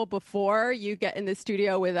Pool before you get in the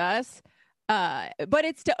studio with us, but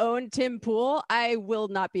it's to own Tim Pool, I will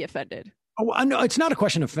not be offended. Oh, no, it's not a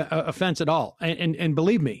question of offense at all. And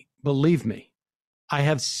believe me, I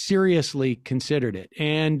have seriously considered it.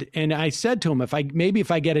 And I said to him, if I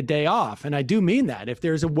get a day off, and I do mean that, if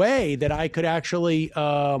there's a way that I could actually,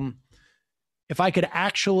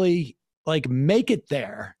 like make it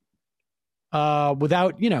there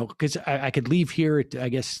without, because I could leave here at, I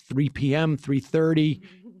guess, 3 p.m., 3:30,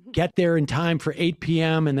 get there in time for 8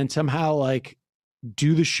 p.m. and then somehow like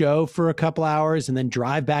do the show for a couple hours and then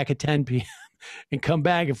drive back at 10 p.m. and come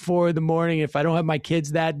back at 4 a.m. If I don't have my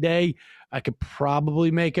kids that day, I could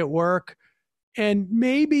probably make it work. And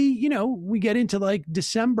maybe, we get into like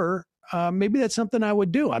December. Maybe that's something I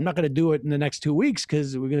would do. I'm not going to do it in the next 2 weeks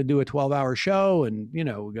because we're going to do a 12-hour show and, we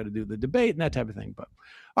got to do the debate and that type of thing. But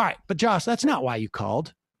all right. But Josh, that's not why you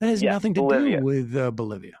called. That has nothing to do with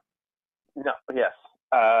Bolivia. No. Yes.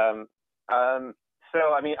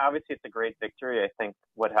 So, obviously it's a great victory. I think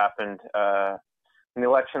what happened in the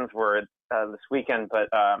elections were this weekend, but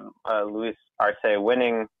Luis Arce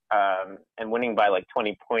winning and winning by like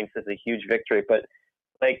 20 points is a huge victory. But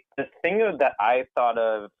like the thing that I thought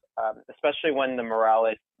of, especially when the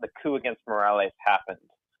coup against Morales happened,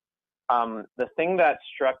 the thing that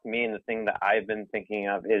struck me and the thing that I've been thinking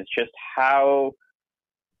of is just how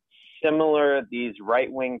similar these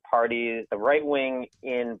right-wing parties, the right wing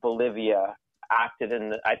in Bolivia, acted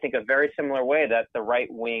in, I think, a very similar way that the right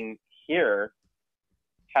wing here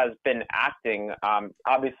has been acting.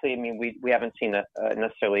 Obviously, we haven't seen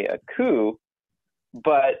necessarily a coup,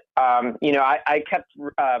 but I kept,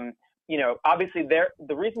 obviously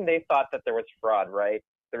the reason they thought that there was fraud, right?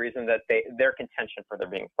 The reason that their contention for there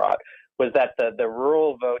being fraud was that the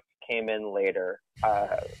rural votes came in later.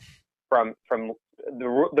 From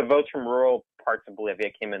the votes from rural parts of Bolivia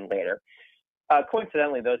came in later.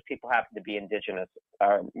 Coincidentally, those people happen to be indigenous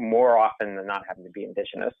more often than not happen to be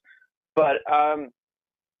indigenous. But, I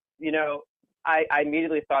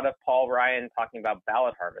immediately thought of Paul Ryan talking about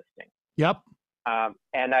ballot harvesting. Yep.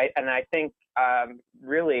 And I think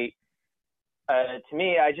really, to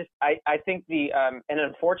me, I think and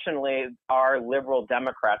unfortunately, our liberal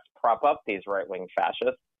Democrats prop up these right-wing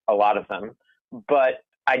fascists, a lot of them. But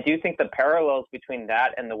I do think the parallels between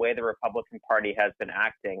that and the way the Republican Party has been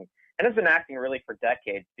acting, and has been acting really for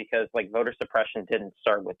decades, because like voter suppression didn't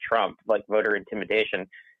start with Trump, like voter intimidation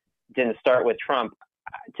didn't start with Trump.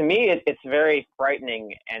 to me, it's very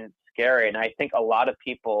frightening and scary. And I think a lot of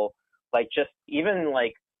people, like just even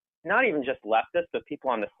like not even just leftists, but people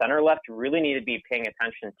on the center left really need to be paying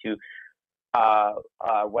attention to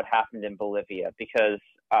what happened in Bolivia, because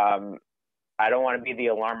I don't want to be the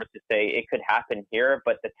alarmist to say it could happen here,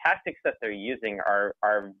 but the tactics that they're using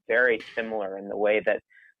are very similar in the way that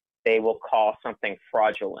they will call something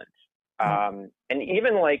fraudulent. And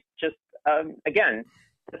even like just, again,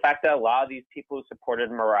 the fact that a lot of these people who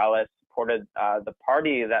supported Morales, supported the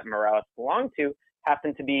party that Morales belonged to,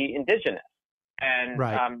 happen to be indigenous. And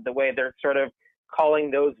the way they're sort of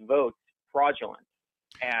calling those votes fraudulent.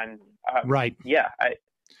 And yeah,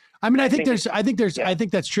 I mean, I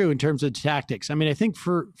think that's true in terms of tactics. I mean, I think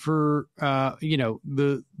for you know,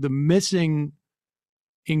 the missing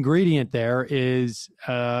ingredient there is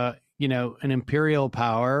you know, an imperial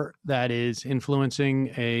power that is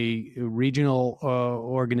influencing a regional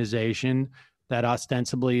organization that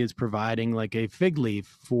ostensibly is providing like a fig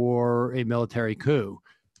leaf for a military coup.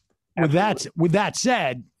 With that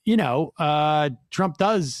said, you know, Trump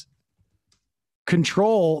does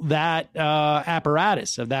control that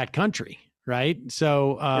apparatus of that country, right?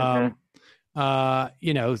 So,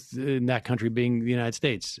 you know, in that country being the United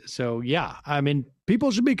States. So, yeah, I mean, people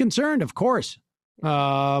should be concerned, of course.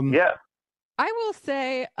 Yeah. I will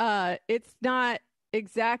say it's not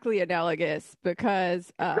exactly analogous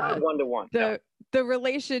because not one-to-one. The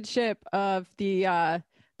relationship of the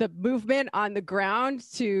movement on the ground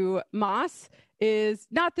to Moss is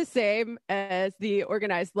not the same as the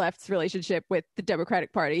organized left's relationship with the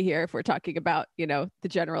Democratic Party here, if we're talking about, you know, the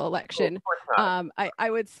general election. I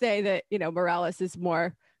would say that, you know, Morales is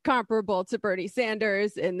more comparable to Bernie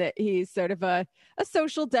Sanders in that he's sort of a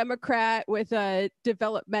social democrat with a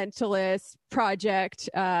developmentalist project,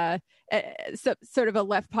 sort of a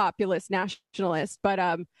left populist nationalist. But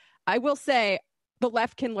I will say the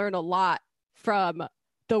left can learn a lot from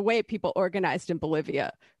the way people organized in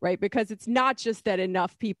Bolivia, right? Because it's not just that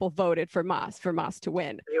enough people voted for Mas to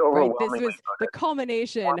win, right? This was the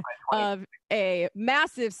culmination of a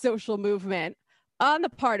massive social movement on the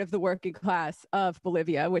part of the working class of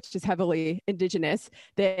Bolivia, which is heavily indigenous,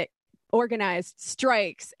 that organized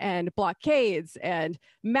strikes and blockades and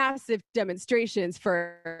massive demonstrations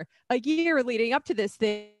for a year leading up to this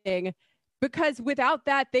thing, because without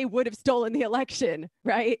that, they would have stolen the election,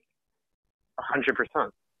 right?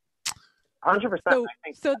 100%. 100%.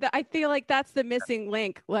 I feel like that's the missing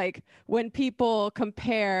link. Like when people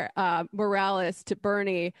compare Morales to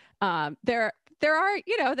Bernie, there are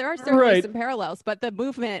certainly some parallels, but the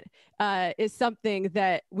movement is something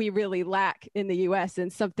that we really lack in the U.S.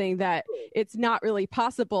 and something that it's not really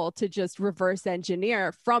possible to just reverse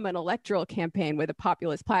engineer from an electoral campaign with a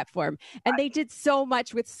populist platform. And they did so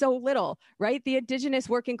much with so little, right? The indigenous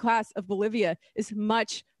working class of Bolivia is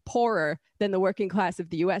much poorer than the working class of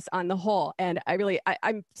the U.S. on the whole. And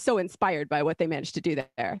I'm so inspired by what they managed to do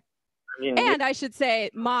there. And I should say,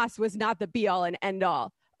 Mas was not the be-all and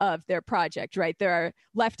end-all of their project, right? There are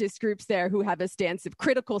leftist groups there who have a stance of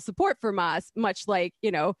critical support for Mas, much like, you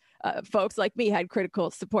know, folks like me had critical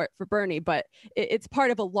support for Bernie, but it's part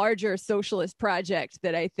of a larger socialist project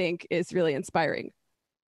that I think is really inspiring.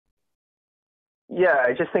 Yeah,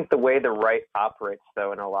 I just think the way the right operates,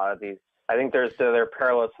 though, in a lot of these, I think there are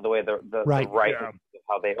parallels to the way the right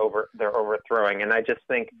how they're overthrowing, and I just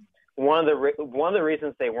think one of the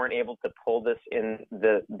reasons they weren't able to pull this in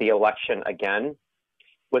the election again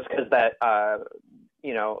was because that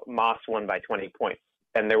Mas won by 20 points,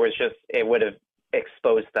 and it would have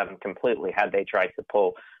exposed them completely had they tried to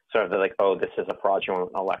pull sort of this is a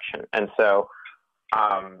fraudulent election, and so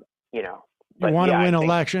you want to win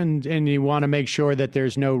elections, and you want to make sure that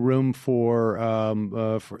there's no room for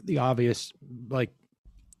the obvious like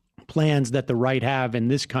plans that the right have in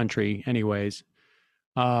this country, anyways,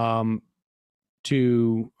 to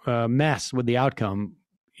mess with the outcome.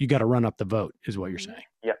 You got to run up the vote, is what you're saying.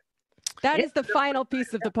 Yeah, that is the final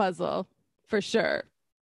piece of the puzzle, for sure.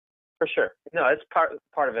 For sure, no, it's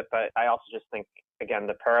part of it, but I also just think again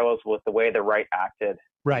the parallels with the way the right acted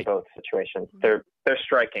in both situations. They're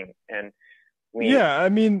striking, and. I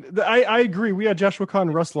mean, I agree. We had Joshua Kahn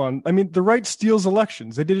and Russell on. I mean, the right steals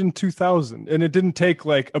elections. They did it in 2000, and it didn't take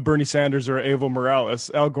like a Bernie Sanders or Evo Morales.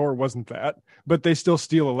 Al Gore wasn't that, but they still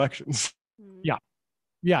steal elections.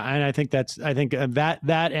 Yeah, and I think that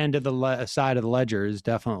end of the side of the ledger is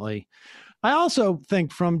definitely. I also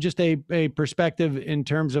think from just a perspective in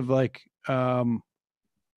terms of like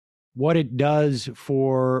what it does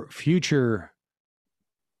for future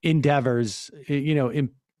endeavors, you know,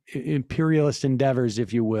 imperialist endeavors,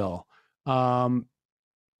 if you will.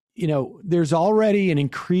 There's already an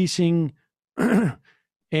increasing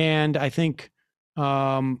And I think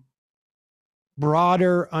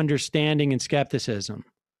broader understanding and skepticism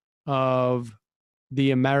of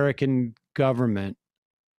the American government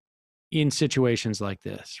in situations like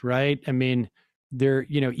this, right? I mean,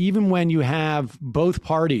 even when you have both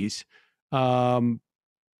parties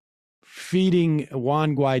feeding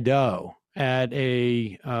Juan Guaido at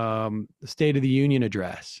a State of the Union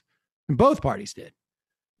address, and both parties did,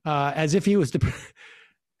 as if he was the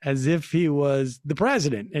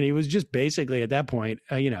president, and he was just basically at that point,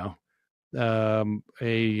 a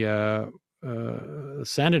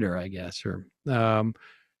senator, I guess, or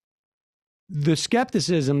the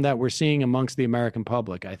skepticism that we're seeing amongst the American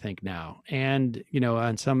public, I think now, and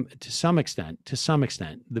to some extent,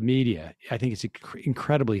 the media, I think it's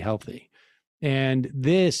incredibly healthy, and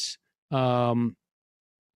this lends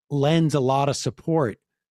a lot of support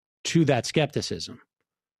to that skepticism.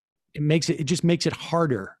 It just makes it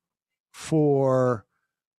harder for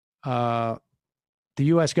the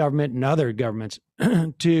U.S. government and other governments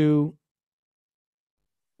to.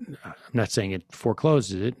 I'm not saying it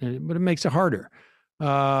forecloses it, but it makes it harder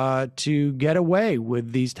to get away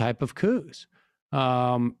with these type of coups.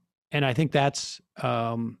 And I think that's,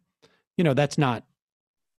 that's not,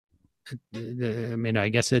 I mean, I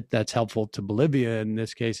guess that's helpful to Bolivia in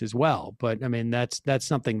this case as well. But I mean, that's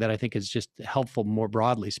something that I think is just helpful, more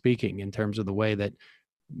broadly speaking, in terms of the way that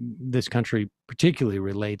this country particularly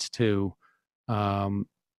relates to other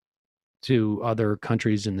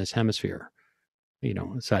countries in this hemisphere.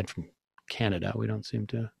 Aside from Canada, we don't seem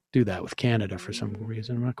to do that with Canada for some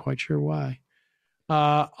reason. I'm not quite sure why.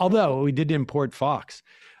 Although we did import Fox.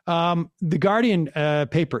 The Guardian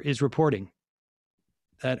paper is reporting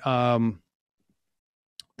that the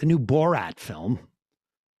new Borat film,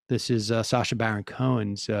 this is Sacha Baron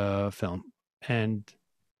Cohen's film, and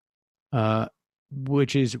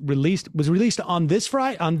which was released on this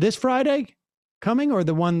Friday coming, or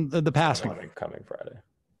the past one? Coming Friday.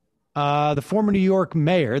 The former New York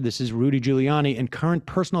mayor, this is Rudy Giuliani, and current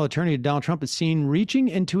personal attorney of Donald Trump, is seen reaching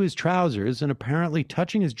into his trousers and apparently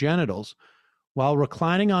touching his genitals while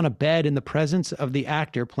reclining on a bed in the presence of the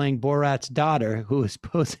actor playing Borat's daughter, who is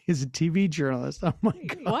posing as a TV journalist. Oh my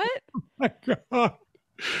God. What? Oh my God.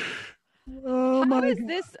 Oh How is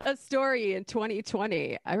this a story in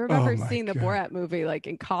 2020? I remember seeing the Borat movie like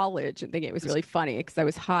in college and thinking it was really funny because I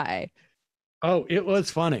was high. Oh, it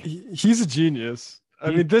was funny. He's a genius.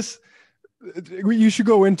 I mean, you should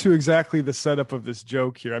go into exactly the setup of this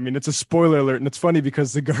joke here. I mean, it's a spoiler alert, and it's funny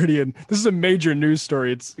because The Guardian, this is a major news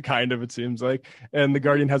story, it seems like, and The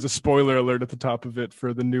Guardian has a spoiler alert at the top of it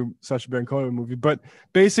for the new Sacha Baron Cohen movie. But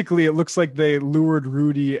basically, it looks like they lured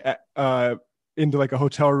Rudy into like a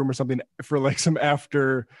hotel room or something for like some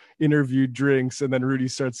after interview drinks, and then Rudy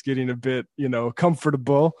starts getting a bit,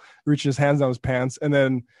 comfortable, reaching his hands down his pants, and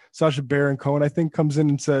then Sacha Baron Cohen, I think, comes in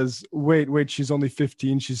and says, wait, she's only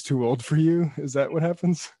 15. She's too old for you. Is that what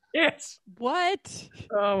happens? Yes. What?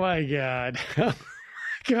 Oh, my God. Oh, my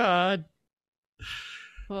God.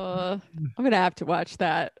 I'm going to have to watch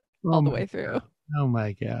that all the way through. God. Oh,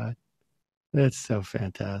 my God. That's so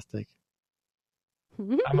fantastic.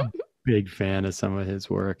 I'm a big fan of some of his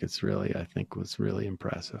work. It's really, I think, was really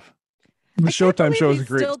impressive. The Showtime show is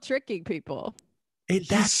great. Still tricking people.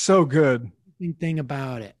 That's so good. Thing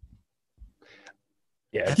about it.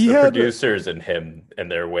 Yeah, it's the producers and him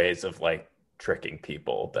and their ways of like tricking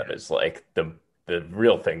people that is like the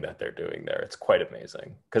real thing that they're doing there. It's quite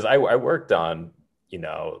amazing. Because I worked on,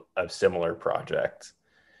 a similar project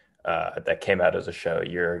that came out as a show a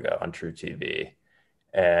year ago on True TV.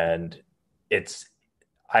 And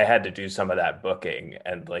I had to do some of that booking,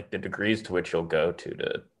 and like the degrees to which you'll go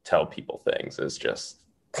to tell people things is just,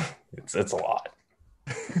 it's a lot.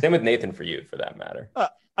 Same with Nathan For You, for that matter.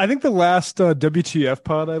 I think the last WTF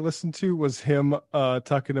pod I listened to was him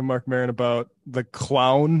talking to Mark Maron about the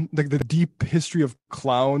clown, like the deep history of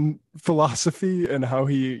clown philosophy and how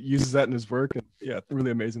he uses that in his work. And yeah,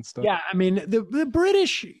 really amazing stuff. Yeah, I mean, the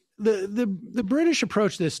British, the British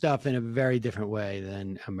approach this stuff in a very different way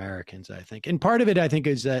than Americans, I think. And part of it, I think,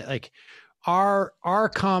 is that like our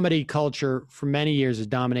comedy culture for many years is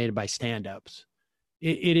dominated by stand-ups.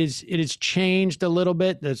 It is changed a little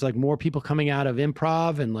bit. There's like more people coming out of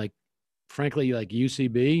improv and like, frankly, like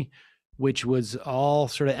UCB, which was all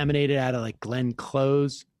sort of emanated out of like Glenn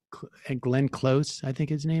Close, I think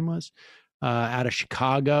his name was, out of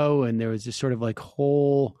Chicago. And there was this sort of like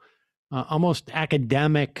whole almost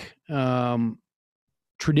academic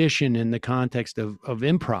tradition in the context of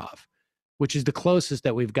improv, which is the closest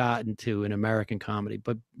that we've gotten to in American comedy.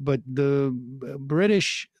 But the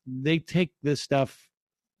British, they take this stuff,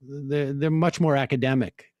 they're much more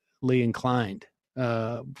academically inclined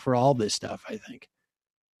for all this stuff. I think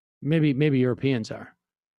maybe Europeans are.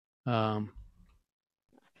 I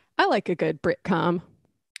like a good Britcom.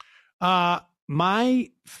 My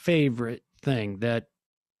favorite thing that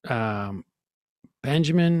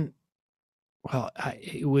Benjamin, well,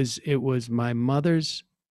 it was my mother's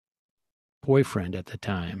boyfriend at the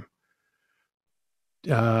time,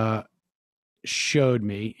 showed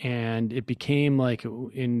me, and it became like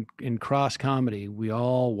in cross comedy, we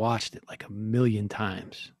all watched it like a million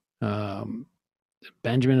times.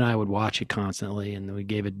 Benjamin and I would watch it constantly, and then we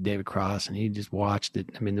gave it to David Cross, and he just watched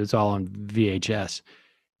it. I mean, it was all on VHS,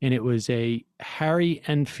 and it was a Harry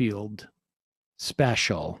Enfield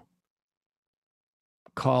special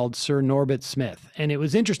called Sir Norbert Smith. And it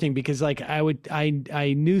was interesting because like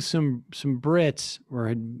I knew some Brits, or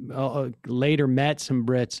had later met some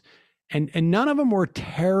Brits, and none of them were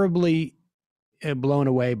terribly blown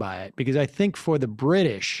away by it, because I think for the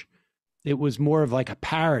British, it was more of like a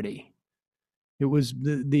parody. It was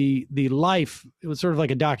the life. It was sort of like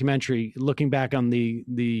a documentary looking back on the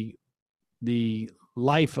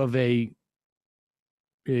life of an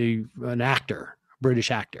actor, a British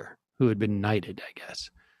actor who had been knighted, I guess.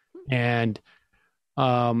 And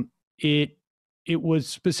it was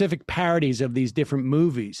specific parodies of these different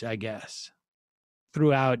movies, I guess,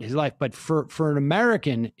 throughout his life. But for an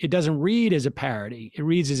American, it doesn't read as a parody. It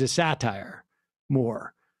reads as a satire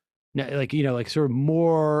more. Like, you know, like sort of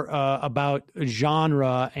more about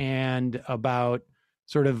genre and about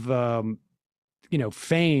sort of, you know,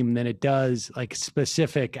 fame than it does like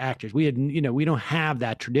specific actors. We don't have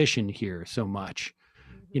that tradition here so much.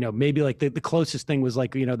 You know, maybe like the closest thing was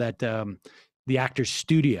like, you know, that the Actors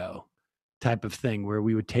Studio type of thing where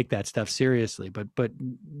we would take that stuff seriously. But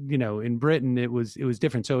you know, in Britain it was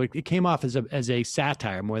different. So it came off as a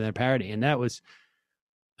satire more than a parody, and that was.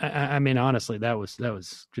 I mean, honestly, that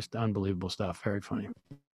was just unbelievable stuff. Very funny.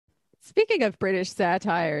 Speaking of British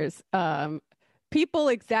satires, people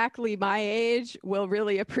exactly my age will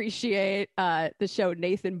really appreciate the show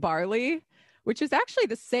Nathan Barley, which is actually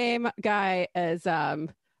the same guy as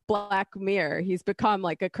Black Mirror. He's become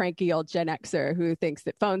like a cranky old Gen Xer who thinks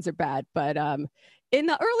that phones are bad. But in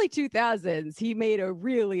the early 2000s, he made a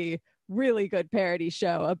really, really good parody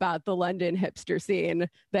show about the London hipster scene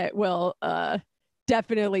that will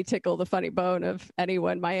definitely tickle the funny bone of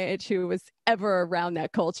anyone my age who was ever around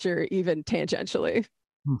that culture, even tangentially.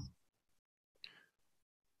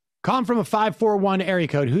 Calling from a 541 area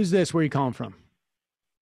code. Who's this? Where are you calling from?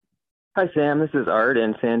 Hi, Sam. This is Art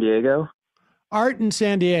in San Diego. Art in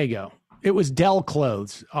San Diego. It was Dell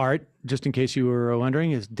Clothes, Art, just in case you were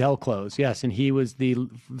wondering, is Dell Clothes. Yes, and he was the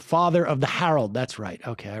father of the Harold. That's right.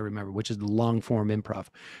 Okay, I remember, which is the long-form improv.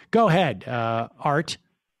 Go ahead, Art.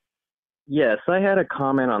 Yes, I had a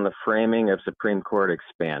comment on the framing of Supreme Court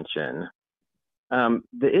expansion. The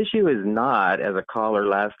issue is not, as a caller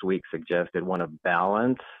last week suggested, one of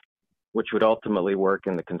balance, which would ultimately work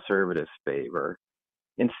in the conservatives' favor.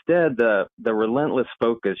 Instead, the relentless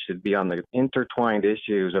focus should be on the intertwined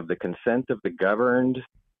issues of the consent of the governed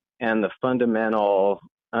and the fundamental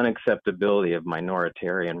unacceptability of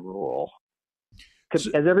minoritarian rule. As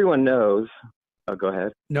everyone knows, go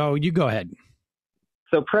ahead. No, you go ahead.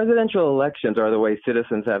 So presidential elections are the way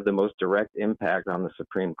citizens have the most direct impact on the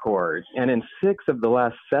Supreme Court. And in 6 of the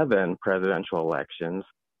last 7 presidential elections,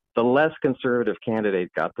 the less conservative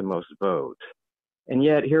candidate got the most votes. And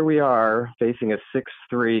yet here we are facing a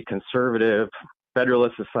 6-3 conservative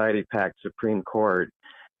Federalist Society-packed Supreme Court.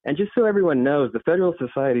 And just so everyone knows, the Federalist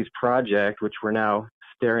Society's project, which we're now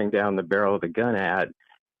staring down the barrel of the gun at,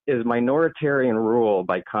 is minoritarian rule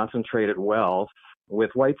by concentrated wealth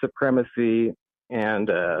with white supremacy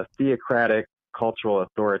and theocratic cultural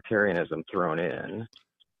authoritarianism thrown in.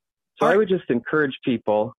 So I would just encourage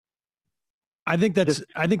people. I think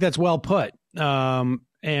that's well put.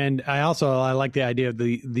 And I like the idea of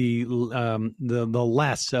the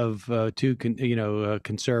less of two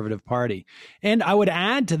conservative party. And I would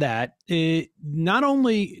add to that, not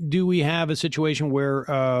only do we have a situation where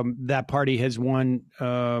that party has won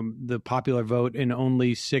the popular vote in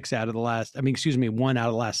only 1 out of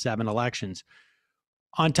the last 7 elections.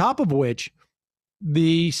 On top of which,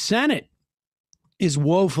 the Senate is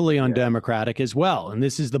woefully undemocratic as well, and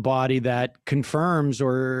this is the body that confirms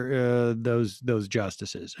those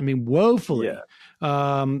justices. I mean, woefully. Yeah.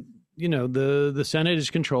 The Senate is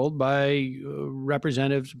controlled by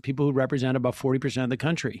representatives, people who represent about 40% of the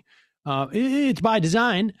country. It's by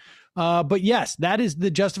design, but yes, that is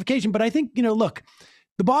the justification. But I think look,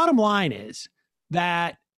 the bottom line is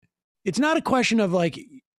that it's not a question of like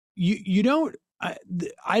you don't.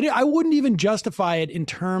 I wouldn't even justify it in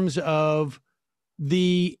terms of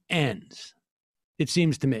the ends. it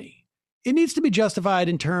seems to me. It needs to be justified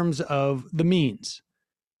in terms of the means.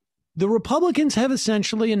 The Republicans have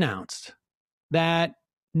essentially announced that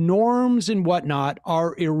norms and whatnot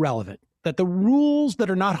are irrelevant, that the rules that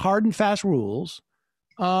are not hard and fast rules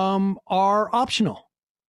are optional.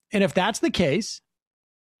 And if that's the case,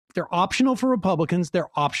 they're optional for Republicans, they're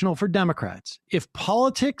optional for Democrats. If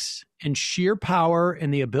politics and sheer power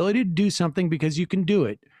and the ability to do something because you can do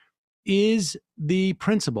it is the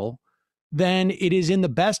principle, then it is in the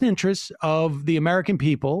best interests of the American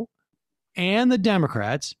people and the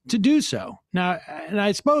Democrats to do so. Now, and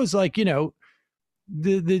I suppose, like, you know,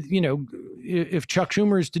 if Chuck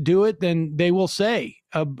Schumer is to do it, then they will say,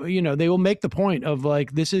 you know, they will make the point of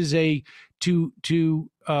like, this is a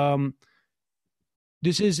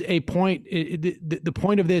this is a point. The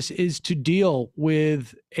point of this is to deal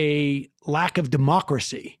with a lack of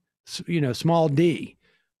democracy, you know, small d,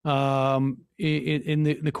 in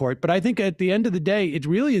the court. But I think at the end of the day, it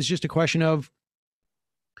really is just a question of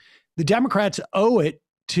the Democrats owe it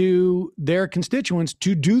to their constituents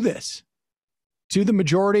to do this, to the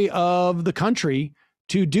majority of the country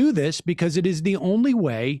to do this, because it is the only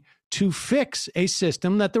way to fix a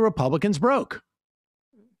system that the Republicans broke.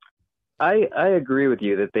 I agree with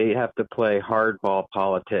you that they have to play hardball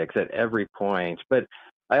politics at every point, but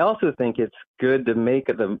I also think it's good to make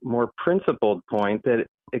the more principled point that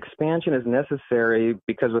expansion is necessary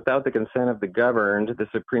because without the consent of the governed, the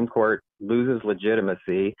Supreme Court loses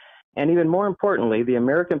legitimacy. And even more importantly, the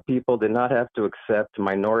American people did not have to accept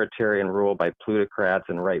minoritarian rule by plutocrats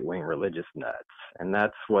and right-wing religious nuts. And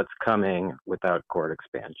that's what's coming without court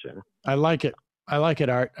expansion. I like it. I like it,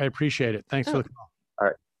 Art. I appreciate it. Thanks for the call. All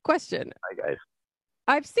right. Question. Hi, guys.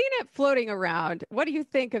 I've seen it floating around. What do you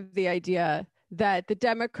think of the idea that the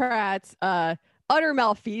Democrats' utter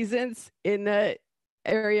malfeasance in the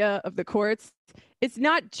area of the courts, it's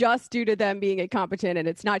not just due to them being incompetent, and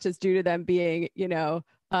it's not just due to them being, you know,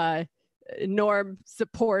 norm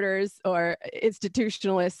supporters or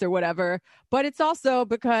institutionalists or whatever, but it's also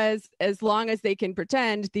because as long as they can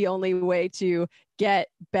pretend the only way to get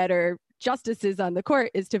better justices on the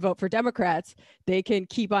court is to vote for Democrats, they can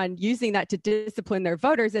keep on using that to discipline their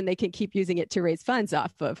voters, and they can keep using it to raise funds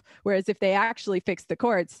off of. Whereas if they actually fixed the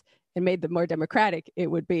courts and made them more democratic, it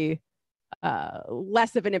would be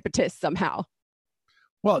less of an impetus somehow.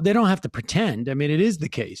 Well, they don't have to pretend. I mean, it is the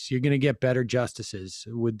case. You're going to get better justices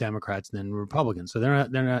with Democrats than Republicans. So they're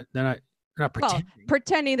not pretending. Well,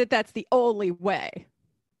 pretending that that's the only way.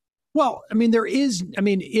 Well, I mean,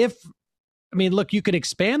 look, you could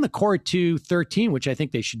expand the court to 13, which I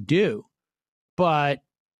think they should do, but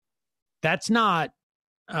that's not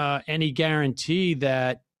any guarantee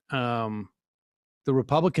that the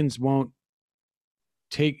Republicans won't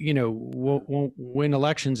won't win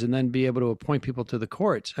elections and then be able to appoint people to the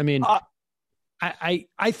courts. I mean,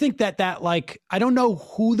 I think that like, I don't know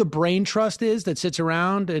who the brain trust is that sits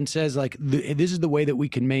around and says like, this is the way that we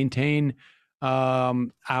can maintain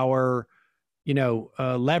our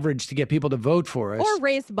leverage to get people to vote for us. Or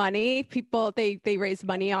raise money. People, they raise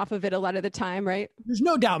money off of it a lot of the time, right? There's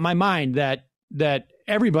no doubt in my mind that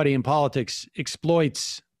everybody in politics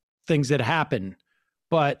exploits things that happen.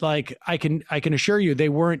 But like, I can assure you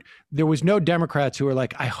there was no Democrats who were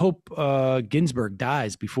like, I hope Ginsburg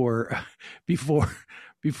dies before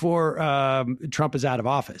Trump is out of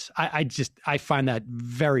office. I find that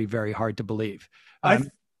very, very hard to believe. I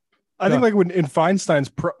think like when in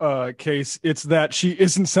Feinstein's case, it's that she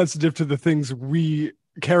isn't sensitive to the things we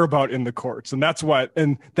care about in the courts. And that's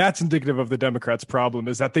indicative of the Democrats' problem,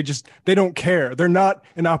 is that they don't care. They're not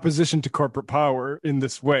in opposition to corporate power in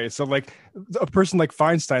this way. So like a person like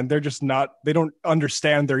Feinstein, they don't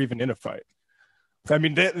understand they're even in a fight. I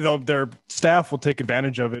mean, their staff will take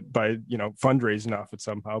advantage of it by, fundraising off it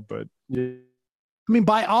somehow. But yeah. I mean,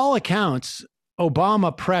 by all accounts,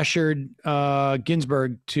 Obama pressured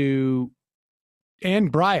Ginsburg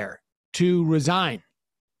and Breyer to resign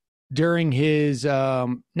during his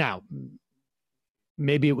now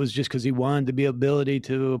maybe it was just because he wanted the ability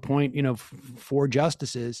to appoint 4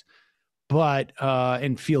 justices, but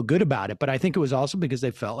and feel good about it. But I think it was also because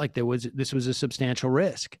they felt like this was a substantial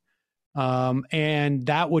risk, and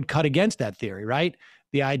that would cut against that theory, right?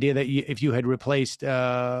 The idea that if you had replaced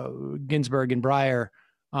Ginsburg and Breyer,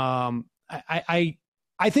 I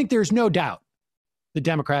think there's no doubt the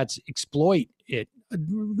Democrats exploit it.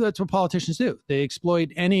 That's what politicians do. They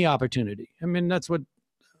exploit any opportunity. I mean, that's what,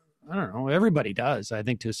 I don't know, everybody does, I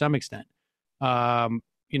think, to some extent. When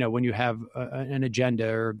you have an agenda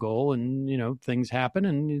or a goal and, things happen,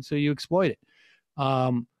 and so you exploit it.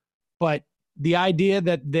 But the idea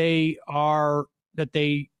that they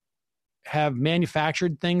have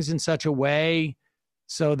manufactured things in such a way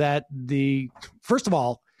so that first of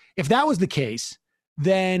all, if that was the case,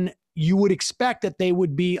 then you would expect that they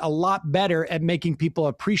would be a lot better at making people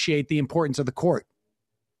appreciate the importance of the court,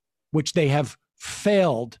 which they have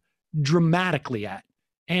failed dramatically at.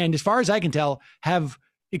 And as far as I can tell, have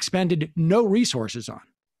expended no resources on,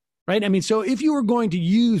 right? I mean, so if you were going to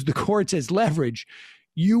use the courts as leverage,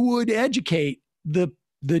 you would educate the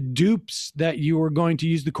dupes that you were going to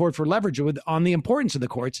use the court for leverage with on the importance of the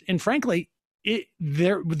courts. And frankly,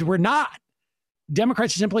 we're not.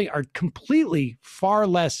 Democrats simply are completely far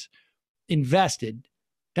less invested.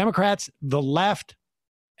 Democrats, the left,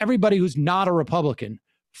 everybody who's not a Republican,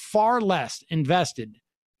 far less invested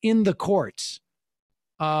in the courts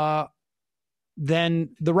than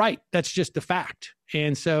the right. That's just the fact.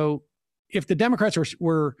 And so if the Democrats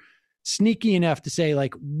were sneaky enough to say,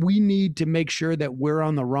 like, we need to make sure that we're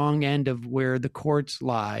on the wrong end of where the courts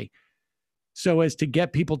lie so as to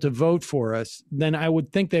get people to vote for us, then I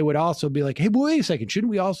would think they would also be like, hey, wait a second,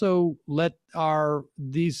 shouldn't we also let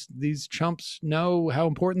these chumps know how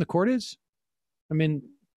important the court is? I mean,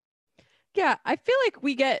 yeah, I feel like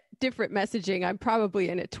we get different messaging. I'm probably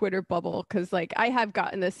in a Twitter bubble because, like, I have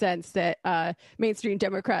gotten the sense that mainstream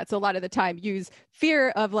Democrats a lot of the time use fear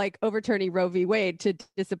of, like, overturning Roe v. Wade to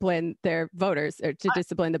discipline their voters or to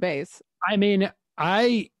discipline the base. I mean,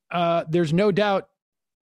 there's no doubt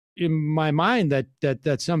in my mind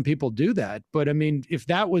that some people do that. But I mean, if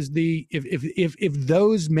that was if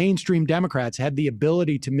those mainstream Democrats had the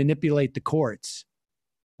ability to manipulate the courts,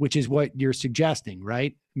 which is what you're suggesting,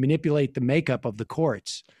 right? Manipulate the makeup of the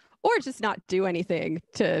courts. Or just not do anything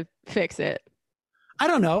to fix it. I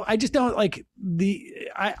don't know. I just don't like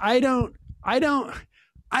I don't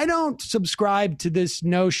subscribe to this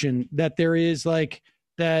notion that there is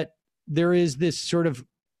this sort of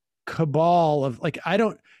cabal of, like, I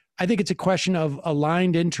think it's a question of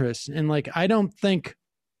aligned interests. And, like, I don't think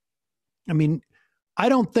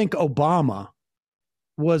Obama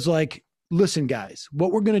was like, listen, guys,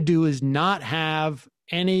 what we're going to do is not have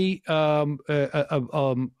any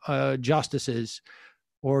justices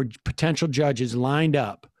or potential judges lined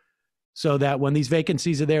up so that when these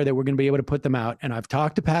vacancies are there, that we're going to be able to put them out. And I've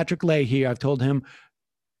talked to Patrick Leahy. I've told him,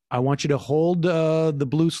 I want you to hold the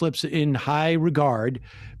blue slips in high regard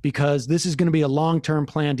because this is going to be a long-term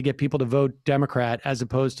plan to get people to vote Democrat as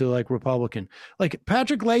opposed to, like, Republican. Like,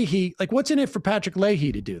 Patrick Leahy, like, what's in it for Patrick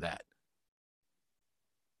Leahy to do that?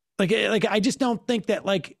 Like, I just don't think that,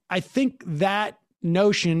 like, I think that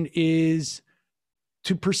notion is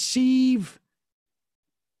to perceive,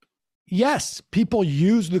 yes, people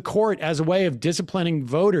use the court as a way of disciplining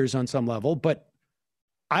voters on some level, but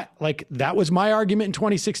that was my argument in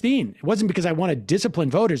 2016. It wasn't because I want to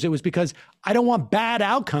discipline voters. It was because I don't want bad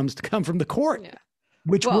outcomes to come from the court,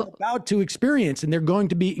 which we're about to experience, and they're going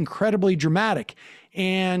to be incredibly dramatic.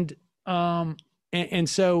 And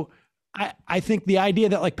so I think the idea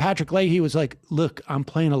that, like, Patrick Leahy was like, look, I'm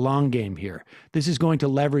playing a long game here. This is going to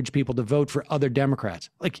leverage people to vote for other Democrats.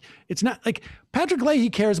 Like, it's not like Patrick Leahy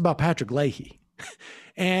cares about Patrick Leahy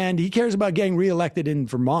and he cares about getting reelected in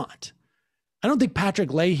Vermont. I don't think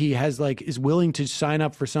Patrick Leahy is willing to sign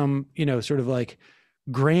up for some, sort of like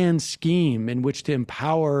grand scheme in which to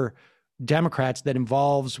empower Democrats that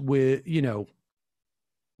involves with,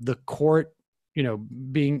 the court,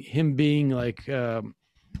 being like,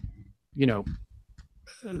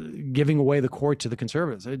 giving away the court to the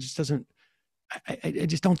conservatives. It just doesn't, I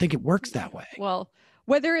just don't think it works that way. Well,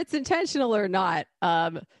 whether it's intentional or not,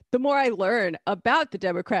 the more I learn about the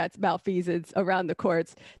Democrats' malfeasance around the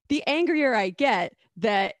courts, the angrier I get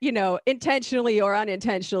that, intentionally or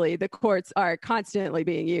unintentionally, the courts are constantly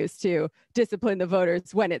being used to discipline the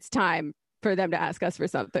voters when it's time for them to ask us for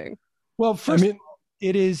something. Well, first, I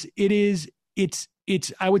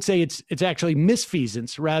would say it's actually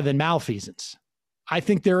misfeasance rather than malfeasance. I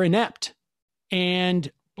think they're inept.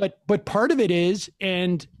 But part of it is,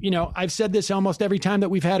 and, I've said this almost every time that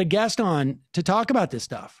we've had a guest on to talk about this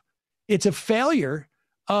stuff. It's a failure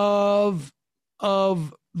of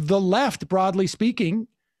the left, broadly speaking,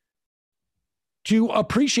 to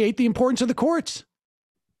appreciate the importance of the courts.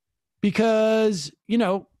 Because,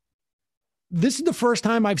 this is the first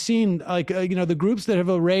time I've seen, the groups that have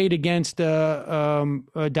arrayed against Diane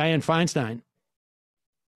Feinstein.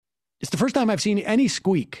 It's the first time I've seen any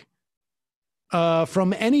squeak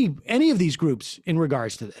from any of these groups in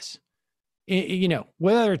regards to this.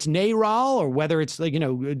 Whether it's NARAL or whether it's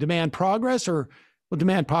Demand Progress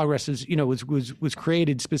Demand Progress is was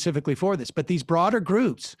created specifically for this. But these broader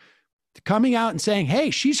groups, coming out and saying,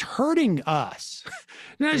 hey, she's hurting us.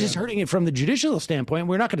 Not just hurting it from the judicial standpoint.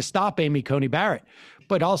 We're not going to stop Amy Coney Barrett,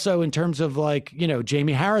 but also in terms of like,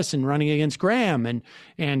 Jamie Harrison running against Graham and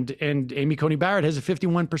Amy Coney Barrett has a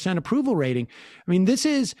 51% approval rating. I mean, this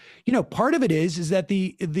is, part of it is that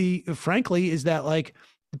frankly, is that like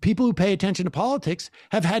the people who pay attention to politics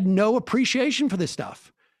have had no appreciation for this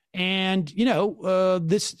stuff. And,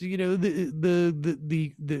 the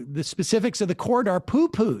specifics of the court are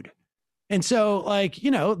poo-pooed. And so like,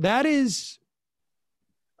 that is,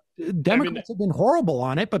 Democrats have been horrible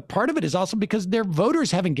on it, but part of it is also because their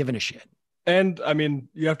voters haven't given a shit. And I mean,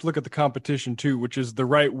 you have to look at the competition too, which is the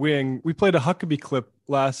right wing. We played a Huckabee clip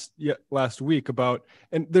last week about,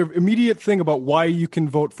 and the immediate thing about why you can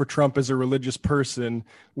vote for Trump as a religious person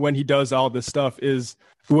when he does all this stuff is,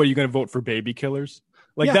 what, are you going to vote for baby killers?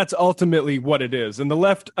 Like, that's ultimately what it is. And the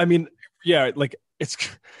left, I mean, like it's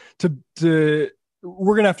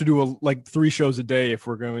we're going to have to do 3 shows a day if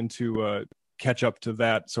we're going to catch up to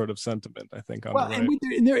that sort of sentiment, I think. On the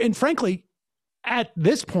right. And frankly, at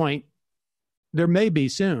this point, there may be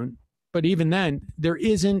soon, but even then, there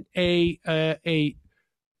isn't an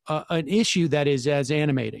issue that is as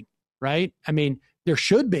animating, right? I mean, there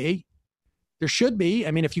should be.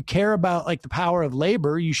 I mean, if you care about like the power of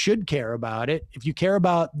labor, you should care about it. If you care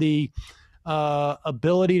about the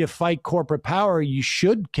ability to fight corporate power, you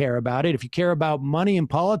should care about it. If you care about money in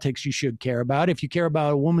politics, you should care about it. If you care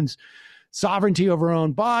about a woman's sovereignty over her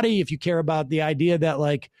own body, if you care about the idea that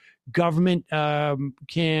like government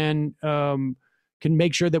can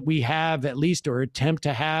make sure that we have at least, or attempt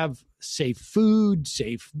to have, safe food,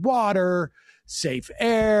 safe water, safe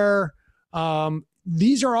air.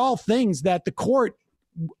 These are all things that the court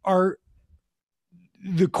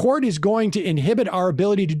is going to inhibit our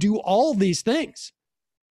ability to do all these things,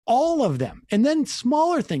 all of them. And then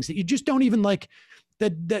smaller things that you just don't even like,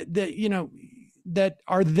 that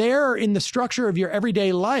are there in the structure of your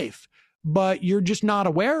everyday life, but you're just not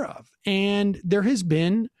aware of. And there has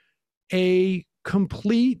been a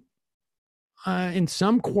complete, in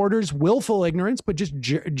some quarters, willful ignorance, but just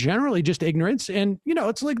generally just ignorance. And,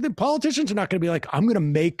 it's like the politicians are not going to be like, I'm going to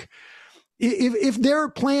make, if their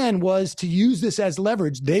plan was to use this as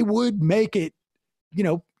leverage, they would make it,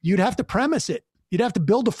 you'd have to premise it. You'd have to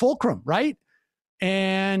build a fulcrum, right?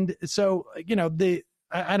 And so,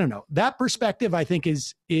 I don't know. That perspective, I think,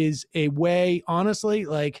 is a way, honestly,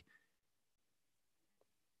 like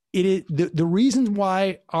it is the reasons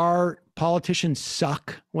why our politicians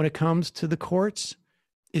suck when it comes to the courts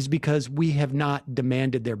is because we have not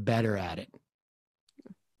demanded they're better at it.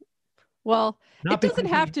 Well, it doesn't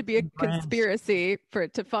have to be a conspiracy for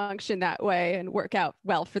it to function that way and work out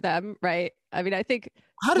well for them, right? I mean, I think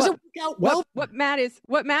how does it work out well? What Matt is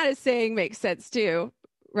saying makes sense too,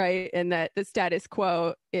 right? And that the status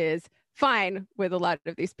quo is fine with a lot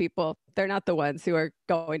of these people. They're not the ones who are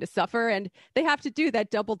going to suffer, and they have to do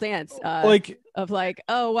that double dance of like,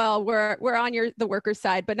 oh well, we're on the workers'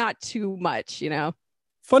 side, but not too much,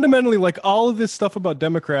 Fundamentally, like all of this stuff about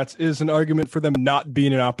Democrats is an argument for them not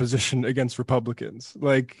being in opposition against Republicans.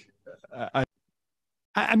 Like,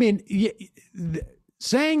 I mean,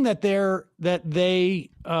 saying that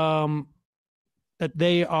they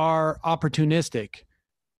are opportunistic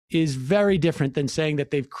is very different than saying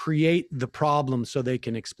that they've create the problem so they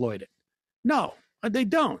can exploit it. No, they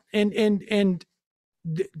don't. And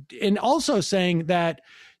also saying that,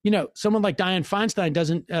 someone like Diane Feinstein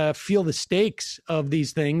doesn't feel the stakes of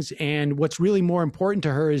these things. And what's really more important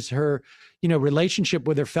to her is her, relationship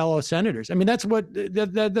with her fellow senators. I mean, that's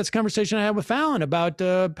that's a conversation I had with Fallon about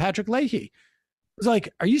Patrick Leahy. It's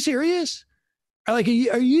like, are you serious? Are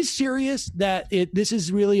you serious that this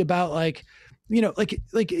is really about like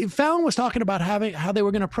Fallon was talking about how they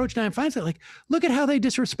were going to approach Diane Feinstein. Like, look at how they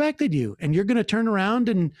disrespected you, and you're going to turn around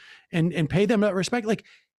and pay them that respect. Like,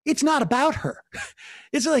 it's not about her.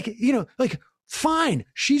 It's like, fine,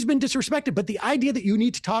 she's been disrespected, but the idea that you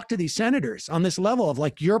need to talk to these senators on this level of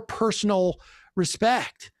like your personal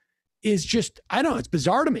respect is just, I don't know, it's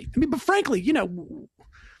bizarre to me. I mean, but frankly,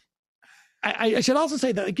 I should also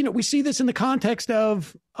say that, we see this in the context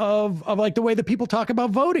of like the way that people talk about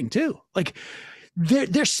voting too. Like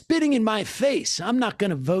they're spitting in my face. I'm not going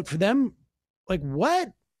to vote for them. Like what?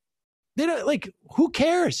 They don't, like, who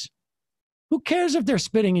cares? Who cares if they're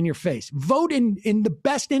spitting in your face? Vote in the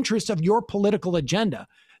best interest of your political agenda,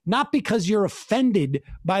 not because you're offended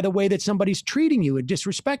by the way that somebody's treating you and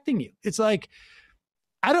disrespecting you. It's like,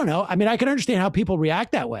 I don't know. I mean, I can understand how people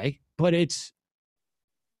react that way, but it's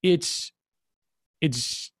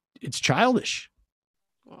childish.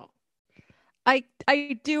 Well, I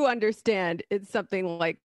do understand it's something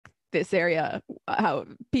like this area, how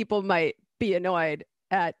people might be annoyed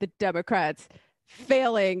at the Democrats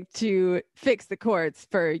failing to fix the courts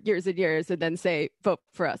for years and years and then say, vote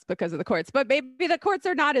for us because of the courts. But maybe the courts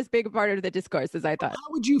are not as big a part of the discourse as I thought.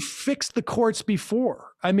 How would you fix the courts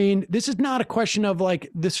before? I mean, this is not a question of like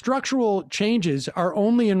the structural changes are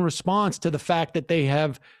only in response to the fact that they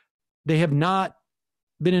have not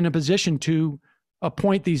been in a position to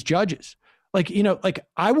appoint these judges. Like, you know, like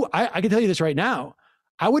I can tell you this right now.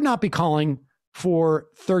 I would not be calling for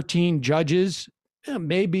 13 judges.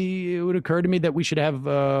 Maybe it would occur to me that we should have,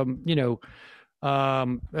 term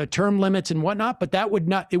limits and whatnot, but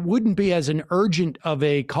it wouldn't be as an urgent of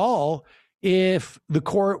a call if the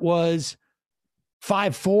court was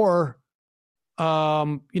 5-4,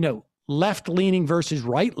 left leaning versus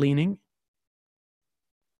right leaning.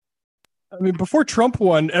 I mean, before Trump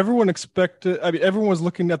won, everyone was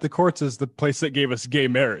looking at the courts as the place that gave us gay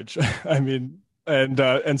marriage. I mean,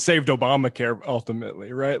 and saved Obamacare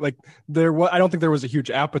ultimately, right? Like I don't think there was a huge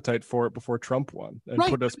appetite for it before Trump won and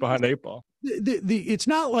put us behind 8 ball. It's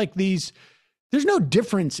not like there's no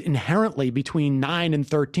difference inherently between 9 and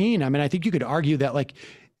 13. I mean, I think you could argue that like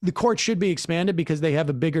the court should be expanded because they have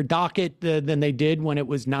a bigger docket than they did when it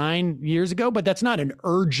was 9 years ago, but that's not an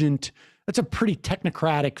urgent. That's a pretty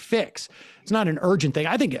technocratic fix. It's not an urgent thing.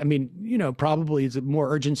 I think, probably it's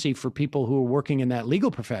more urgency for people who are working in that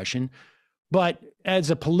legal profession. But as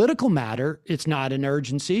a political matter, it's not an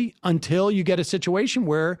urgency until you get a situation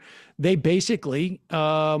where they basically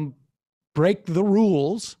break the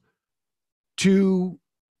rules to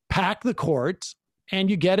pack the courts and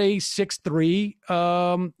you get a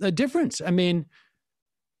 6-3 difference. I mean,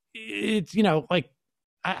 it's,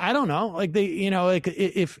 I don't know, like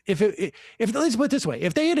if let's put it this way,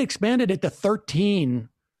 if they had expanded it to 13,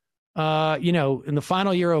 in the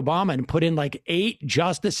final year of Obama and put in like 8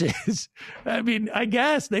 justices, I mean, I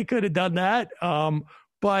guess they could have done that.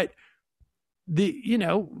 But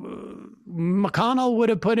McConnell would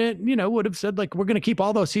have would have said like, we're going to keep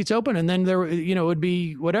all those seats open. And then there, it would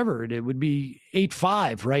be whatever, it would be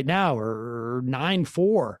 8-5 right now or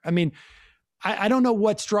 9-4. I mean, I don't know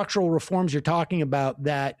what structural reforms you're talking about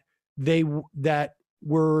that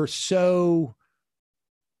were so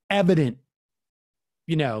evident,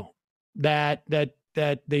 that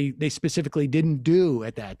they specifically didn't do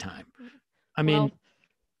at that time. I mean, well,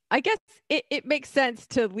 I guess it makes sense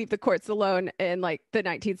to leave the courts alone in like the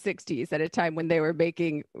 1960s at a time when they were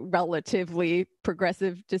making relatively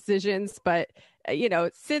progressive decisions. But,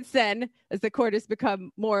 since then, as the court has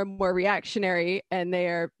become more and more reactionary and they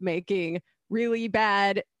are making really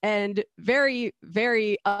bad and very,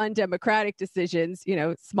 very undemocratic decisions,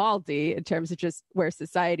 small d in terms of just where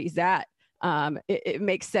society's at. It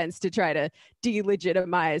makes sense to try to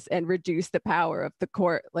delegitimize and reduce the power of the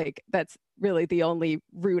court. Like that's really the only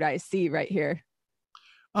route I see right here.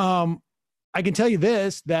 I can tell you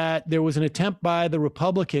this, that there was an attempt by the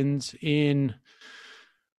Republicans in,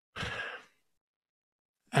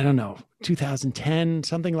 2010,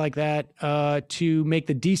 something like that, to make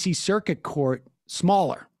the DC Circuit Court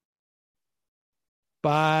smaller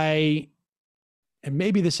and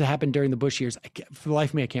maybe this happened during the Bush years. For the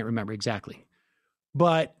life of me, I can't remember exactly.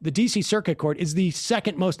 But the DC Circuit Court is the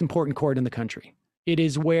second most important court in the country. It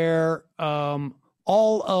is where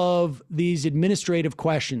all of these administrative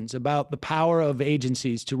questions about the power of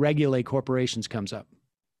agencies to regulate corporations comes up.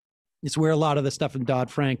 It's where a lot of the stuff in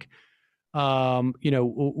Dodd-Frank,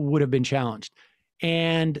 would have been challenged.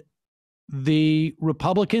 And the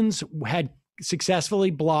Republicans had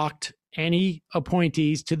successfully blocked any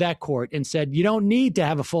appointees to that court and said, you don't need to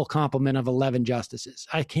have a full complement of 11 justices.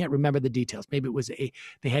 I can't remember the details. Maybe it was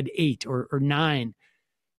they had 8 or 9.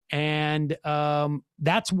 And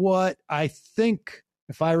that's what I think,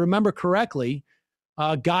 if I remember correctly,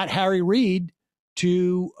 got Harry Reid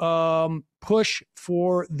to push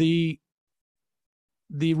for the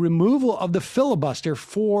removal of the filibuster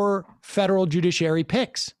for federal judiciary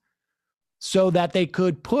picks, so that they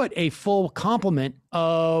could put a full complement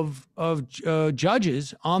of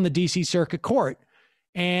judges on the DC Circuit Court.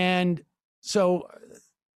 And so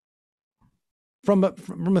from a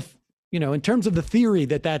in terms of the theory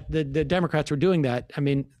that the Democrats were doing that, I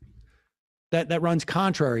mean, that runs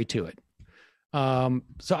contrary to it.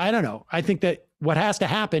 So I don't know. I think that what has to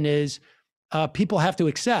happen is people have to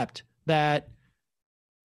accept that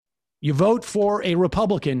you vote for a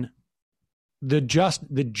Republican, the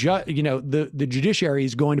judiciary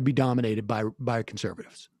is going to be dominated by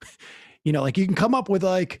conservatives. Like you can come up with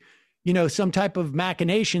some type of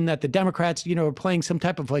machination that the Democrats, are playing some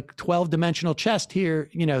type of 12-dimensional chess here,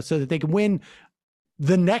 so that they can win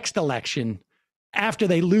the next election after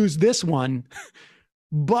they lose this one.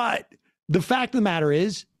 But the fact of the matter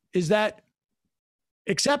is that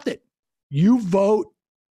accept it. You vote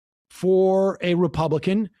for a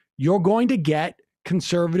Republican, you're going to get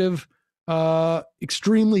conservative,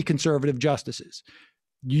 extremely conservative justices.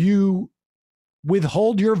 You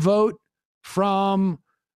withhold your vote from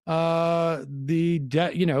Joe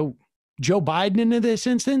Biden in this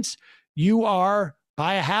instance, you are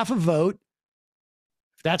by a half a vote.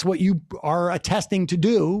 If that's what you are attesting to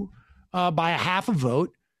do, by a half a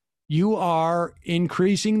vote, you are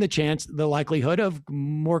increasing the likelihood of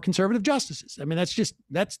more conservative justices. I mean,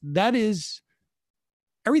 that is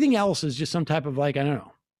everything else is just some type of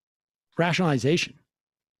rationalization.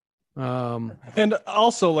 And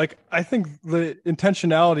also, I think the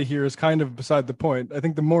intentionality here is kind of beside the point. I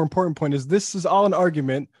think the more important point is this is all an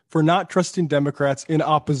argument for not trusting Democrats in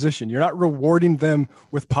opposition. You're not rewarding them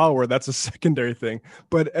with power. That's a secondary thing.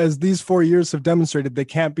 But as these 4 years have demonstrated, they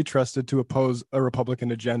can't be trusted to oppose a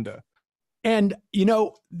Republican agenda. And,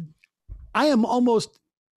 I am almost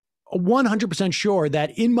 100% sure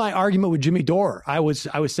that in my argument with Jimmy Dore, I was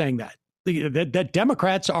saying that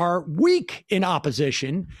Democrats are weak in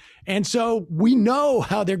opposition. And so we know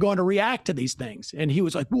how they're going to react to these things. And he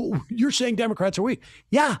was like, well, you're saying Democrats are weak.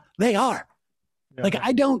 Yeah, they are. Yeah. The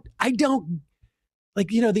idea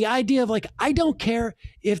of I don't care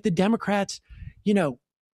if the Democrats,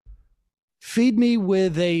 feed me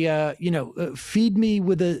with the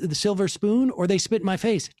silver spoon or they spit in my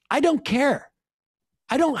face. I don't care.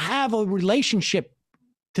 I don't have a relationship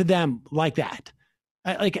to them like that.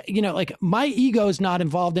 My ego is not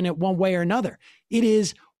involved in it one way or another. It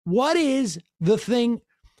is, what is the thing?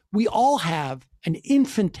 We all have an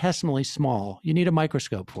infinitesimally small, you need a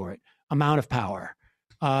microscope for it, amount of power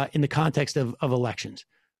in the context of elections.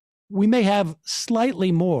 We may have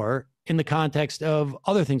slightly more in the context of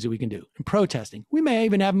other things that we can do, in protesting. We may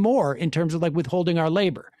even have more in terms of withholding our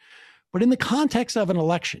labor. But in the context of an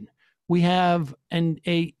election, we have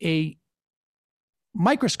a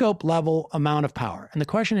microscope level amount of power. And the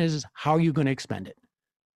question is how are you going to expend it?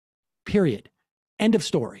 Period. End of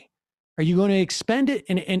story. Are you going to expend it?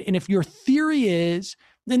 And if your theory is,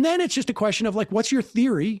 and then it's just a question of what's your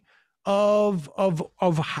theory of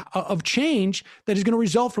change that is going to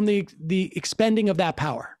result from the expending of that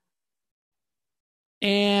power?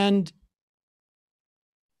 And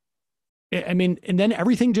and then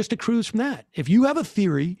everything just accrues from that. If you have a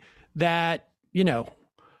theory that,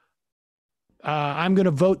 I'm going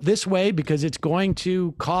to vote this way because it's going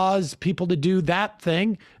to cause people to do that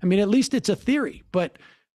thing. At least it's a theory. But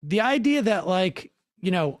the idea that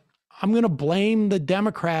I'm going to blame the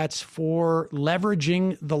Democrats for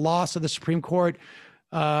leveraging the loss of the Supreme Court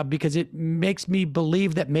because it makes me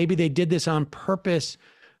believe that maybe they did this on purpose.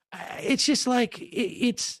 It's just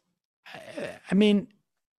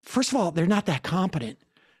first of all, they're not that competent.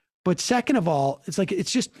 But second of all,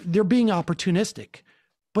 it's just they're being opportunistic.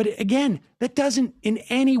 But again, that doesn't in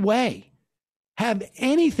any way have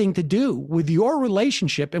anything to do with your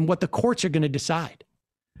relationship and what the courts are going to decide.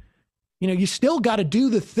 You still got to do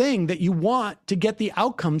the thing that you want to get the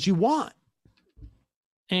outcomes you want.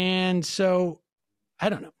 And so, I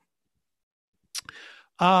don't know.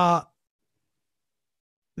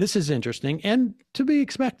 This is interesting and to be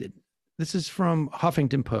expected. This is from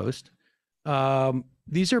Huffington Post.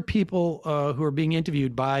 These are people who are being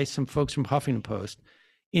interviewed by some folks from Huffington Post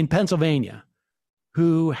in Pennsylvania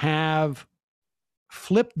who have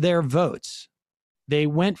flipped their votes. They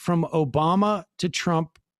went from Obama to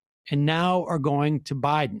Trump and now are going to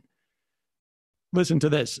Biden. Listen to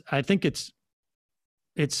this. I think it's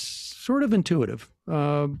sort of intuitive,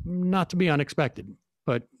 not to be unexpected,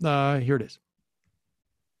 but here it is.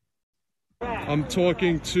 I'm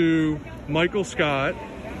talking to Michael Scott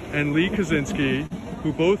and Lee Kaczynski,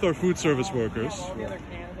 who both are food service workers.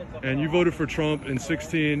 And you voted for Trump in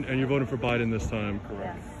 2016, and you're voting for Biden this time.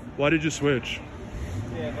 Correct. Why did you switch?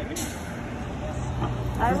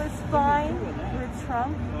 I was fine with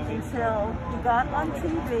Trump until he got on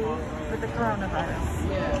TV with the coronavirus.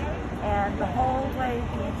 And the whole way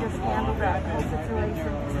he just handled that whole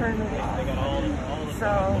situation turned me off.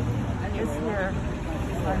 So this year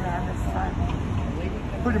is my man this time.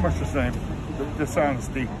 Pretty much the same.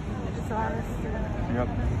 Dishonesty. Dishonesty. Yep.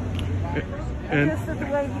 And just the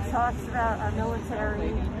way he talks about our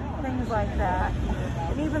military, things like that.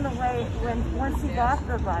 And even the way once he got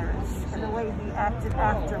the virus and the way he acted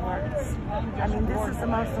afterwards. This is the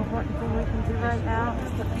most important thing we can do right now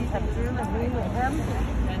is to protect you and me and him.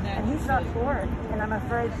 And he's not for it. And I'm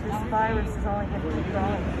afraid this virus is only going to keep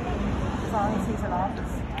going as long as he's in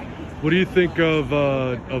office. What do you think of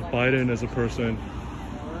Biden as a person?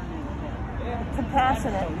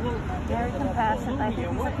 compassionate, very compassionate. I think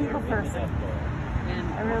he's a people person.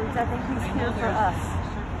 I think he's here for us.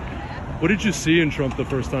 What did you see in Trump the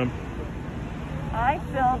first time? I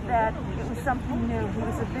felt that it was something new. He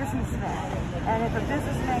was a businessman. And if a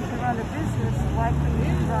businessman can run a business, why couldn't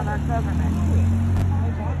he run our government?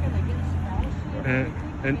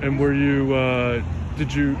 And were you,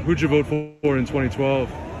 who'd you vote for in 2012?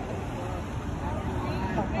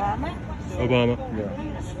 Obama? Yeah. Obama.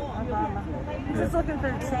 He was looking for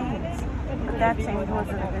a change, but that change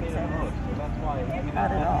wasn't a good change.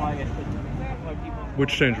 Not at all.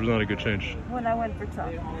 Which change was not a good change? When I went for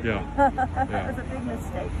Trump. Yeah. That was a big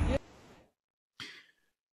mistake.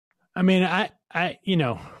 I mean, I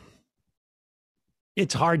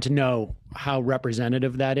it's hard to know how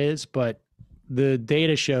representative that is, but the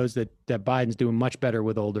data shows that Biden's doing much better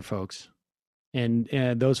with older folks. And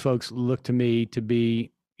those folks look to me to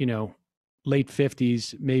be, late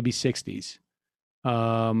 50s, maybe 60s.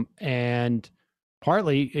 And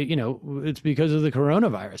partly, it's because of the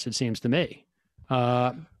coronavirus, it seems to me.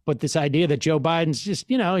 But this idea that Joe Biden's just,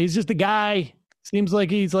 he's just a guy, seems like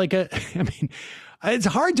he's like it's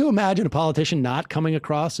hard to imagine a politician not coming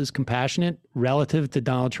across as compassionate relative to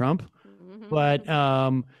Donald Trump. Mm-hmm. But,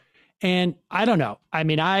 and I don't know. I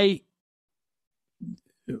mean,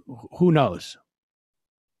 who knows?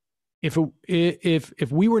 If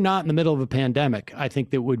we were not in the middle of a pandemic, I think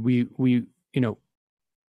that we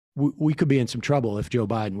could be in some trouble if Joe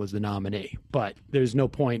Biden was the nominee. But there's no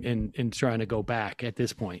point in trying to go back at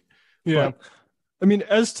this point. Yeah. But, I mean,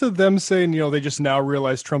 as to them saying, they just now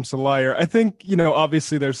realize Trump's a liar, I think,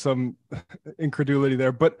 obviously there's some incredulity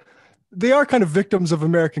there, but they are kind of victims of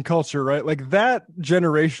American culture, right? Like that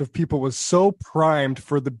generation of people was so primed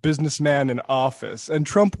for the businessman in office, and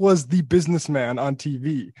Trump was the businessman on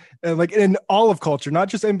TV, and like in all of culture, not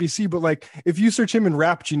just NBC, but like if you search him in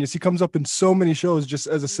Rap Genius, he comes up in so many shows just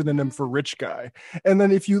as a synonym for rich guy. And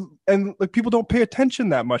then people don't pay attention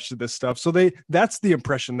that much to this stuff, so that's the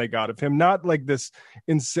impression they got of him, not like this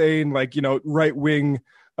insane, right wing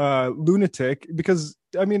lunatic, because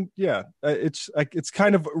I mean, yeah, it's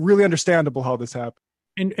kind of really understandable how this happened.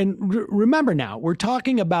 And remember now, we're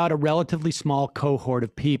talking about a relatively small cohort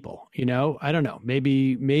of people, I don't know,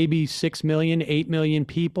 maybe 6 million, 8 million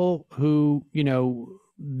people who,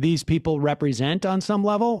 these people represent on some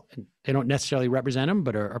level. They don't necessarily represent them,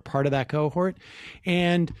 but are part of that cohort.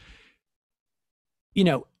 And,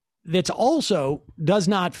 that's also does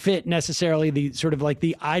not fit necessarily the sort of like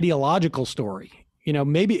the ideological story.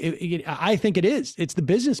 Maybe I think it is. It's the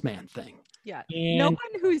businessman thing. Yeah. No one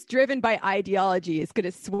who's driven by ideology is going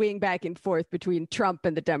to swing back and forth between Trump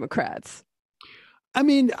and the Democrats. I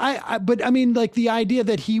mean, but like the idea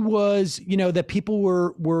that he was, that people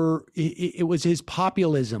were, it was his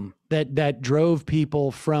populism that drove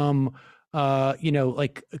people from,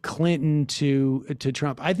 like Clinton to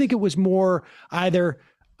Trump. I think it was more either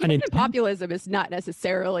populism is not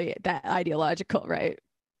necessarily that ideological, right?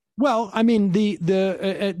 Well, I mean,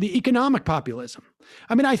 the economic populism.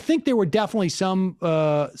 I mean, I think there were definitely some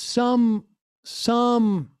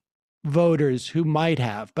voters who might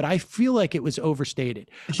have, but I feel like it was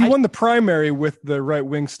overstated. He won the primary with the right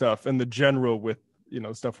wing stuff and the general with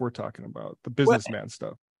stuff we're talking about, the businessman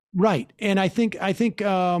stuff. Right, and I think like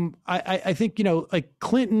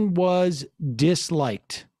Clinton was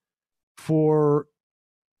disliked for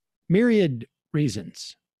myriad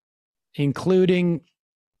reasons, including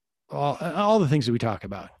all the things that we talk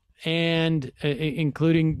about, and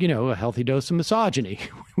including, a healthy dose of misogyny.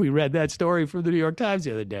 We read that story from the New York Times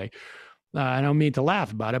the other day. I don't mean to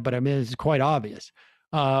laugh about it, but I mean, it's quite obvious.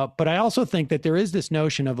 But I also think that there is this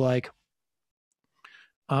notion of like,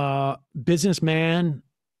 businessman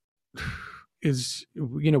is,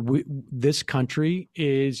 this country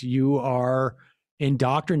is, you are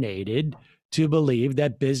indoctrinated to believe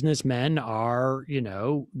that businessmen are,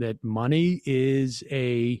 that money is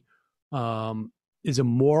a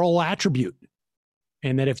moral attribute,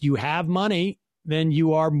 and that if you have money, then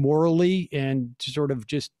you are morally and sort of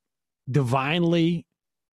just divinely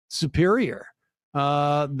superior.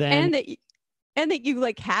 And that you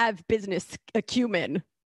like have business acumen.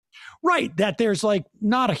 Right. That there's like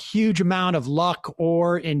not a huge amount of luck,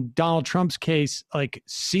 or in Donald Trump's case, like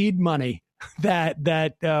seed money that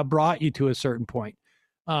brought you to a certain point.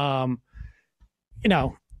 And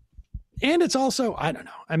it's also, I don't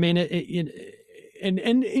know. I mean,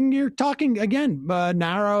 and you're talking again, a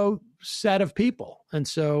narrow set of people. And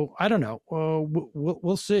so I don't know.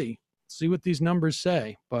 We'll see what these numbers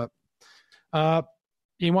say. But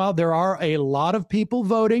meanwhile, there are a lot of people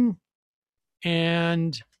voting,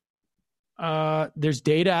 and there's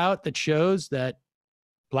data out that shows that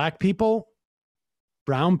Black people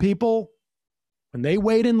brown people, when they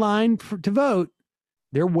wait in line to vote,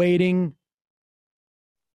 they're waiting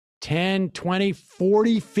 10, 20,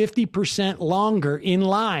 40, 50% longer in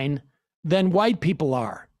line than white people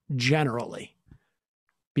are generally,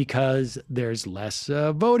 because there's less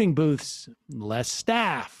voting booths, less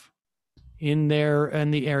staff in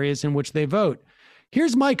the areas in which they vote.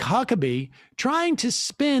 Here's Mike Huckabee trying to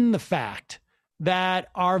spin the fact that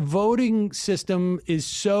our voting system is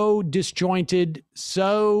so disjointed,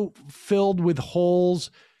 so filled with holes,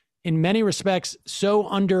 in many respects, so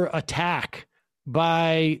under attack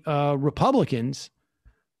by Republicans.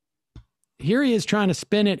 Here he is trying to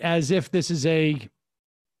spin it as if this is a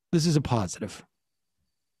positive.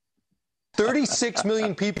 36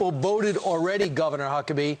 million people voted already, Governor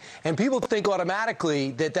Huckabee, and people think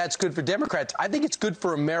automatically that that's good for Democrats. I think it's good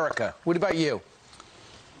for America. What about you?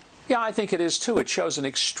 Yeah, I think it is, too. It shows an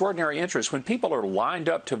extraordinary interest. When people are lined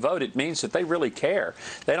up to vote, it means that they really care.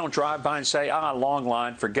 They don't drive by and say, long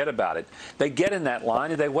line, forget about it. They get in that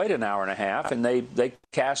line and they wait an hour and a half and they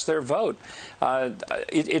cast their vote.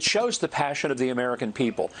 It shows the passion of the American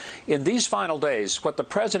people. In these final days, what the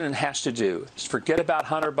president has to do is forget about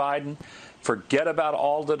Hunter Biden, forget about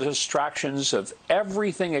all the distractions of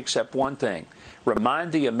everything except one thing.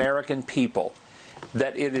 Remind the American people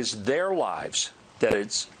that it is their lives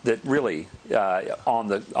that really on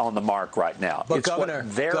the mark right now. But Governor,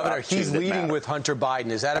 he's leading with Hunter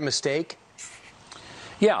Biden. Is that a mistake?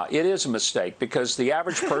 Yeah, it is a mistake because the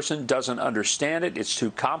average person doesn't understand it. It's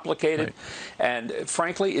too complicated. Right. And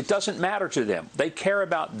frankly, it doesn't matter to them. They care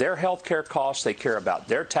about their health care costs. They care about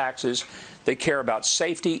their taxes. They care about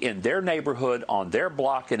safety in their neighborhood, on their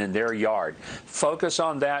block, and in their yard. Focus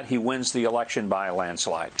on that. He wins the election by a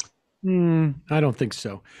landslide. I don't think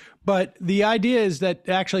so. But the idea is that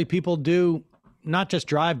actually people do not just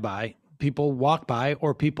drive by, people walk by,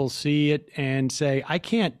 or people see it and say, I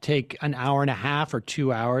can't take an hour and a half or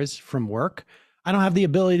 2 hours from work. I don't have the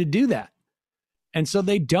ability to do that. And so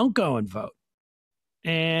they don't go and vote.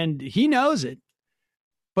 And he knows it.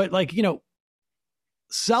 But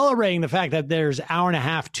celebrating the fact that there's hour and a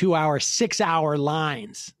half, 2 hour, 6 hour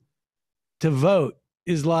lines to vote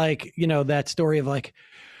is like, that story of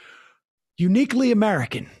uniquely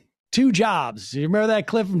American. 2 jobs. You remember that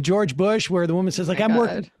clip from George Bush where the woman says, I'm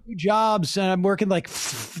working 2 jobs and I'm working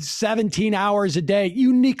 17 hours a day.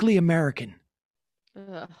 Uniquely American.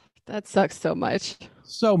 That sucks so much.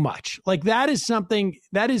 So much. That is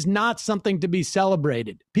not something to be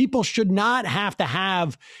celebrated. People should not have to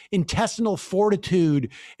have intestinal fortitude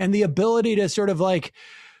and the ability to sort of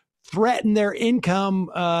threaten their income,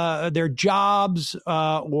 their jobs,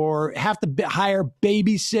 or have to hire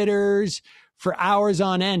babysitters for hours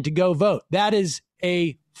on end to go vote. That is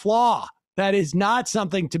a flaw. That is not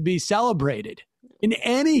something to be celebrated in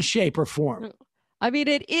any shape or form. I mean,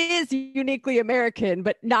 it is uniquely American,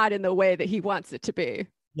 but not in the way that he wants it to be.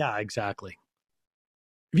 Yeah, exactly.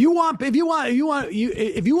 If you want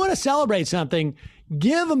to celebrate something,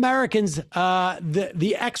 give Americans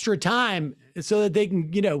the extra time so that they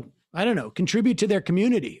can, contribute to their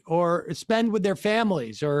community or spend with their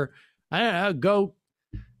families or go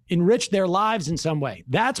enrich their lives in some way.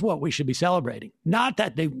 That's what we should be celebrating. Not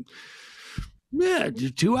that 2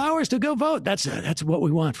 hours to go vote. That's what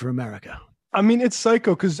we want for America. I mean, it's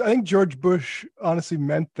psycho because I think George Bush honestly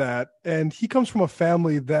meant that. And he comes from a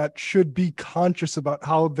family that should be conscious about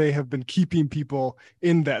how they have been keeping people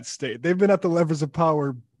in that state. They've been at the levers of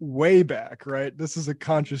power way back, right? This is a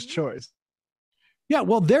conscious choice. Yeah,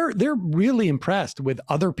 well, they're really impressed with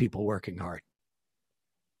other people working hard.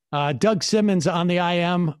 Doug Simmons on the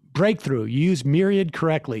IM breakthrough. You use Myriad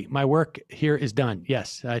correctly. My work here is done.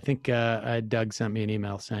 Yes, I think Doug sent me an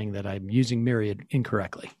email saying that I'm using Myriad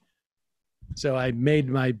incorrectly. So I made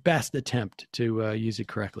my best attempt to use it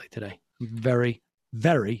correctly today. I'm very,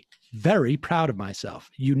 very, very proud of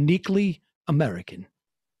myself. Uniquely American.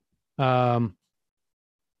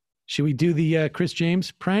 Should we do the Chris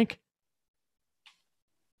James prank?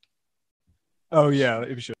 Oh, yeah,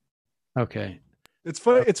 you should. Okay. It's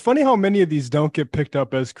funny. It's funny how many of these don't get picked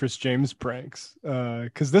up as Chris James pranks.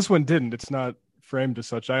 Because this one didn't. It's not framed as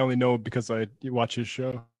such. I only know because I watch his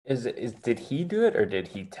show. Did he do it or did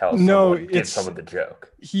he tell someone, give someone the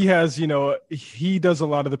joke? He has, he does a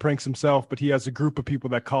lot of the pranks himself, but he has a group of people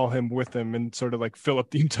that call him with him and sort of fill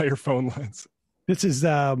up the entire phone lines. This is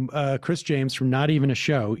Chris James from Not Even a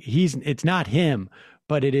Show. It's not him,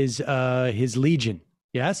 but it is his Legion.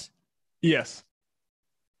 Yes? Yes.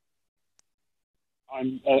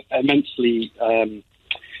 I'm immensely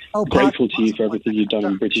grateful to you for everything you've done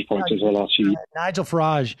in British politics over the last few years. Nigel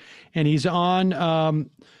Farage, and he's on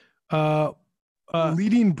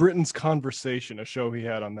Leading Britain's Conversation, a show he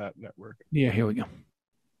had on that network. Yeah, here we go.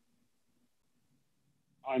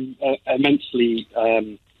 I'm immensely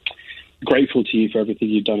grateful to you for everything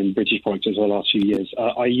you've done in British politics over the last few years.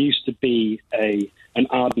 I used to be an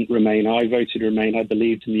ardent Remainer. I voted Remain. I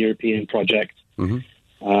believed in the European project. Mm-hmm.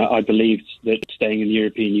 I believed that staying in the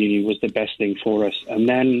European Union was the best thing for us. And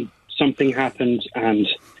then something happened, and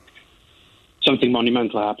something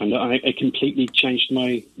monumental happened. It completely changed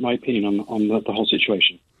my opinion on the whole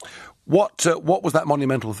situation. What was that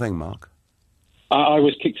monumental thing, Mark? I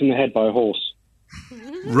was kicked in the head by a horse.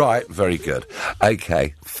 Right, very good.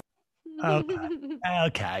 Okay.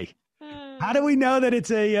 Okay. How do we know that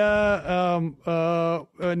it's a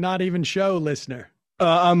not even show listener?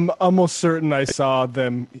 I'm almost certain I saw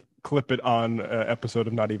them clip it on an episode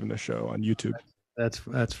of Not Even the Show on YouTube. That's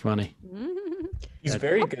funny. He's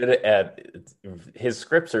very good at his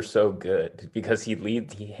scripts are so good because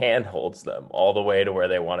he handholds them all the way to where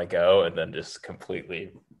they want to go and then just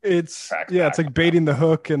completely it's like baiting the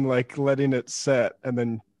hook and like letting it set and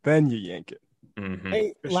then you yank it. Mm-hmm.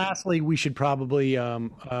 Hey, lastly, we should probably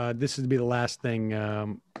this would be the last thing.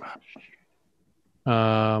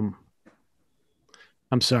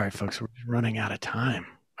 I'm sorry, folks. We're running out of time.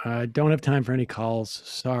 I don't have time for any calls.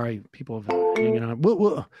 Sorry, people have been hanging on.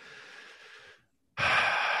 We'll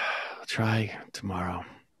try tomorrow.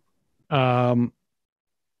 Rush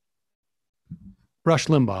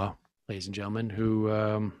Limbaugh, ladies and gentlemen,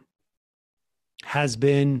 who has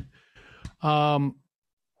been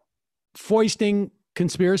foisting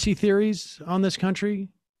conspiracy theories on this country,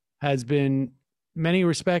 has been, in many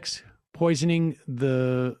respects, poisoning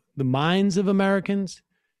the minds of Americans.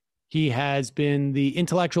 He has been the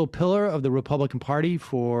intellectual pillar of the Republican Party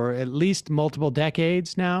for at least multiple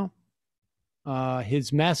decades now.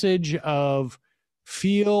 His message of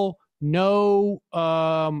feel no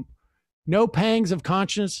pangs of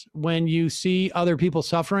conscience when you see other people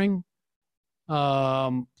suffering,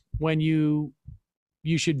 when you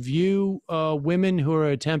should view women who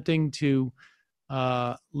are attempting to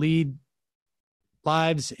lead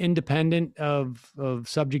lives independent of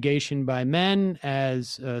subjugation by men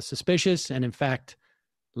as suspicious and, in fact,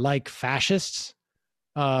 like fascists.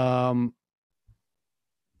 He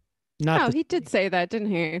did say that,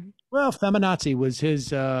 didn't he? Well, feminazi was his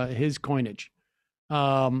coinage.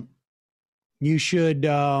 You should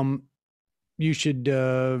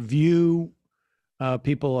view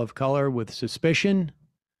people of color with suspicion,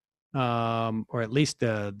 or at least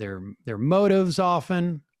their motives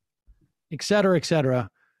often, et cetera, et cetera.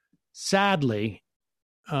 Sadly,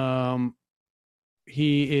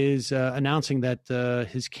 he is announcing that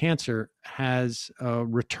his cancer has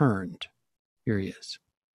returned. Here he is.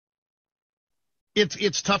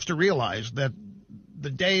 It's tough to realize that the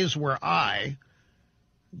days where I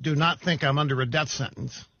do not think I'm under a death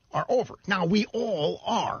sentence are over. Now, we all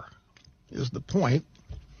are, is the point.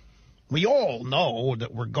 We all know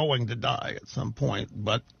that we're going to die at some point,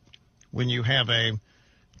 but when you have a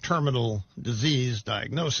terminal disease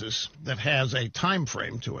diagnosis that has a time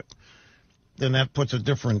frame to it, then that puts a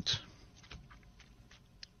different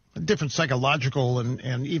psychological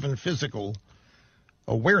and even physical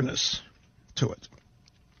awareness to it.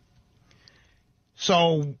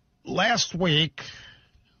 So last week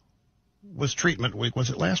was treatment week. Was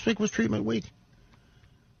it last week was treatment week?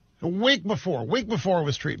 A week before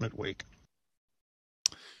was treatment week.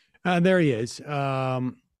 There he is.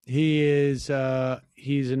 He's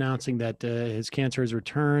announcing that his cancer has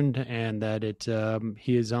returned and that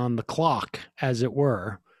he is on the clock, as it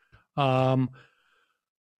were.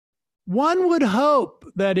 One would hope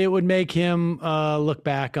that it would make him look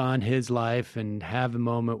back on his life and have a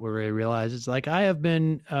moment where he realizes, like, I have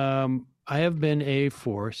been a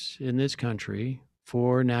force in this country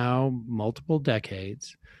for now multiple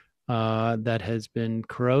decades that has been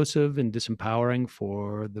corrosive and disempowering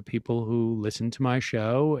for the people who listen to my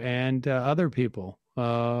show and other people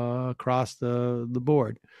across the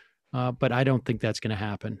board. But I don't think that's going to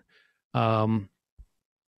happen. I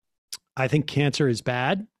think cancer is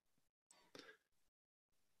bad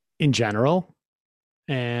in general,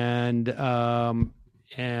 and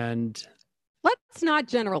let's not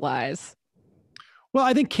generalize. Well,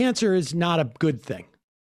 I think cancer is not a good thing.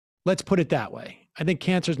 Let's put it that way. I think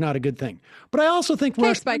cancer is not a good thing, but I also think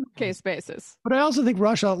case by case basis. But I also think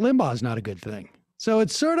Rush Limbaugh is not a good thing. So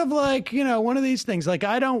it's sort of like, one of these things. Like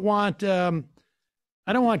I don't want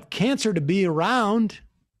cancer to be around,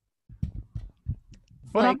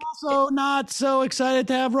 but I'm also not so excited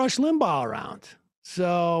to have Rush Limbaugh around.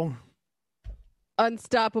 So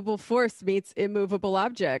unstoppable force meets immovable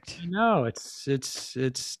object. No, it's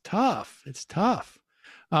tough. It's tough.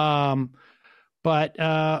 But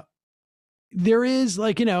there is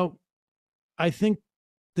I think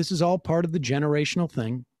this is all part of the generational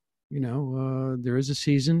thing. There is a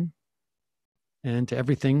season, and to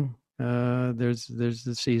everything, there's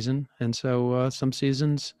the season. And so some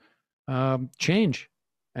seasons change.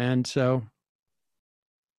 And so.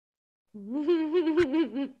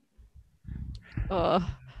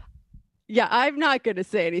 Yeah, I'm not going to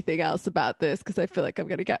say anything else about this because I feel like I'm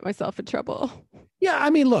going to get myself in trouble. Yeah, I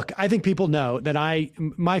mean, look, I think people know that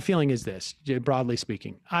my feeling is this, broadly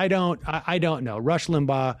speaking. I don't know. Rush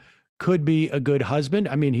Limbaugh could be a good husband.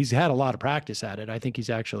 I mean, he's had a lot of practice at it. I think he's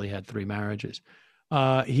actually had 3 marriages.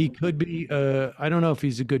 He could be, I don't know if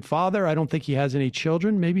he's a good father. I don't think he has any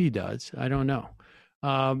children. Maybe he does. I don't know.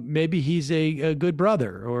 Maybe he's a good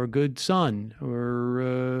brother or a good son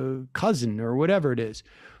or cousin or whatever it is.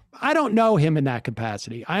 I don't know him in that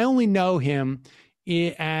capacity. I only know him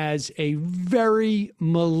as a very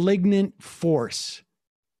malignant force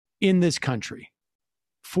in this country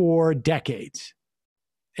for decades.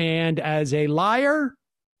 And as a liar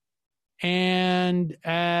and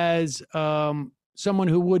as someone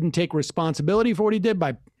who wouldn't take responsibility for what he did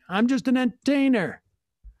I'm just an entertainer.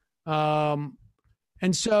 And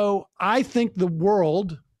so I think the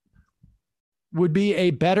world would be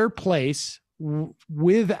a better place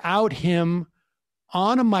without him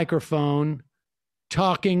on a microphone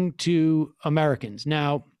talking to Americans.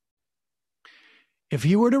 Now, if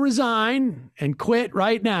he were to resign and quit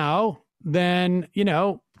right now, then,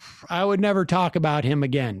 I would never talk about him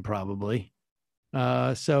again, probably.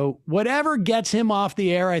 So whatever gets him off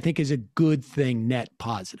the air, I think is a good thing, net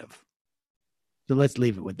positive. So let's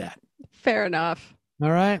leave it with that. Fair enough.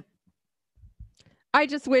 All right. I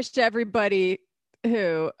just wish everybody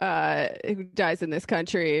who dies in this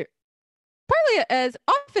country, partly as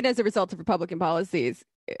often as a result of Republican policies,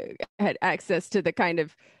 had access to the kind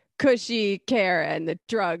of cushy care and the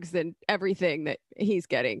drugs and everything that he's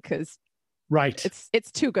getting, because right,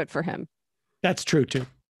 it's too good for him. That's true too.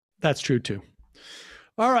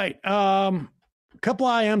 All right, a couple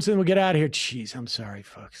IMs and we'll get out of here. Jeez, I'm sorry,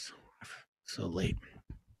 folks. So late.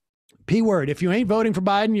 P word. If you ain't voting for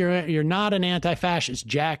Biden, you're not an anti-fascist,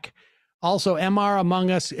 Jack. Also, MR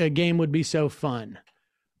Among Us game would be so fun.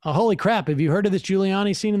 Holy crap. Have you heard of this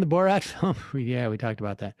Giuliani scene in the Borat film? Yeah, we talked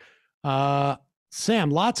about that.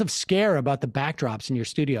 Sam, lots of scare about the backdrops in your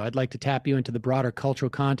studio. I'd like to tap you into the broader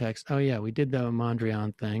cultural context. Oh, yeah, we did the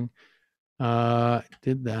Mondrian thing.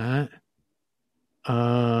 Did that.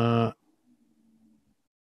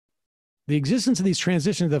 The existence of these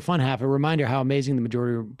transitions to the fun half, a reminder how amazing the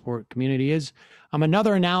Majority Report community is. I'm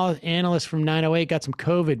another analyst from 908, got some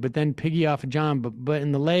COVID, but then piggy off of John. But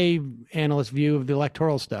in the lay analyst view of the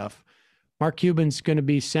electoral stuff, Mark Cuban's going to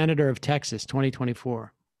be Senator of Texas,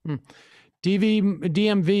 2024.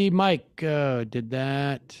 DMV Mike did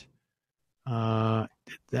that.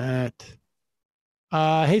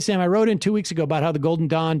 Hey, Sam, I wrote in 2 weeks ago about how the Golden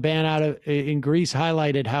Dawn ban in Greece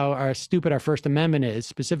highlighted how stupid our First Amendment is,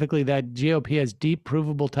 specifically that GOP has deep,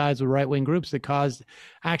 provable ties with right-wing groups that caused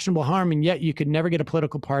actionable harm, and yet you could never get a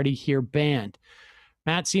political party here banned.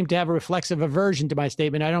 Matt seemed to have a reflexive aversion to my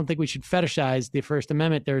statement. I don't think we should fetishize the First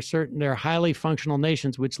Amendment. There are highly functional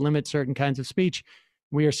nations which limit certain kinds of speech.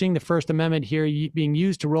 We are seeing the First Amendment here being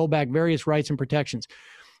used to roll back various rights and protections.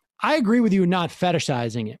 I agree with you not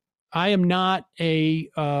fetishizing it. I am not a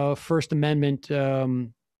First Amendment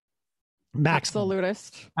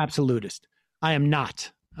absolutist. I am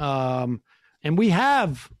not. And we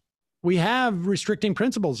have restricting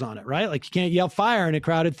principles on it, right? Like you can't yell fire in a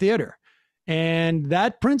crowded theater. And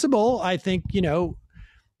that principle, I think, yelling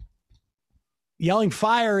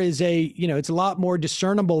fire is it's a lot more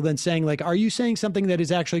discernible than saying like, are you saying something that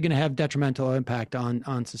is actually going to have detrimental impact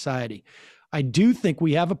on society? I do think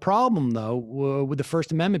we have a problem, though, with the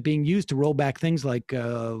First Amendment being used to roll back things like,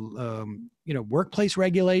 workplace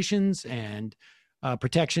regulations and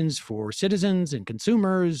protections for citizens and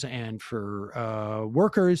consumers and for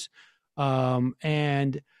workers.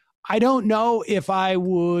 And I don't know if I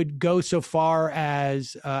would go so far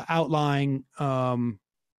as outlying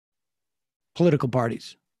political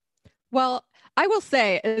parties. Well, I will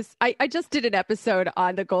say is I just did an episode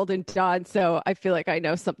on the Golden Dawn, so I feel like I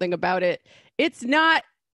know something about it. It's not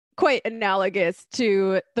quite analogous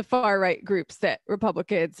to the far right groups that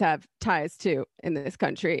Republicans have ties to in this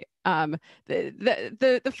country.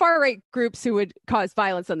 The far right groups who would cause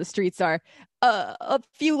violence on the streets are a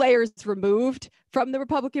few layers removed from the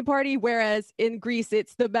Republican Party, whereas in Greece,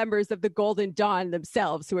 it's the members of the Golden Dawn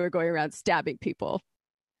themselves who are going around stabbing people.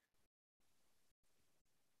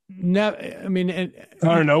 No, I mean, I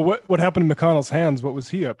don't know what happened to McConnell's hands. What was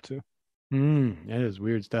he up to? That is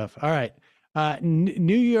weird stuff. All right.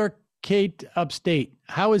 New York, Kate, upstate.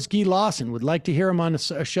 How is Guy Lawson? Would like to hear him on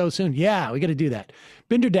a show soon. Yeah, we got to do that.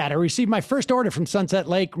 Binder Dad, I received my first order from Sunset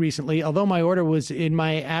Lake recently. Although my order was in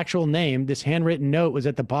my actual name, this handwritten note was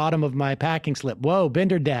at the bottom of my packing slip. Whoa,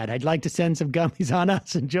 Binder Dad, I'd like to send some gummies on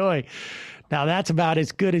us. Enjoy. Now, that's about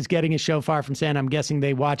as good as getting a shofar from Santa. I'm guessing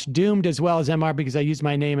they watch Doomed as well as MR because I used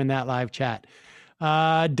my name in that live chat.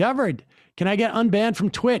 Duvard, can I get unbanned from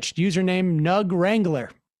Twitch? Username Nug Wrangler.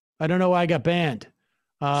 I don't know why I got banned.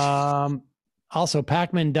 Also,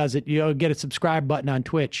 Pac-Man does it. You'll get a subscribe button on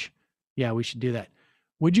Twitch. Yeah, we should do that.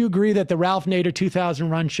 Would you agree that the Ralph Nader 2000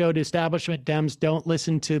 run showed establishment Dems don't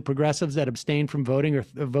listen to progressives that abstain from voting or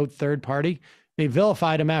vote third party? They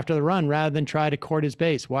vilified him after the run rather than try to court his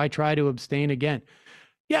base. Why try to abstain again?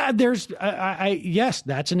 Yeah, yes,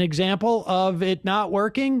 that's an example of it not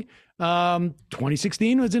working.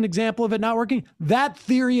 2016 was an example of it not working. That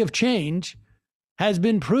theory of change has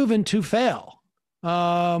been proven to fail.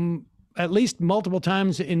 At least multiple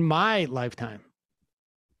times in my lifetime.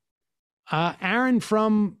 Aaron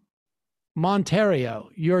from Monterio,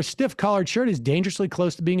 your stiff collared shirt is dangerously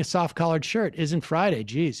close to being a soft collared shirt. Isn't Friday?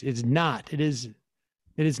 Geez, it's not. It is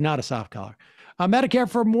not a soft collar. Medicare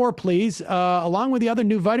for more, please. Along with the other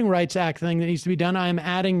new Voting Rights Act thing that needs to be done, I am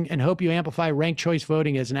adding and hope you amplify ranked choice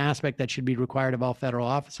voting as an aspect that should be required of all federal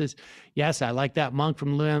offices. Yes, I like that. Monk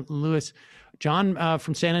from Lewis. John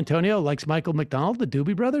from San Antonio likes Michael McDonald, the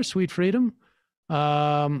Doobie Brothers, Sweet Freedom.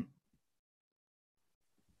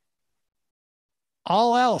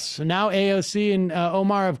 All else. Now AOC and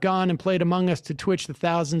Omar have gone and played Among Us to Twitch the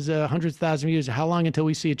thousands, hundreds of thousands of views. How long until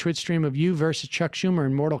we see a Twitch stream of you versus Chuck Schumer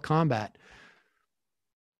in Mortal Kombat?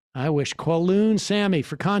 I wish. Qualoon Sammy,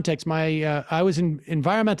 for context, I was in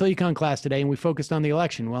environmental econ class today and we focused on the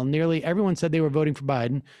election. Well, nearly everyone said they were voting for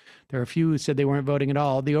Biden. There are a few who said they weren't voting at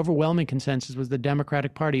all. The overwhelming consensus was the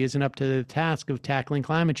Democratic Party isn't up to the task of tackling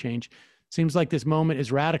climate change. Seems like this moment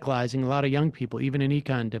is radicalizing a lot of young people, even in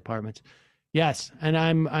econ departments. Yes, and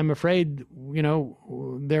I'm afraid,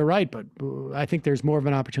 they're right, but I think there's more of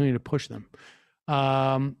an opportunity to push them.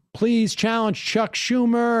 Please challenge Chuck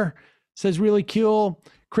Schumer, says Really Cool.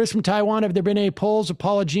 Chris from Taiwan, have there been any polls of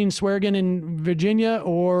Paula Jean Sweargan in Virginia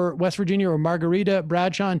or West Virginia or Margarita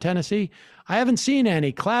Bradshaw in Tennessee? I haven't seen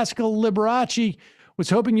any. Classical Liberace was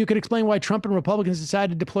hoping you could explain why Trump and Republicans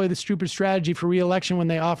decided to deploy the stupid strategy for re-election when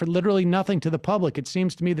they offered literally nothing to the public. It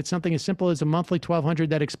seems to me that something as simple as a monthly $1,200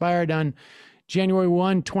 that expired on January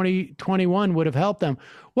 1, 2021 would have helped them.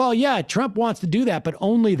 Well, yeah, Trump wants to do that, but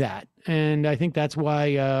only that. And I think that's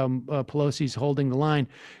why Pelosi's holding the line.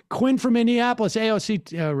 Quinn from Minneapolis,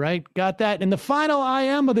 AOC, right? Got that. And the final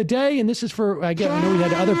IM of the day, and this is for, I know we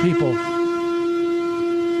had other people.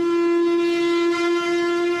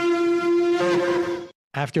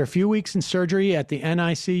 After a few weeks in surgery at the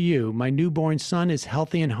NICU, my newborn son is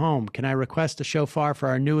healthy and home. Can I request a shofar for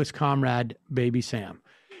our newest comrade, baby Sam?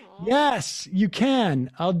 Aww. Yes, you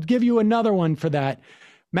can. I'll give you another one for that.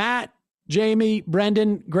 Matt, Jamie,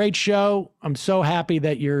 Brendan, great show. I'm so happy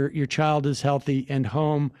that your child is healthy and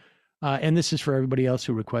home. And this is for everybody else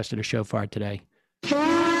who requested a shofar today.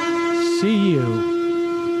 See you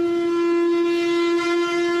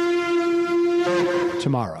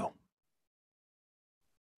tomorrow.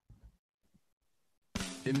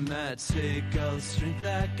 It might take all the strength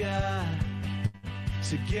I got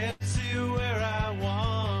to get to where I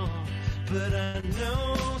want, but I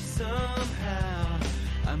know somehow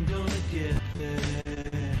I'm gonna get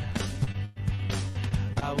there.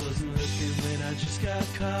 I wasn't looking when I just got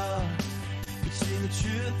caught between the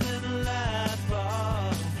truth